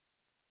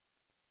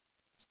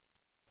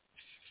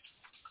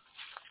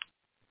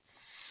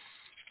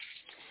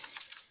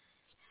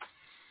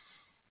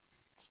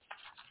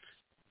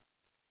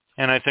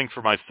 And I think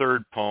for my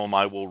third poem,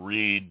 I will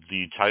read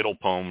the title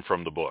poem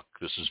from the book.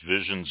 This is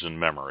Visions and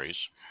Memories.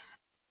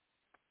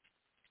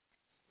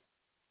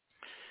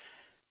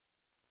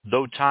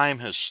 Though time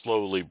has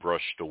slowly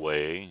brushed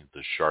away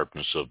the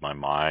sharpness of my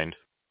mind,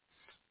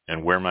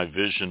 and where my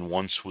vision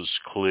once was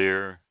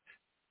clear,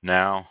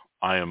 now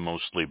I am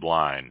mostly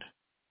blind.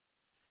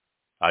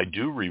 I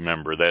do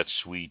remember that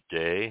sweet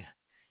day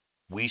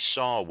we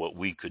saw what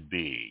we could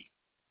be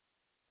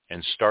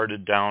and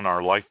started down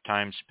our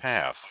lifetime's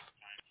path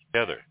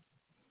together,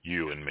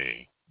 you and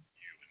me.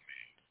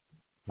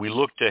 We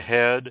looked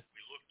ahead,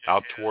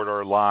 out toward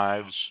our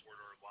lives,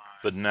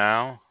 but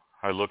now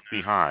I look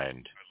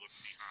behind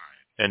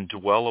and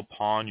dwell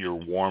upon your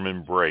warm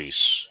embrace,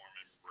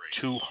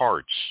 two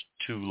hearts,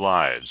 two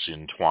lives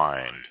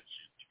entwined.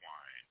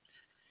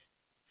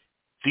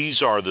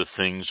 These are the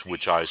things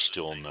which I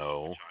still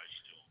know,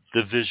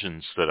 the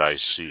visions that I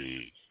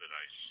see.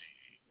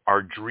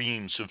 Our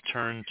dreams have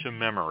turned to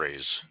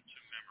memories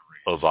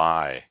of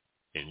I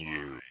and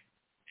you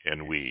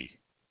and we.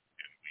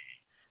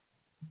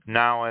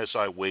 Now as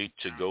I wait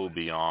to go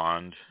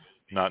beyond,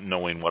 not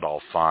knowing what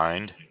I'll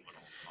find,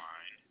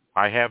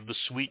 I have the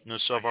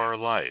sweetness of our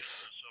life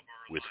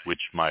with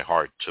which my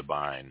heart to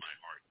bind.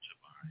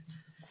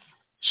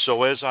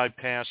 So as I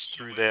pass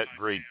through that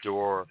great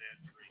door,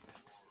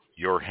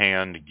 your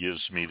hand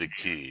gives me the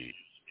key.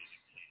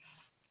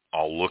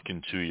 I'll look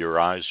into your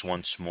eyes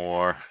once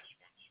more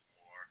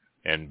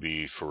and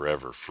be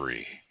forever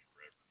free.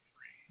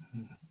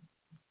 Thank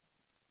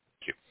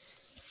you.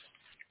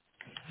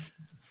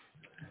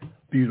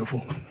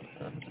 Beautiful.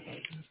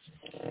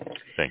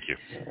 Thank you.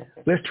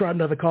 Let's try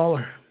another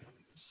caller.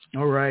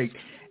 All right.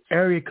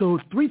 Area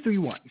code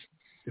 331.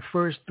 The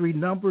first three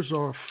numbers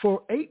are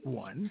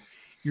 481.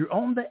 You're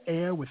on the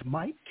air with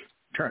Mike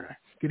Turner.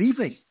 Good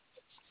evening.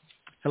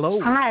 Hello.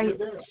 Hi.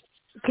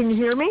 Can you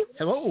hear me?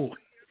 Hello.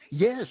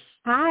 Yes.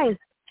 Hi.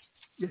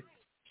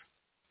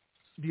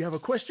 Do you have a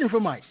question for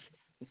Mike?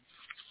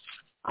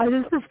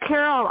 This is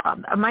Carol.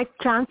 Mike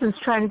Johnson's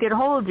trying to get a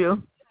hold of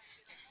you.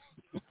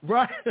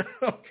 Right.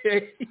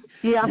 Okay.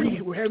 Yeah.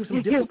 We're having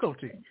some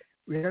difficulty.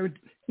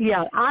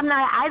 Yeah.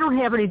 I don't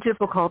have any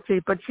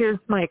difficulty, but here's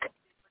Mike.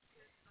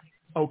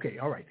 Okay.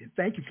 All right.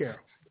 Thank you, Carol.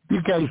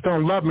 You guys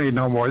don't love me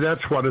no more.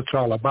 That's what it's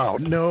all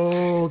about.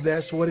 No,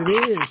 that's what it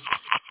is.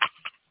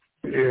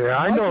 Yeah,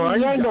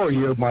 I know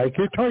you, Mike.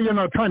 You're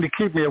trying to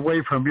keep me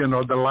away from,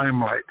 the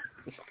limelight.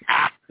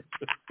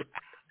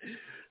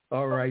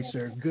 All right,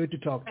 sir. Good to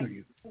talk to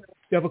you.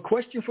 You have a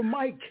question for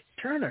Mike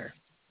Turner?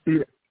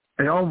 Yeah.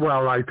 Oh,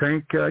 well, I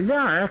think,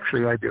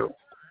 actually I do.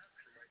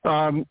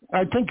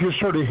 I think you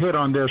sort of hit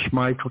on this,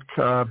 Mike,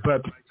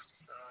 but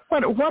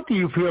what do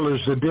you feel is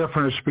the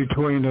difference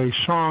between a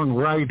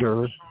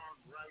songwriter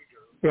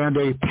and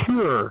a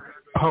pure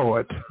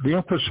poet? The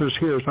emphasis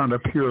here is on a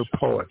pure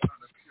poet.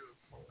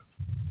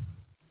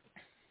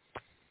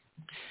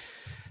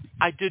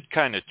 I did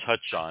kind of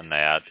touch on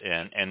that,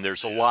 and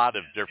there's a lot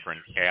of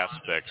different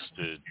aspects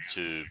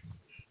to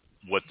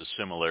what the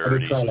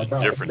similarities and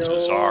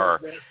differences are.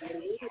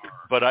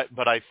 But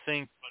I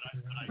think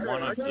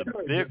one of the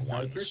big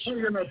ones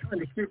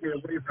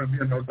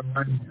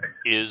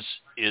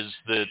is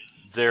that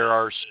there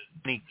are so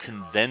many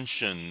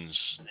conventions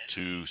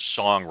to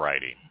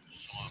songwriting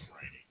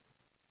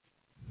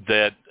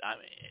that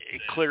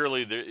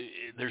clearly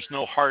there's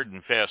no hard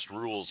and fast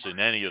rules in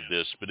any of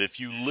this, but if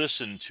you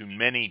listen to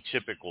many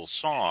typical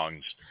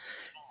songs,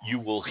 you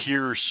will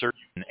hear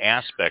certain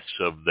aspects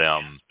of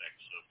them,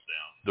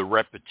 the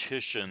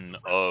repetition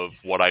of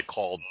what I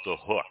called the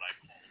hook,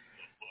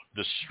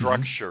 the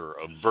structure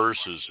of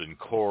verses and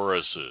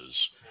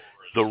choruses,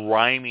 the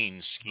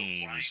rhyming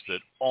schemes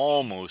that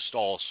almost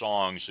all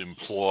songs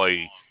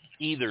employ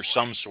either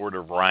some sort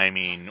of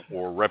rhyming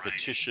or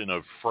repetition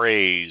of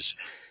phrase,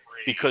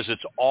 because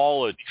it's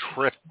all a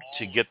trick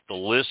to get the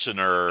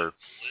listener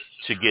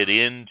to get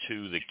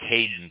into the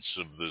cadence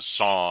of the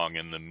song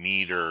and the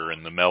meter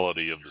and the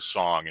melody of the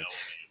song. And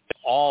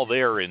all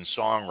there in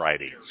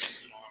songwriting.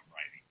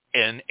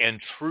 And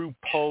true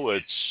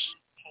poets,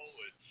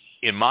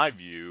 in my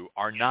view,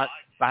 are not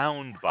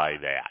bound by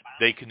that.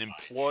 They can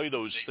employ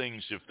those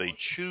things if they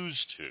choose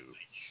to,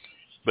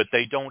 but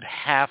they don't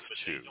have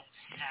to.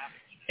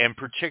 And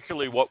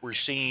particularly what we're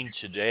seeing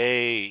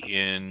today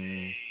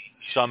in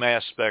some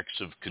aspects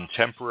of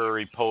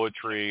contemporary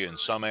poetry and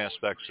some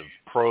aspects of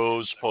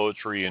prose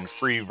poetry and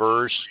free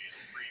verse,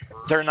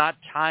 they're not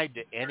tied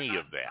to any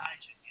of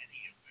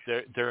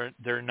that.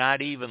 They're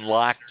not even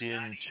locked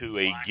into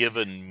a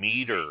given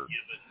meter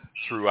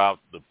throughout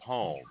the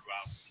poem.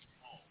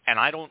 And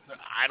I don't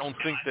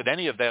think that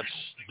any of that's,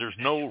 there's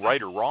no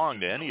right or wrong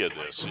to any of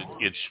this.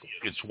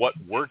 It's what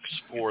works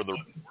for the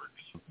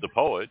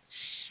poet,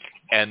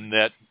 and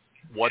that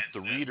what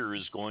the reader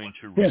is going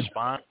to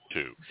respond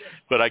to.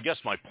 But I guess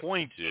my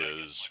point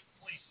is,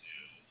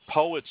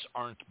 poets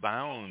aren't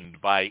bound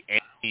by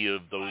any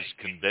of those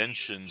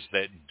conventions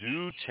that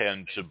do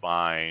tend to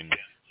bind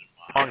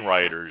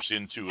songwriters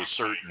into a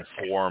certain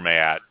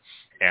format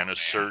and a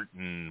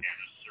certain,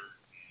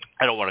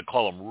 I don't want to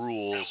call them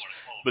rules,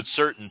 but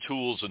certain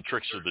tools and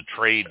tricks of the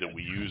trade that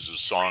we use as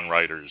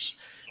songwriters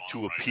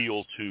to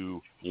appeal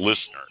to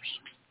listeners.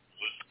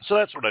 So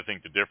that's what I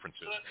think the difference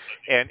is.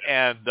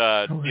 And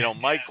you know,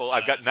 Michael,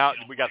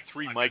 we got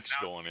 3 mics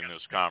going in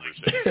this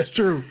conversation. That's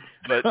true.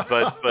 But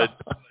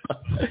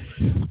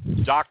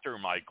Dr.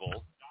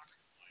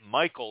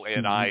 Michael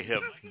and I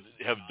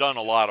have done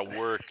a lot of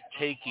work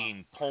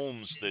taking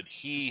poems that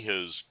he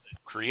has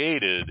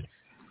created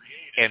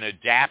and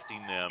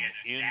adapting them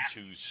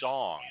into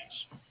songs.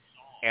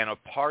 And a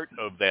part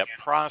of that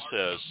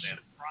process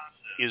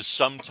is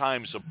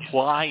sometimes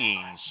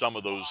applying some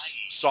of those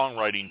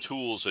songwriting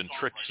tools and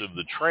tricks of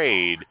the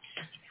trade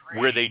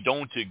where they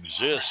don't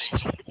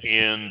exist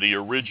in the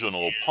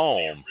original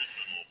poem.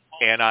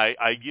 And I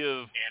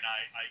give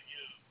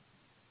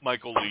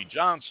Michael Lee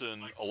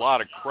Johnson a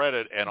lot of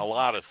credit and a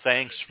lot of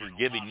thanks for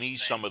giving me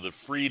some of the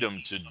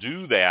freedom to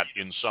do that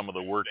in some of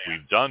the work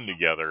we've done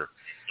together,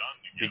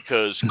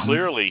 because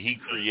clearly he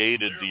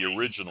created the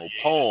original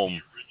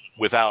poem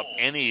without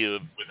any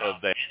of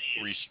that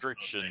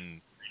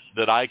restriction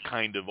that I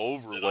kind of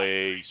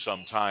overlay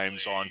sometimes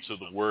onto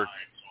the work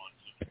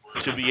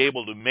to be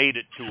able to mate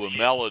it to a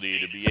melody,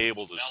 to be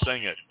able to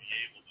sing it,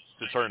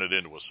 to turn it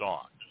into a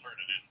song.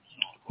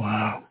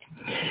 Wow.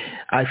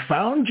 I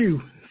found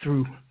you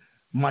through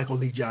Michael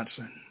Lee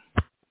Johnson.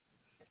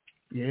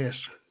 Yes.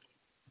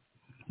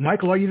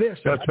 Michael, are you there?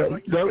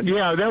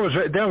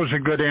 That was a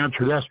good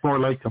answer. That's more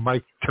like the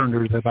Mike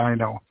Turner that I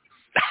know.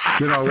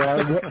 You know,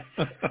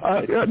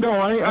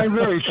 I'm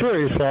very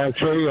serious,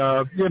 actually.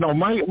 You know,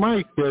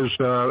 Mike is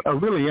a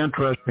really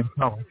interesting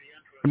fellow.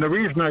 And the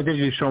reason I think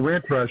he's so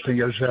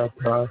interesting is that,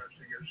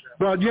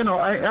 well, you know,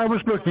 I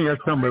was looking at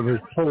some of his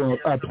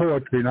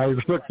poetry, and I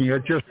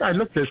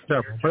looked at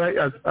several,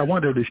 but I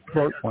wanted a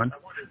short one.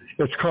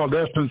 It's called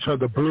Essence of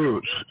the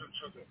Blues.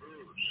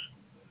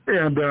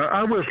 And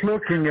I was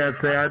looking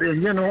at that,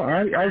 and, you know,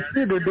 I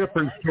see the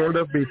difference sort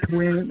of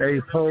between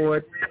a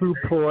poet, true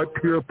poet,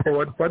 pure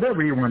poet,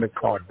 whatever you want to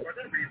call it.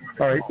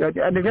 All right,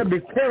 and you got to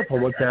be careful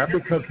with that,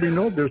 because we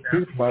know there's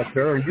people out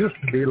there who used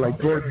to be like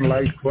Gordon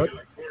Lightfoot,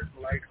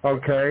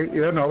 okay,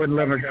 you know, and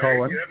Leonard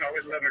Cohen,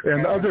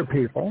 and other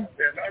people,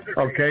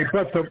 okay,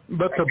 but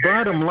the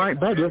bottom line,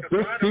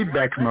 there's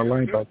feedback from the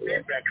line, by the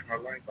way.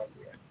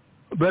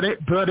 But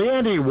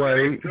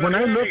anyway, when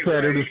I look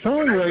at it, a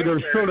songwriter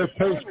sort of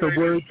takes the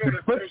words and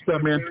puts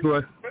them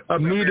into a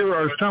meter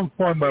or some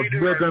form of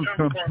rhythm,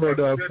 some sort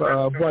of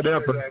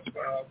whatever.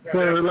 So,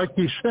 like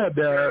you said,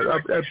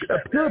 a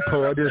pure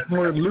poet is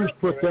more loose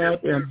with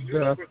that, and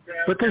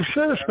but they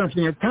share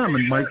something in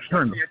common, Mike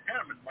Turner.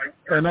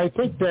 And I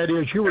think that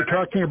is, you were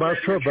talking about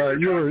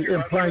you were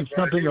implying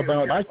something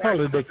about, I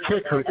call it a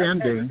kicker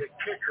ending.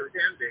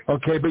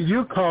 Okay, but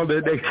you called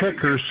it a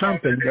kicker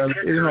something,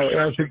 you know,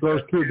 as it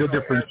goes through the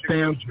different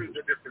stanzas.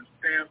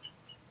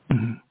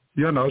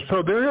 You know,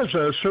 so there is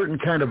a certain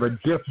kind of a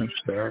difference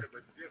there.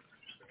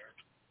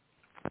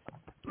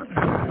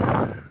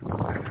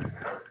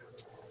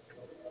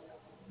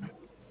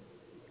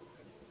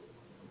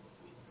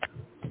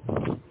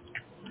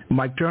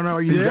 Mike Turner,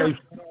 are you there?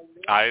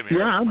 I am here.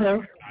 Yeah, I'm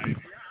there.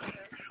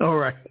 All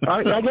right.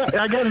 I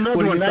got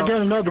another one. I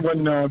got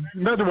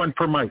another one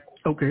for Mike.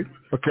 Okay.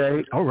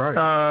 All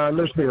right.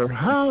 Let's see here.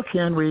 How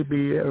can we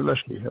be? Let's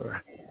see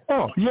here.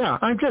 Oh, yeah.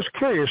 I'm just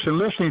curious in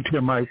listening to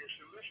you, Mike.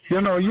 You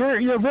know,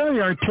 you're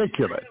very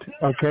articulate.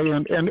 Okay,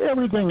 and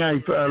everything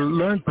I've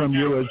learned from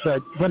you is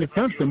that when it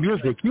comes to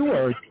music, you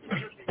are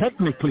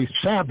technically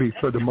savvy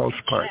for the most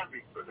part.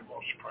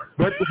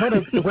 But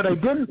what I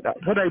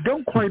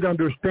don't quite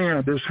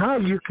understand is how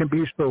you can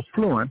be so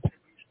fluent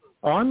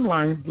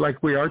online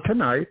like we are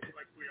tonight,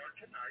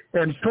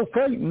 and so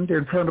frightened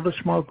in front of a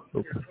small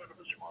group.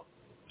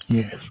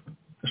 Yes,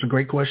 that's a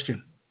great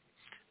question.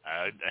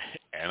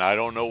 And I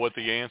don't know what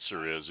the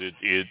answer is.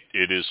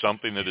 It is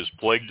something that has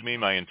plagued me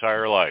my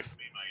entire life.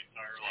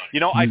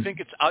 You know, I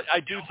think I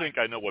do think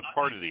I know what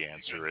part of the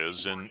answer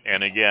is,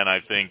 and again,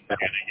 I think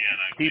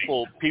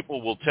people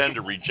will tend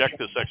to reject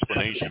this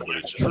explanation, but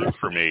it's true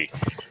for me.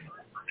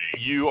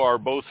 You are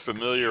both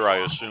familiar,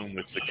 I assume,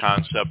 with the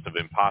concept of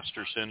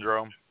imposter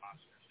syndrome.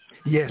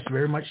 Yes,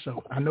 very much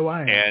so. I know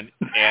I am.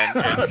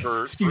 And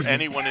for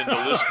anyone in the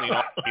listening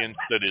audience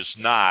that is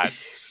not,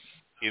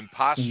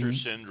 imposter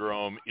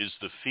syndrome is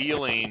the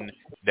feeling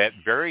that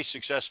very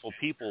successful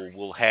people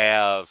will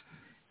have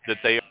that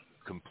they are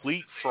a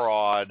complete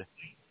fraud,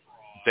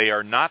 they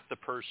are not the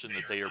person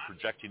that they are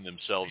projecting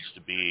themselves to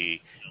be,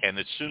 and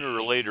that sooner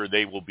or later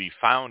they will be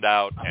found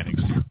out and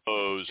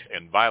exposed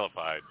and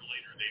vilified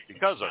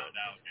because of it.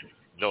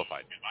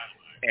 Vilified.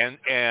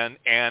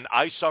 And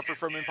I suffer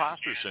from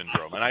imposter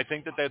syndrome, and I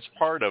think that that's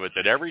part of it,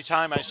 that every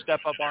time I step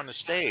up on the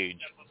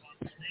stage,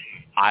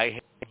 I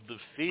have the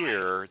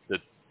fear that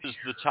this is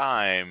the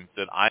time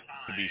that I'm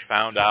going to be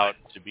found out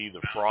to be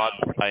the fraud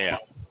that I am.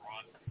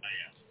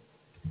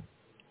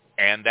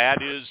 And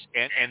that is,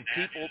 and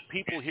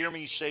people hear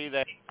me say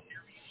that.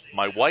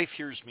 My wife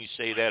hears me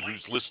say that,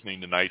 who's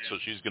listening tonight, so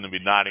she's going to be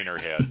nodding her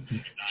head.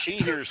 She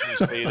hears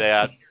me say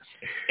that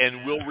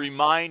and will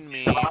remind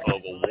me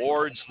of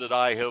awards that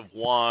I have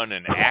won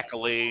and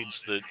accolades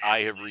that I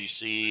have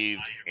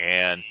received.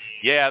 And,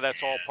 yeah, that's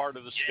all part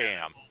of the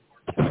scam.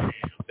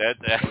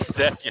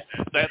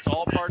 That's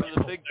all part of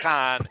the big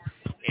con,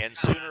 and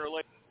sooner or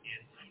later.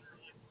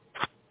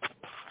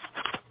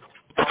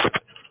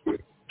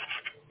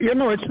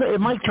 It's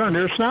Mike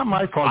Turner. It's not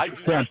my fault. You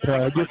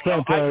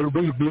can't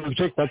read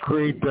music. I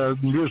create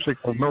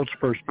musical notes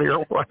per sphere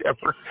or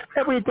whatever.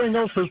 Everything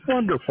else is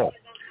wonderful.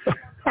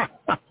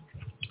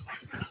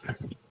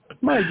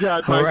 My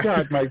God. I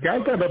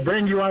got to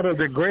bring you out of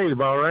the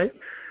grave, all right?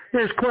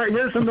 Here's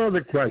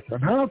another question.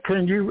 How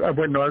can you,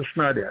 well, no, that's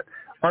not it.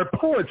 Are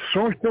poets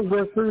social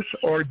workers,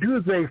 or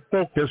do they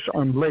focus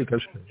on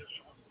legacy?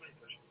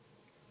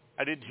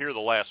 I didn't hear the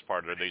last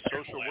part. Are they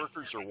social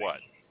workers or what?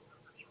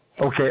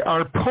 Okay,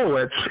 are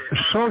poets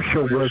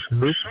social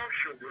workers,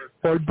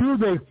 or do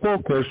they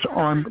focus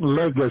on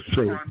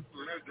legacy?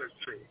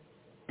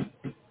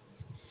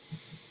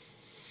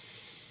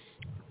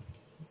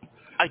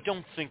 I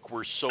don't think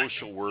we're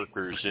social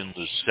workers in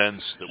the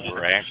sense that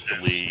we're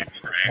actually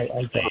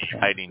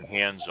providing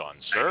hands-on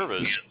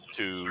service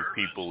to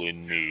people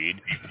in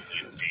need.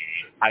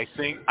 I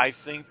think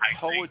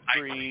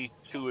poetry,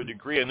 to a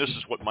degree, and this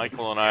is what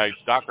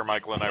Dr.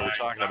 Michael and I were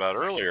talking about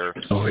earlier.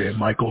 Oh yeah,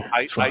 Michael.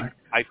 I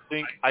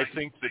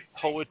think that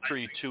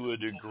poetry, to a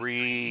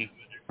degree,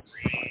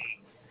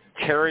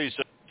 carries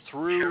us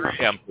through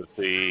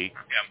empathy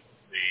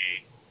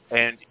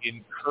and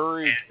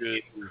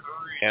encourages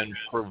and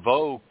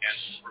provokes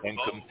and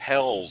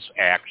compels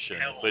action,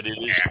 but it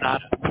is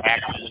not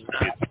action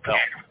itself.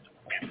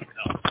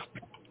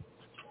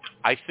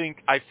 I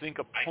think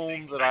a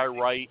poem that I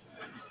write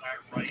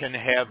can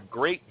have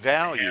great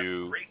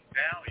value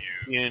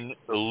in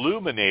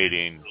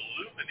illuminating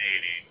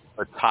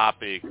a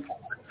topic,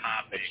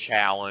 a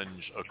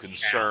challenge, a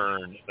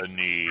concern, a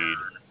need.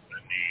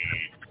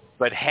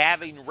 But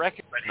having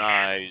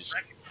recognized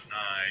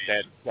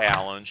that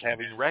challenge,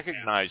 having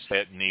recognized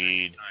that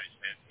need,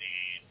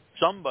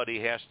 somebody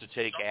has to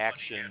take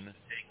action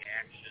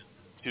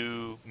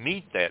to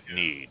meet that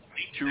need,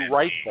 to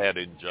right that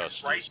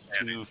injustice,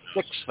 to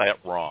fix that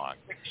wrong.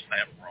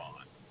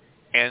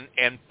 And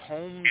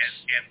poems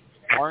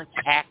aren't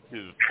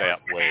active that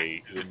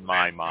way in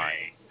my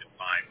mind.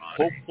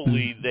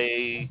 Hopefully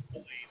they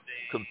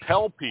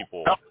compel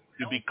people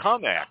to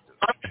become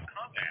active.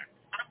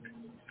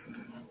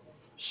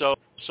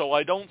 So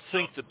I don't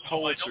think that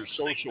poets are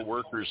social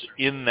workers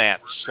in that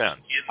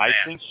sense. I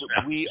think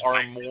that we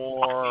are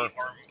more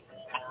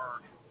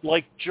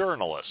like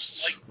journalists.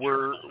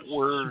 We're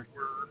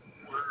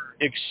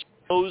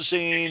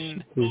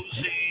exposing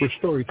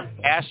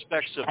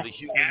aspects of the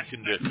human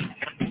condition.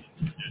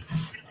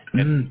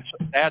 And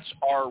that's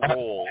our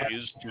role,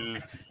 is to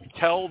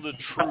tell the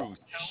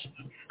truths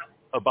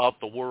about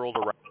the world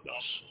around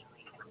us.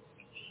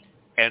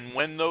 And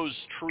when those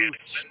truths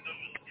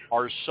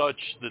are such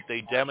that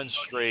they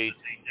demonstrate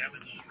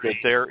that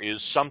there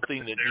is something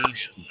that needs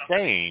to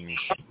change,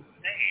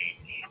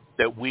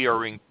 that we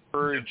are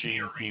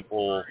encouraging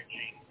people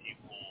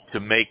to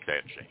make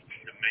that change.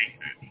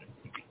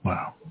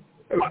 Wow.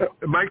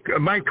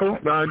 Michael,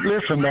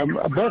 listen,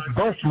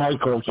 both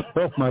Michaels.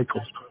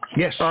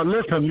 Yes.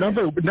 Listen,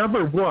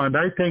 number one,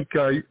 I think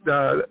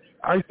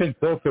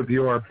both of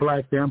you are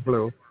black and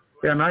blue,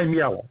 and I'm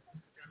yellow.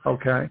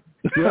 Okay.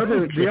 The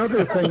other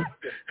thing,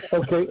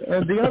 okay,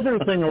 and the other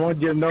thing I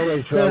want you to know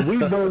is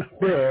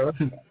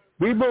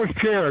we both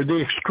share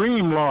the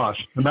extreme loss,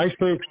 and I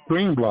say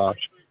extreme loss,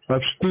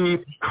 of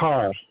Steve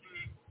Carr.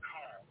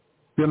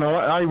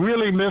 I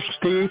really miss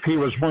Steve. He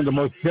was one of the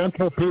most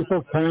gentle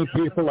people, kind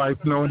people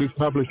I've known. He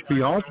published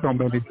me also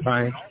many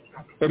times,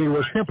 and he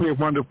was simply a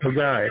wonderful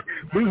guy.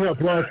 We have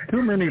lost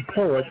too many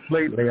poets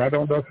lately. I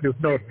don't know if you've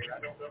noticed,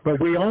 but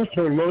we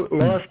also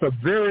lost a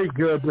very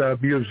good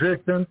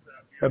musician,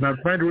 and I'm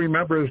trying to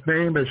remember his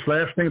name. His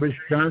last name is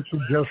Johnson,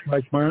 just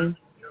like mine.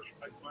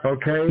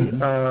 Okay,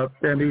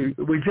 and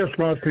we just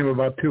lost him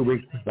about 2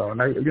 weeks ago,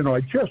 and I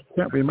just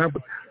can't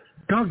remember.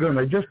 Doggone,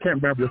 I just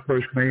can't remember the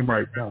first name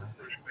right now.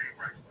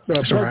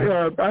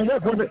 I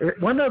have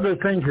one other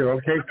thing here,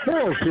 okay?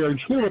 Carol's here, and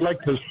she would like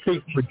to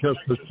speak for just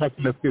a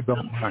second, if you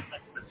don't mind.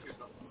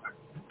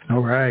 All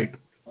right.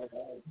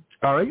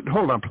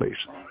 Hold on, please.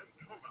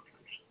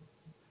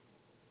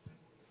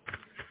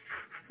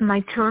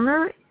 Mike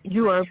Turner,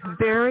 you are a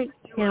very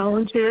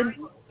talented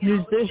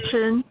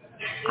musician.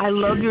 I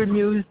love your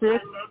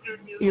music,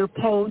 your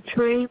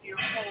poetry,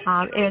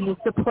 and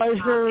it's a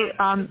pleasure.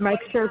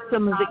 Mike shared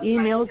some of the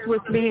emails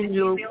with me, and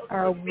you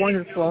are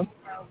wonderful.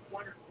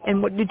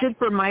 And what you did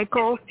for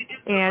Michael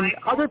and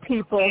other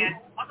people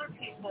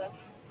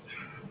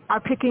are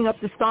picking up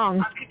the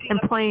songs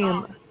and playing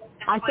them.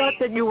 I thought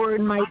that you were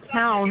in my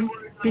town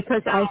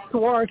because I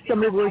swore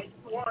somebody was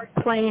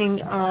playing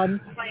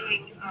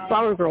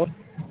Flower Girl.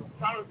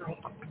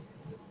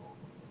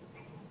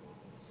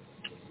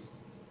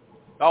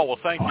 Oh, well,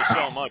 thank you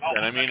so much.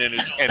 And I mean, and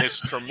it's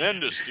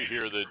tremendous to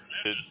hear that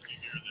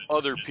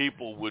other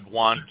people would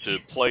want to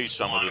play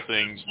some of the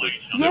things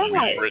that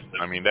we've written.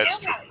 I mean, that's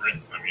true.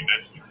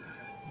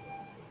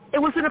 It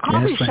was in a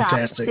coffee shop.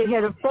 Fantastic. They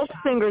had a folk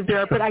singer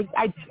there, but I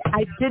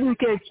didn't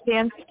get a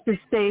chance to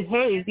say,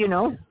 hey,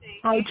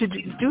 how'd you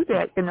do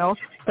that,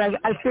 But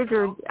I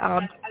figured,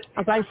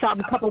 as I saw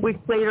him a couple of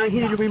weeks later, he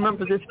didn't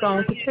remember this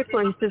song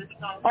particularly. He says,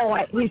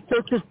 he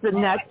searches the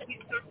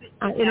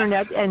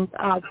internet, and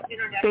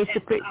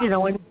basically,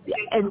 and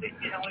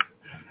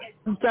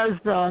does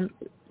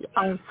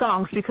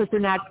songs because they're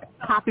not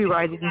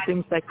copyrighted and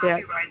things like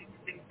that.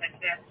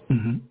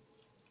 Mm-hmm.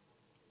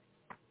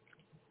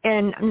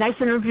 And nice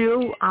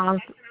interview,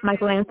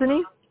 Michael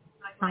Anthony.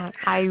 I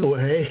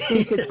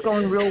think it's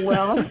going real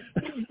well.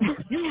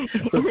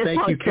 Well,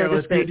 thank you, Carol.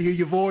 It's good to hear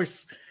your voice.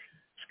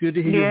 It's good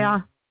to hear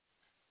your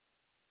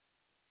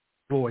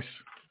voice.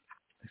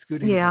 It's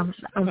good to hear your voice.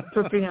 I'm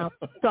tripping out.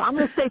 So I'm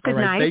going to say good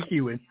night. Thank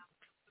you.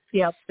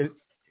 Yep.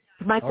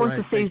 Mike wants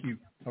to say. Thank you.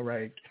 All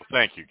right.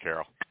 Thank you,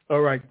 Carol.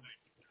 All right.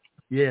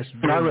 Yes.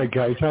 All right,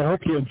 guys. I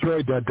hope you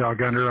enjoyed that dog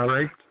hunter, all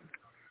right?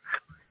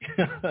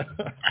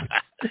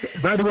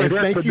 By the way,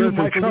 there's a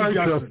charge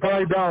of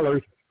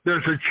 $5.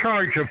 There's a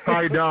charge of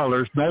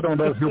 $5, and I don't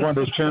know if you want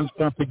to send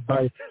something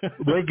by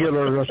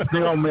regular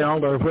snail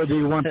mail or whether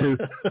you want to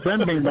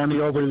send me money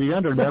over the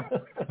internet.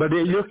 But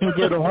you can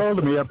get a hold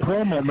of me at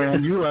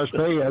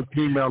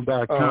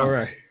promomanusa@gmail.com. All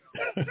right.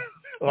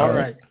 All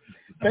right.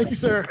 Thank you,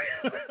 sir.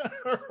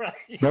 All right.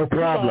 No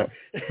problem.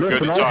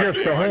 Listen,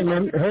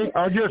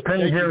 I'll just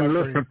hang here and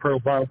listen for a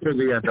while to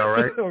the end. All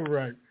right. All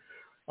right.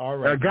 All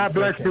right. God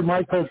bless you,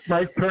 Mike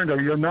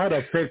Turner. You're not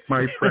a fake,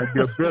 my friend.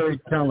 You're very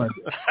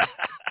talented.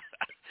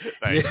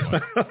 Thanks.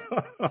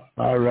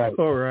 All right.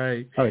 All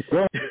right. All right.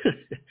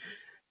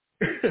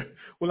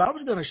 Well, I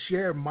was going to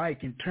share,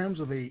 Mike, in terms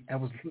of I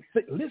was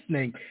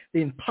listening,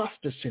 the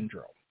imposter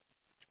syndrome.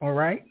 All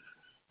right.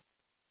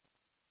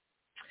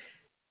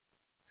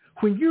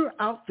 When you're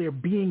out there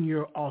being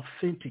your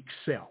authentic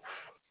self,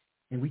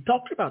 and we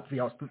talked about the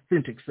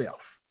authentic self,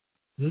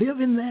 live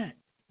in that.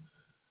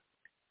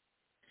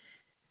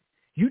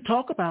 You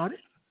talk about it,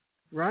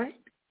 right?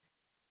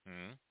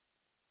 Mm-hmm.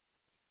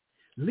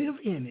 Live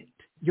in it,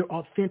 your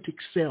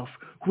authentic self,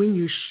 when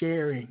you're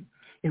sharing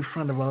in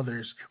front of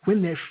others,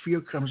 when that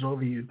fear comes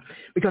over you.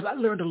 Because I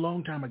learned a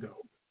long time ago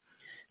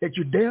that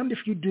you're damned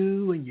if you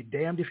do and you're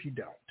damned if you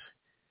don't.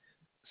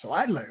 So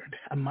I learned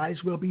I might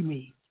as well be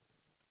me.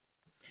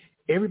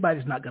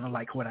 Everybody's not going to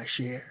like what I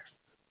share,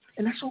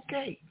 and that's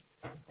okay.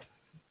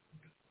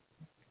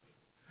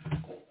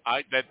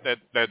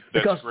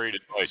 That's great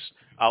advice.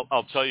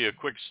 I'll tell you a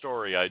quick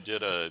story. I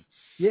did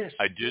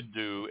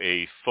do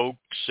a folk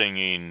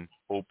singing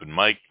open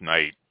mic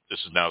night.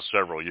 This is now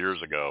several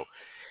years ago,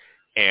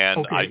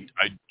 and okay.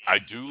 I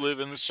do live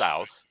in the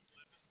South.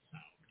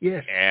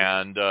 Yes.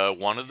 And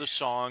one of the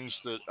songs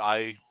that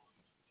I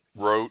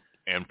wrote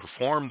and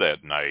performed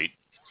that night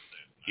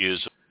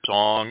is a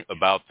song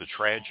about the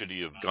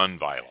tragedy of gun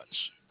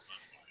violence.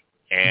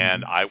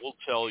 And I will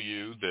tell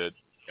you that,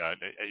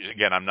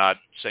 again, I'm not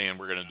saying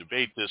we're going to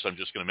debate this. I'm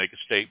just going to make a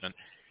statement.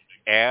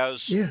 As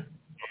a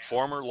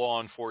former law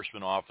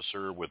enforcement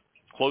officer with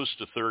close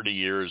to 30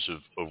 years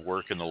of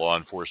work in the law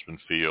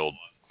enforcement field,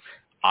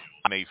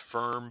 I'm a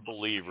firm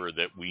believer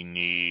that we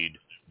need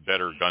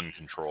better gun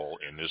control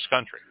in this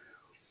country.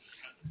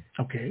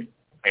 Okay.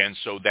 And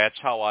so that's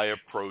how I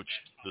approached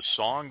the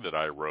song that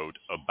I wrote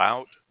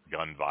about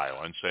gun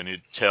violence. And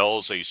it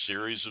tells a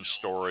series of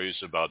stories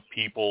about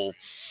people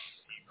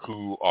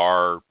who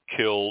are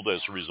killed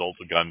as a result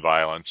of gun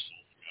violence.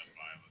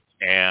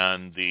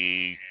 And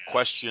the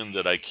question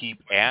that I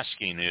keep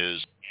asking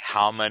is,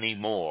 how many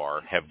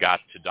more have got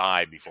to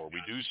die before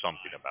we do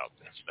something about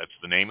this? That's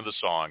the name of the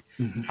song,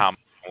 How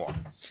Many More?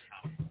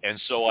 And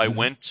so I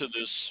went to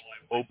this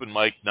open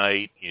mic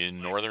night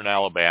in northern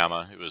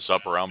Alabama. It was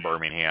up around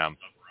Birmingham.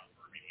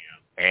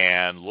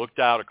 And looked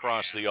out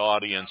across the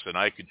audience, and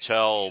I could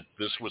tell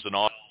this was an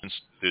audience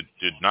that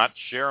did not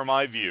share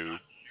my view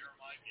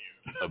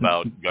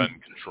about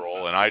gun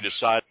control. And I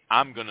decided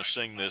I'm going to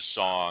sing this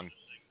song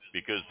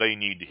because they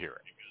need to hear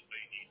it.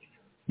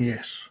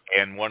 Yes.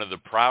 And one of the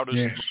proudest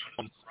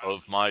moments of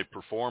my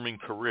performing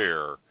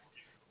career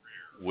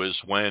was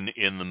when,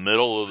 in the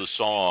middle of the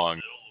song,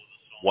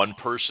 one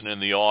person in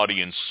the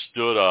audience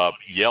stood up,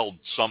 yelled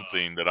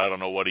something that I don't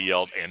know what he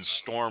yelled, and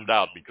stormed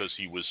out because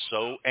he was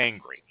so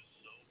angry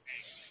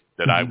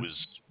that I was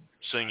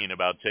singing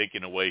about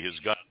taking away his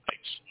gun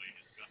rights.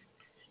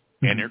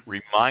 And it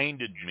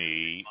reminded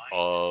me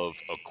of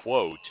a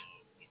quote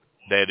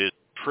that is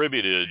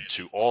attributed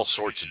to all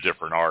sorts of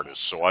different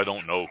artists, so I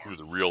don't know who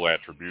the real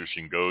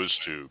attribution goes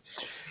to,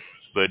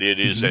 but it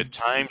is at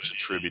times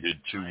attributed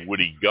to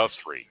Woody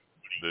Guthrie,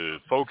 the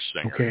folk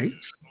singer. Okay.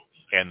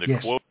 And the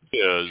quote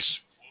is,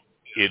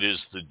 "It is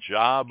the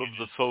job of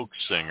the folk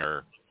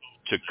singer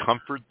to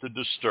comfort the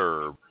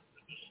disturbed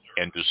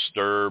and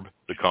disturb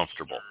the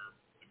comfortable."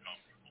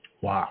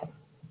 Wow.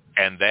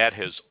 And that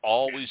has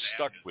always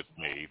stuck with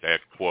me,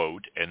 that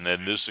quote, and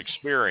then this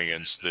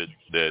experience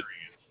that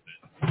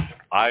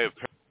I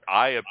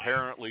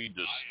apparently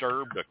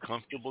disturbed a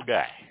comfortable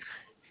guy.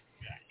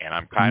 And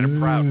I'm kind of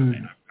proud of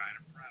that.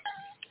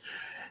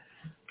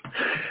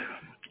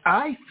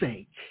 I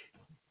think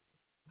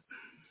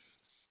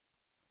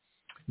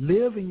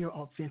Live in your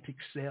authentic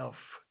self.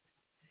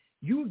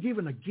 You were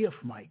given a gift,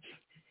 Mike,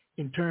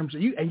 in terms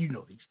of you, and you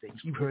know these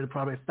things. You've heard it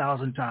probably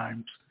 1,000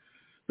 times,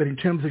 but in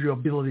terms of your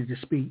ability to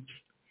speak.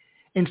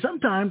 And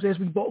sometimes, as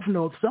we both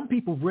know, some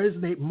people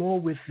resonate more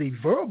with the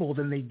verbal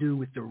than they do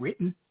with the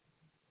written.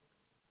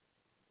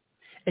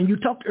 And you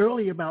talked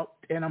earlier about,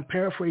 and I'm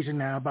paraphrasing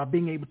now, about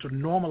being able to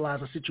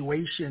normalize a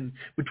situation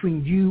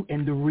between you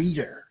and the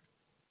reader.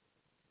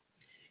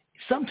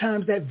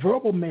 Sometimes that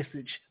verbal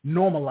message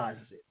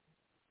normalizes it.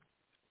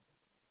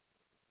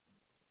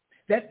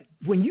 That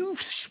when you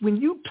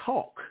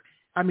talk,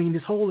 I mean,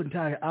 this whole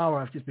entire hour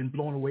I've just been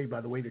blown away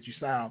by the way that you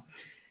sound.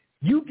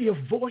 You give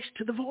voice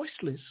to the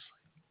voiceless.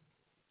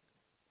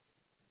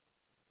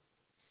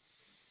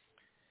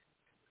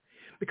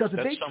 Because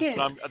if they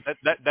can't,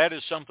 that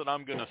is something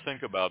I'm going to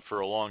think about for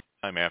a long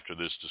time after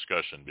this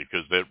discussion,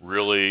 because that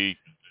really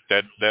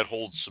that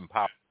holds some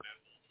power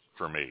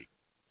for me.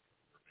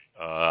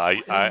 I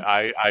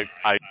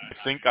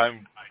think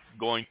I'm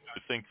going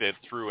to think that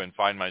through and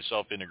find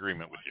myself in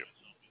agreement with you.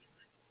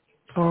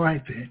 All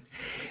right, then.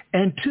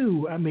 And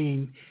two, I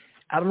mean,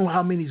 I don't know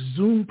how many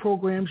Zoom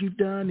programs you've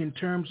done in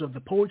terms of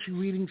the poetry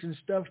readings and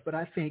stuff, but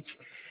I think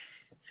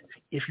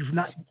if you've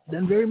not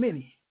done very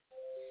many,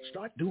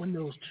 start doing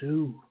those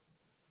too.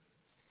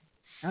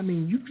 I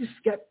mean, you've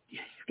got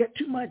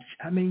too much.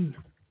 I mean,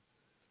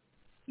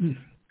 do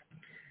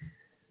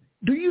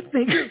you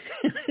think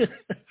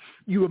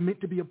you were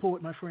meant to be a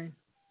poet, my friend?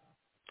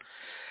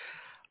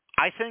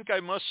 I think I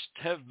must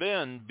have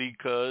been,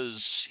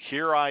 because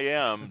here I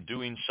am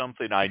doing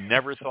something I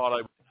never thought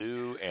I would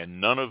do, and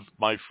none of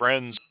my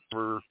friends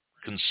ever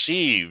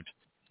conceived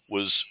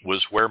was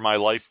where my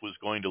life was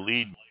going to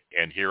lead me,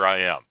 and here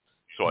I am.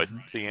 So I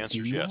think the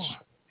answer is yes.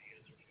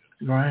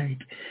 Right.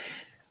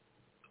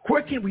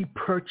 Where can we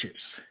purchase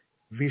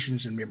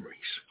Visions and Memories?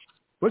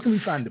 Where can we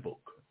find the book?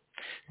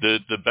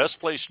 The best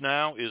place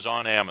now is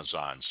on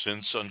Amazon.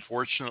 Since,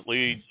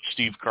 unfortunately,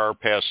 Steve Carr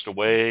passed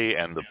away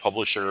and the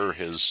publisher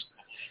has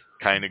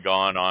kind of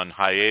gone on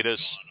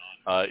hiatus,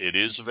 it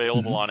is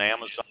available on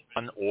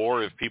Amazon,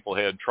 or if people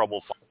had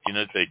trouble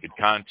finding it, they could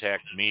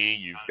contact me.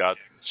 You've got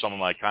some of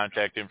my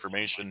contact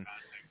information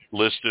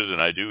listed,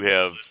 and I do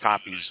have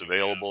copies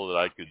available that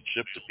I could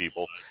ship to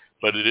people,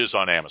 but it is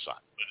on Amazon,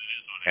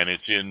 and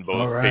it's in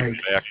both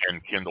paperback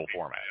and Kindle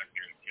format.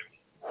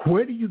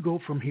 Where do you go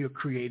from here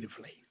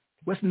creatively?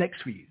 What's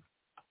next for you?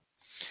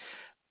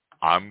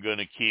 I'm going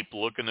to keep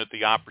looking at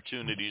the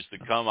opportunities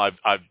that come.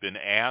 I've been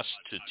asked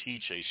to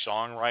teach a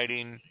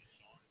songwriting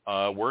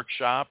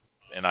workshop,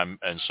 and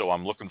so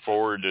I'm looking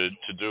forward to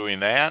doing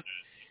that.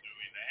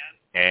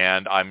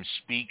 And I'm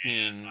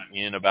speaking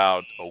in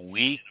about a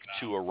week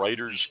to a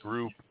writers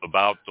group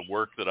about the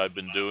work that I've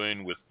been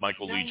doing with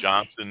Michael Lee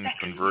Johnson,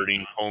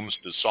 converting poems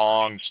to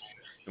songs,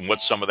 and what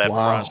some of that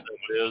process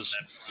is.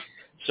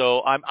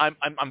 So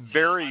I'm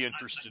very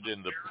interested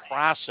in the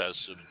process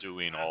of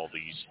doing all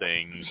these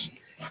things,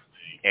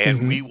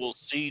 and we will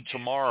see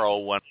tomorrow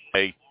when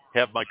I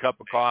have my cup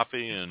of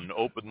coffee and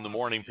open the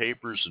morning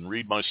papers and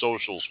read my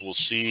socials. We'll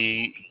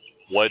see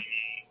what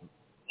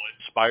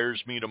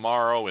inspires me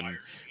tomorrow, and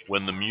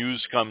when the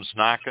muse comes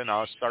knocking,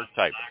 I'll start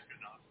typing.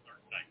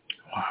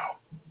 Wow.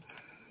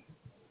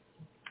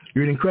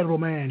 You're an incredible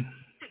man.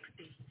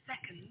 60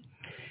 seconds.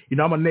 You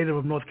know, I'm a native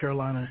of North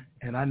Carolina,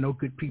 and I know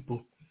good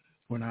people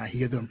when I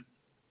hear them,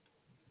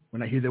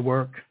 when I hear their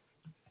work,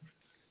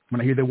 when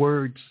I hear their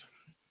words.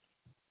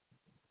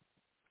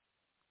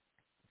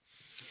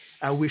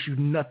 I wish you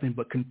nothing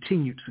but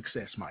continued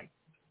success, Mike.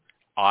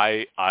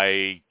 I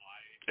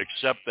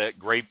accept that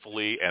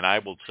gratefully, and I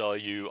will tell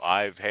you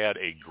I've had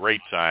a great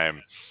time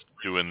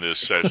doing this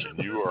session.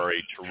 You are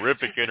a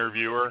terrific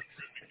interviewer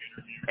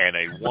and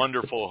a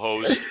wonderful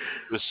host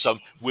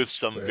with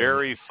some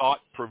very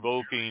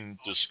thought-provoking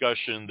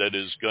discussion that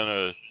is going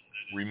to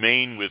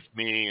remain with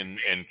me and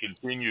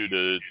continue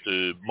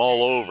to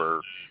mull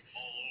over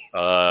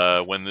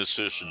when this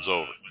session's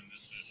over.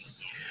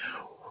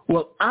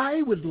 Well,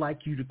 I would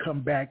like you to come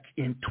back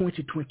in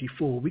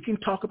 2024. We can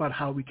talk about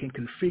how we can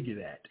configure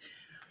that.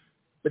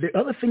 But there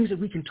are other things that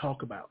we can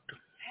talk about.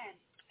 10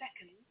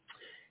 seconds.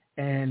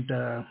 And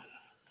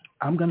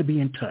I'm going to be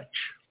in touch.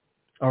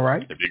 All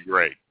right? That'd be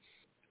great.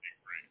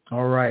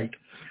 All right.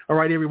 All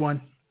right,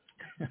 everyone.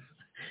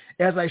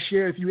 As I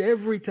share with you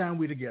every time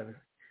we're together,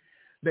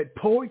 let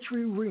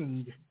poetry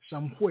ring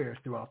somewhere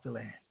throughout the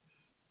land.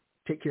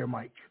 Take care,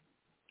 Mike.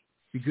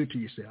 Be good to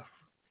yourself.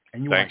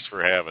 And thanks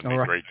for having me.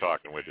 Right. Great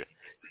talking with you.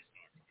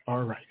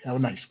 All right. Have a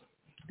nice one.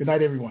 Good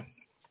night, everyone.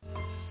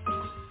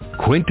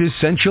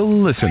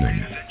 Quintessential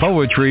Listening,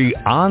 Poetry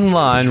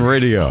Online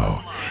Radio,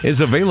 is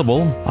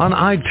available on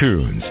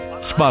iTunes,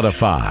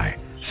 Spotify,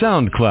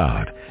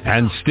 SoundCloud,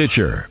 and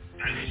Stitcher.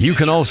 You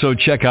can also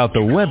check out the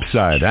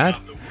website at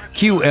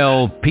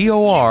qlpor.com.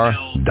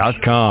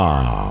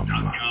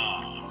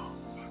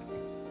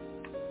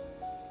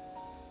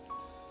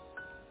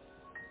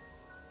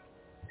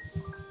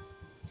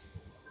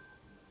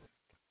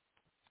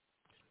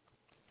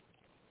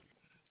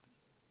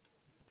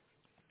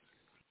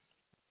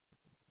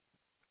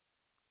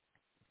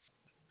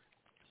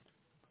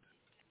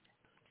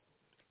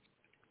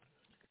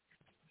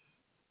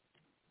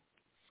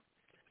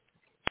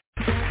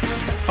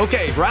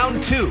 Okay,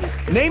 round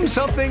 2. Name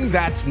something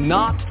that's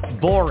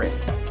not boring.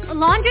 A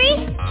laundry?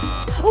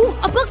 Ooh,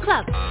 a book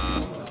club.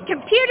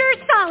 Computer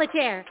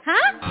solitaire,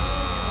 huh?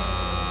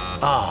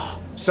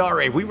 Ah,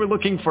 sorry, we were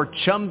looking for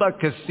Chumba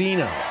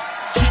Casino.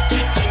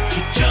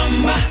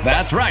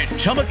 That's right,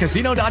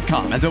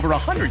 ChumbaCasino.com has over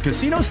 100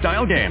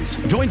 casino-style games.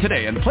 Join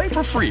today and play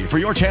for free for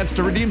your chance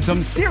to redeem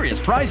some serious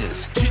prizes.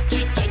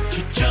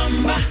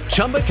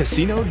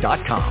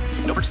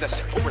 ChumbaCasino.com. No purchase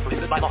necessary. Void where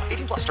prohibited by law.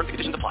 18+ terms and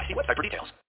conditions apply. See website for details.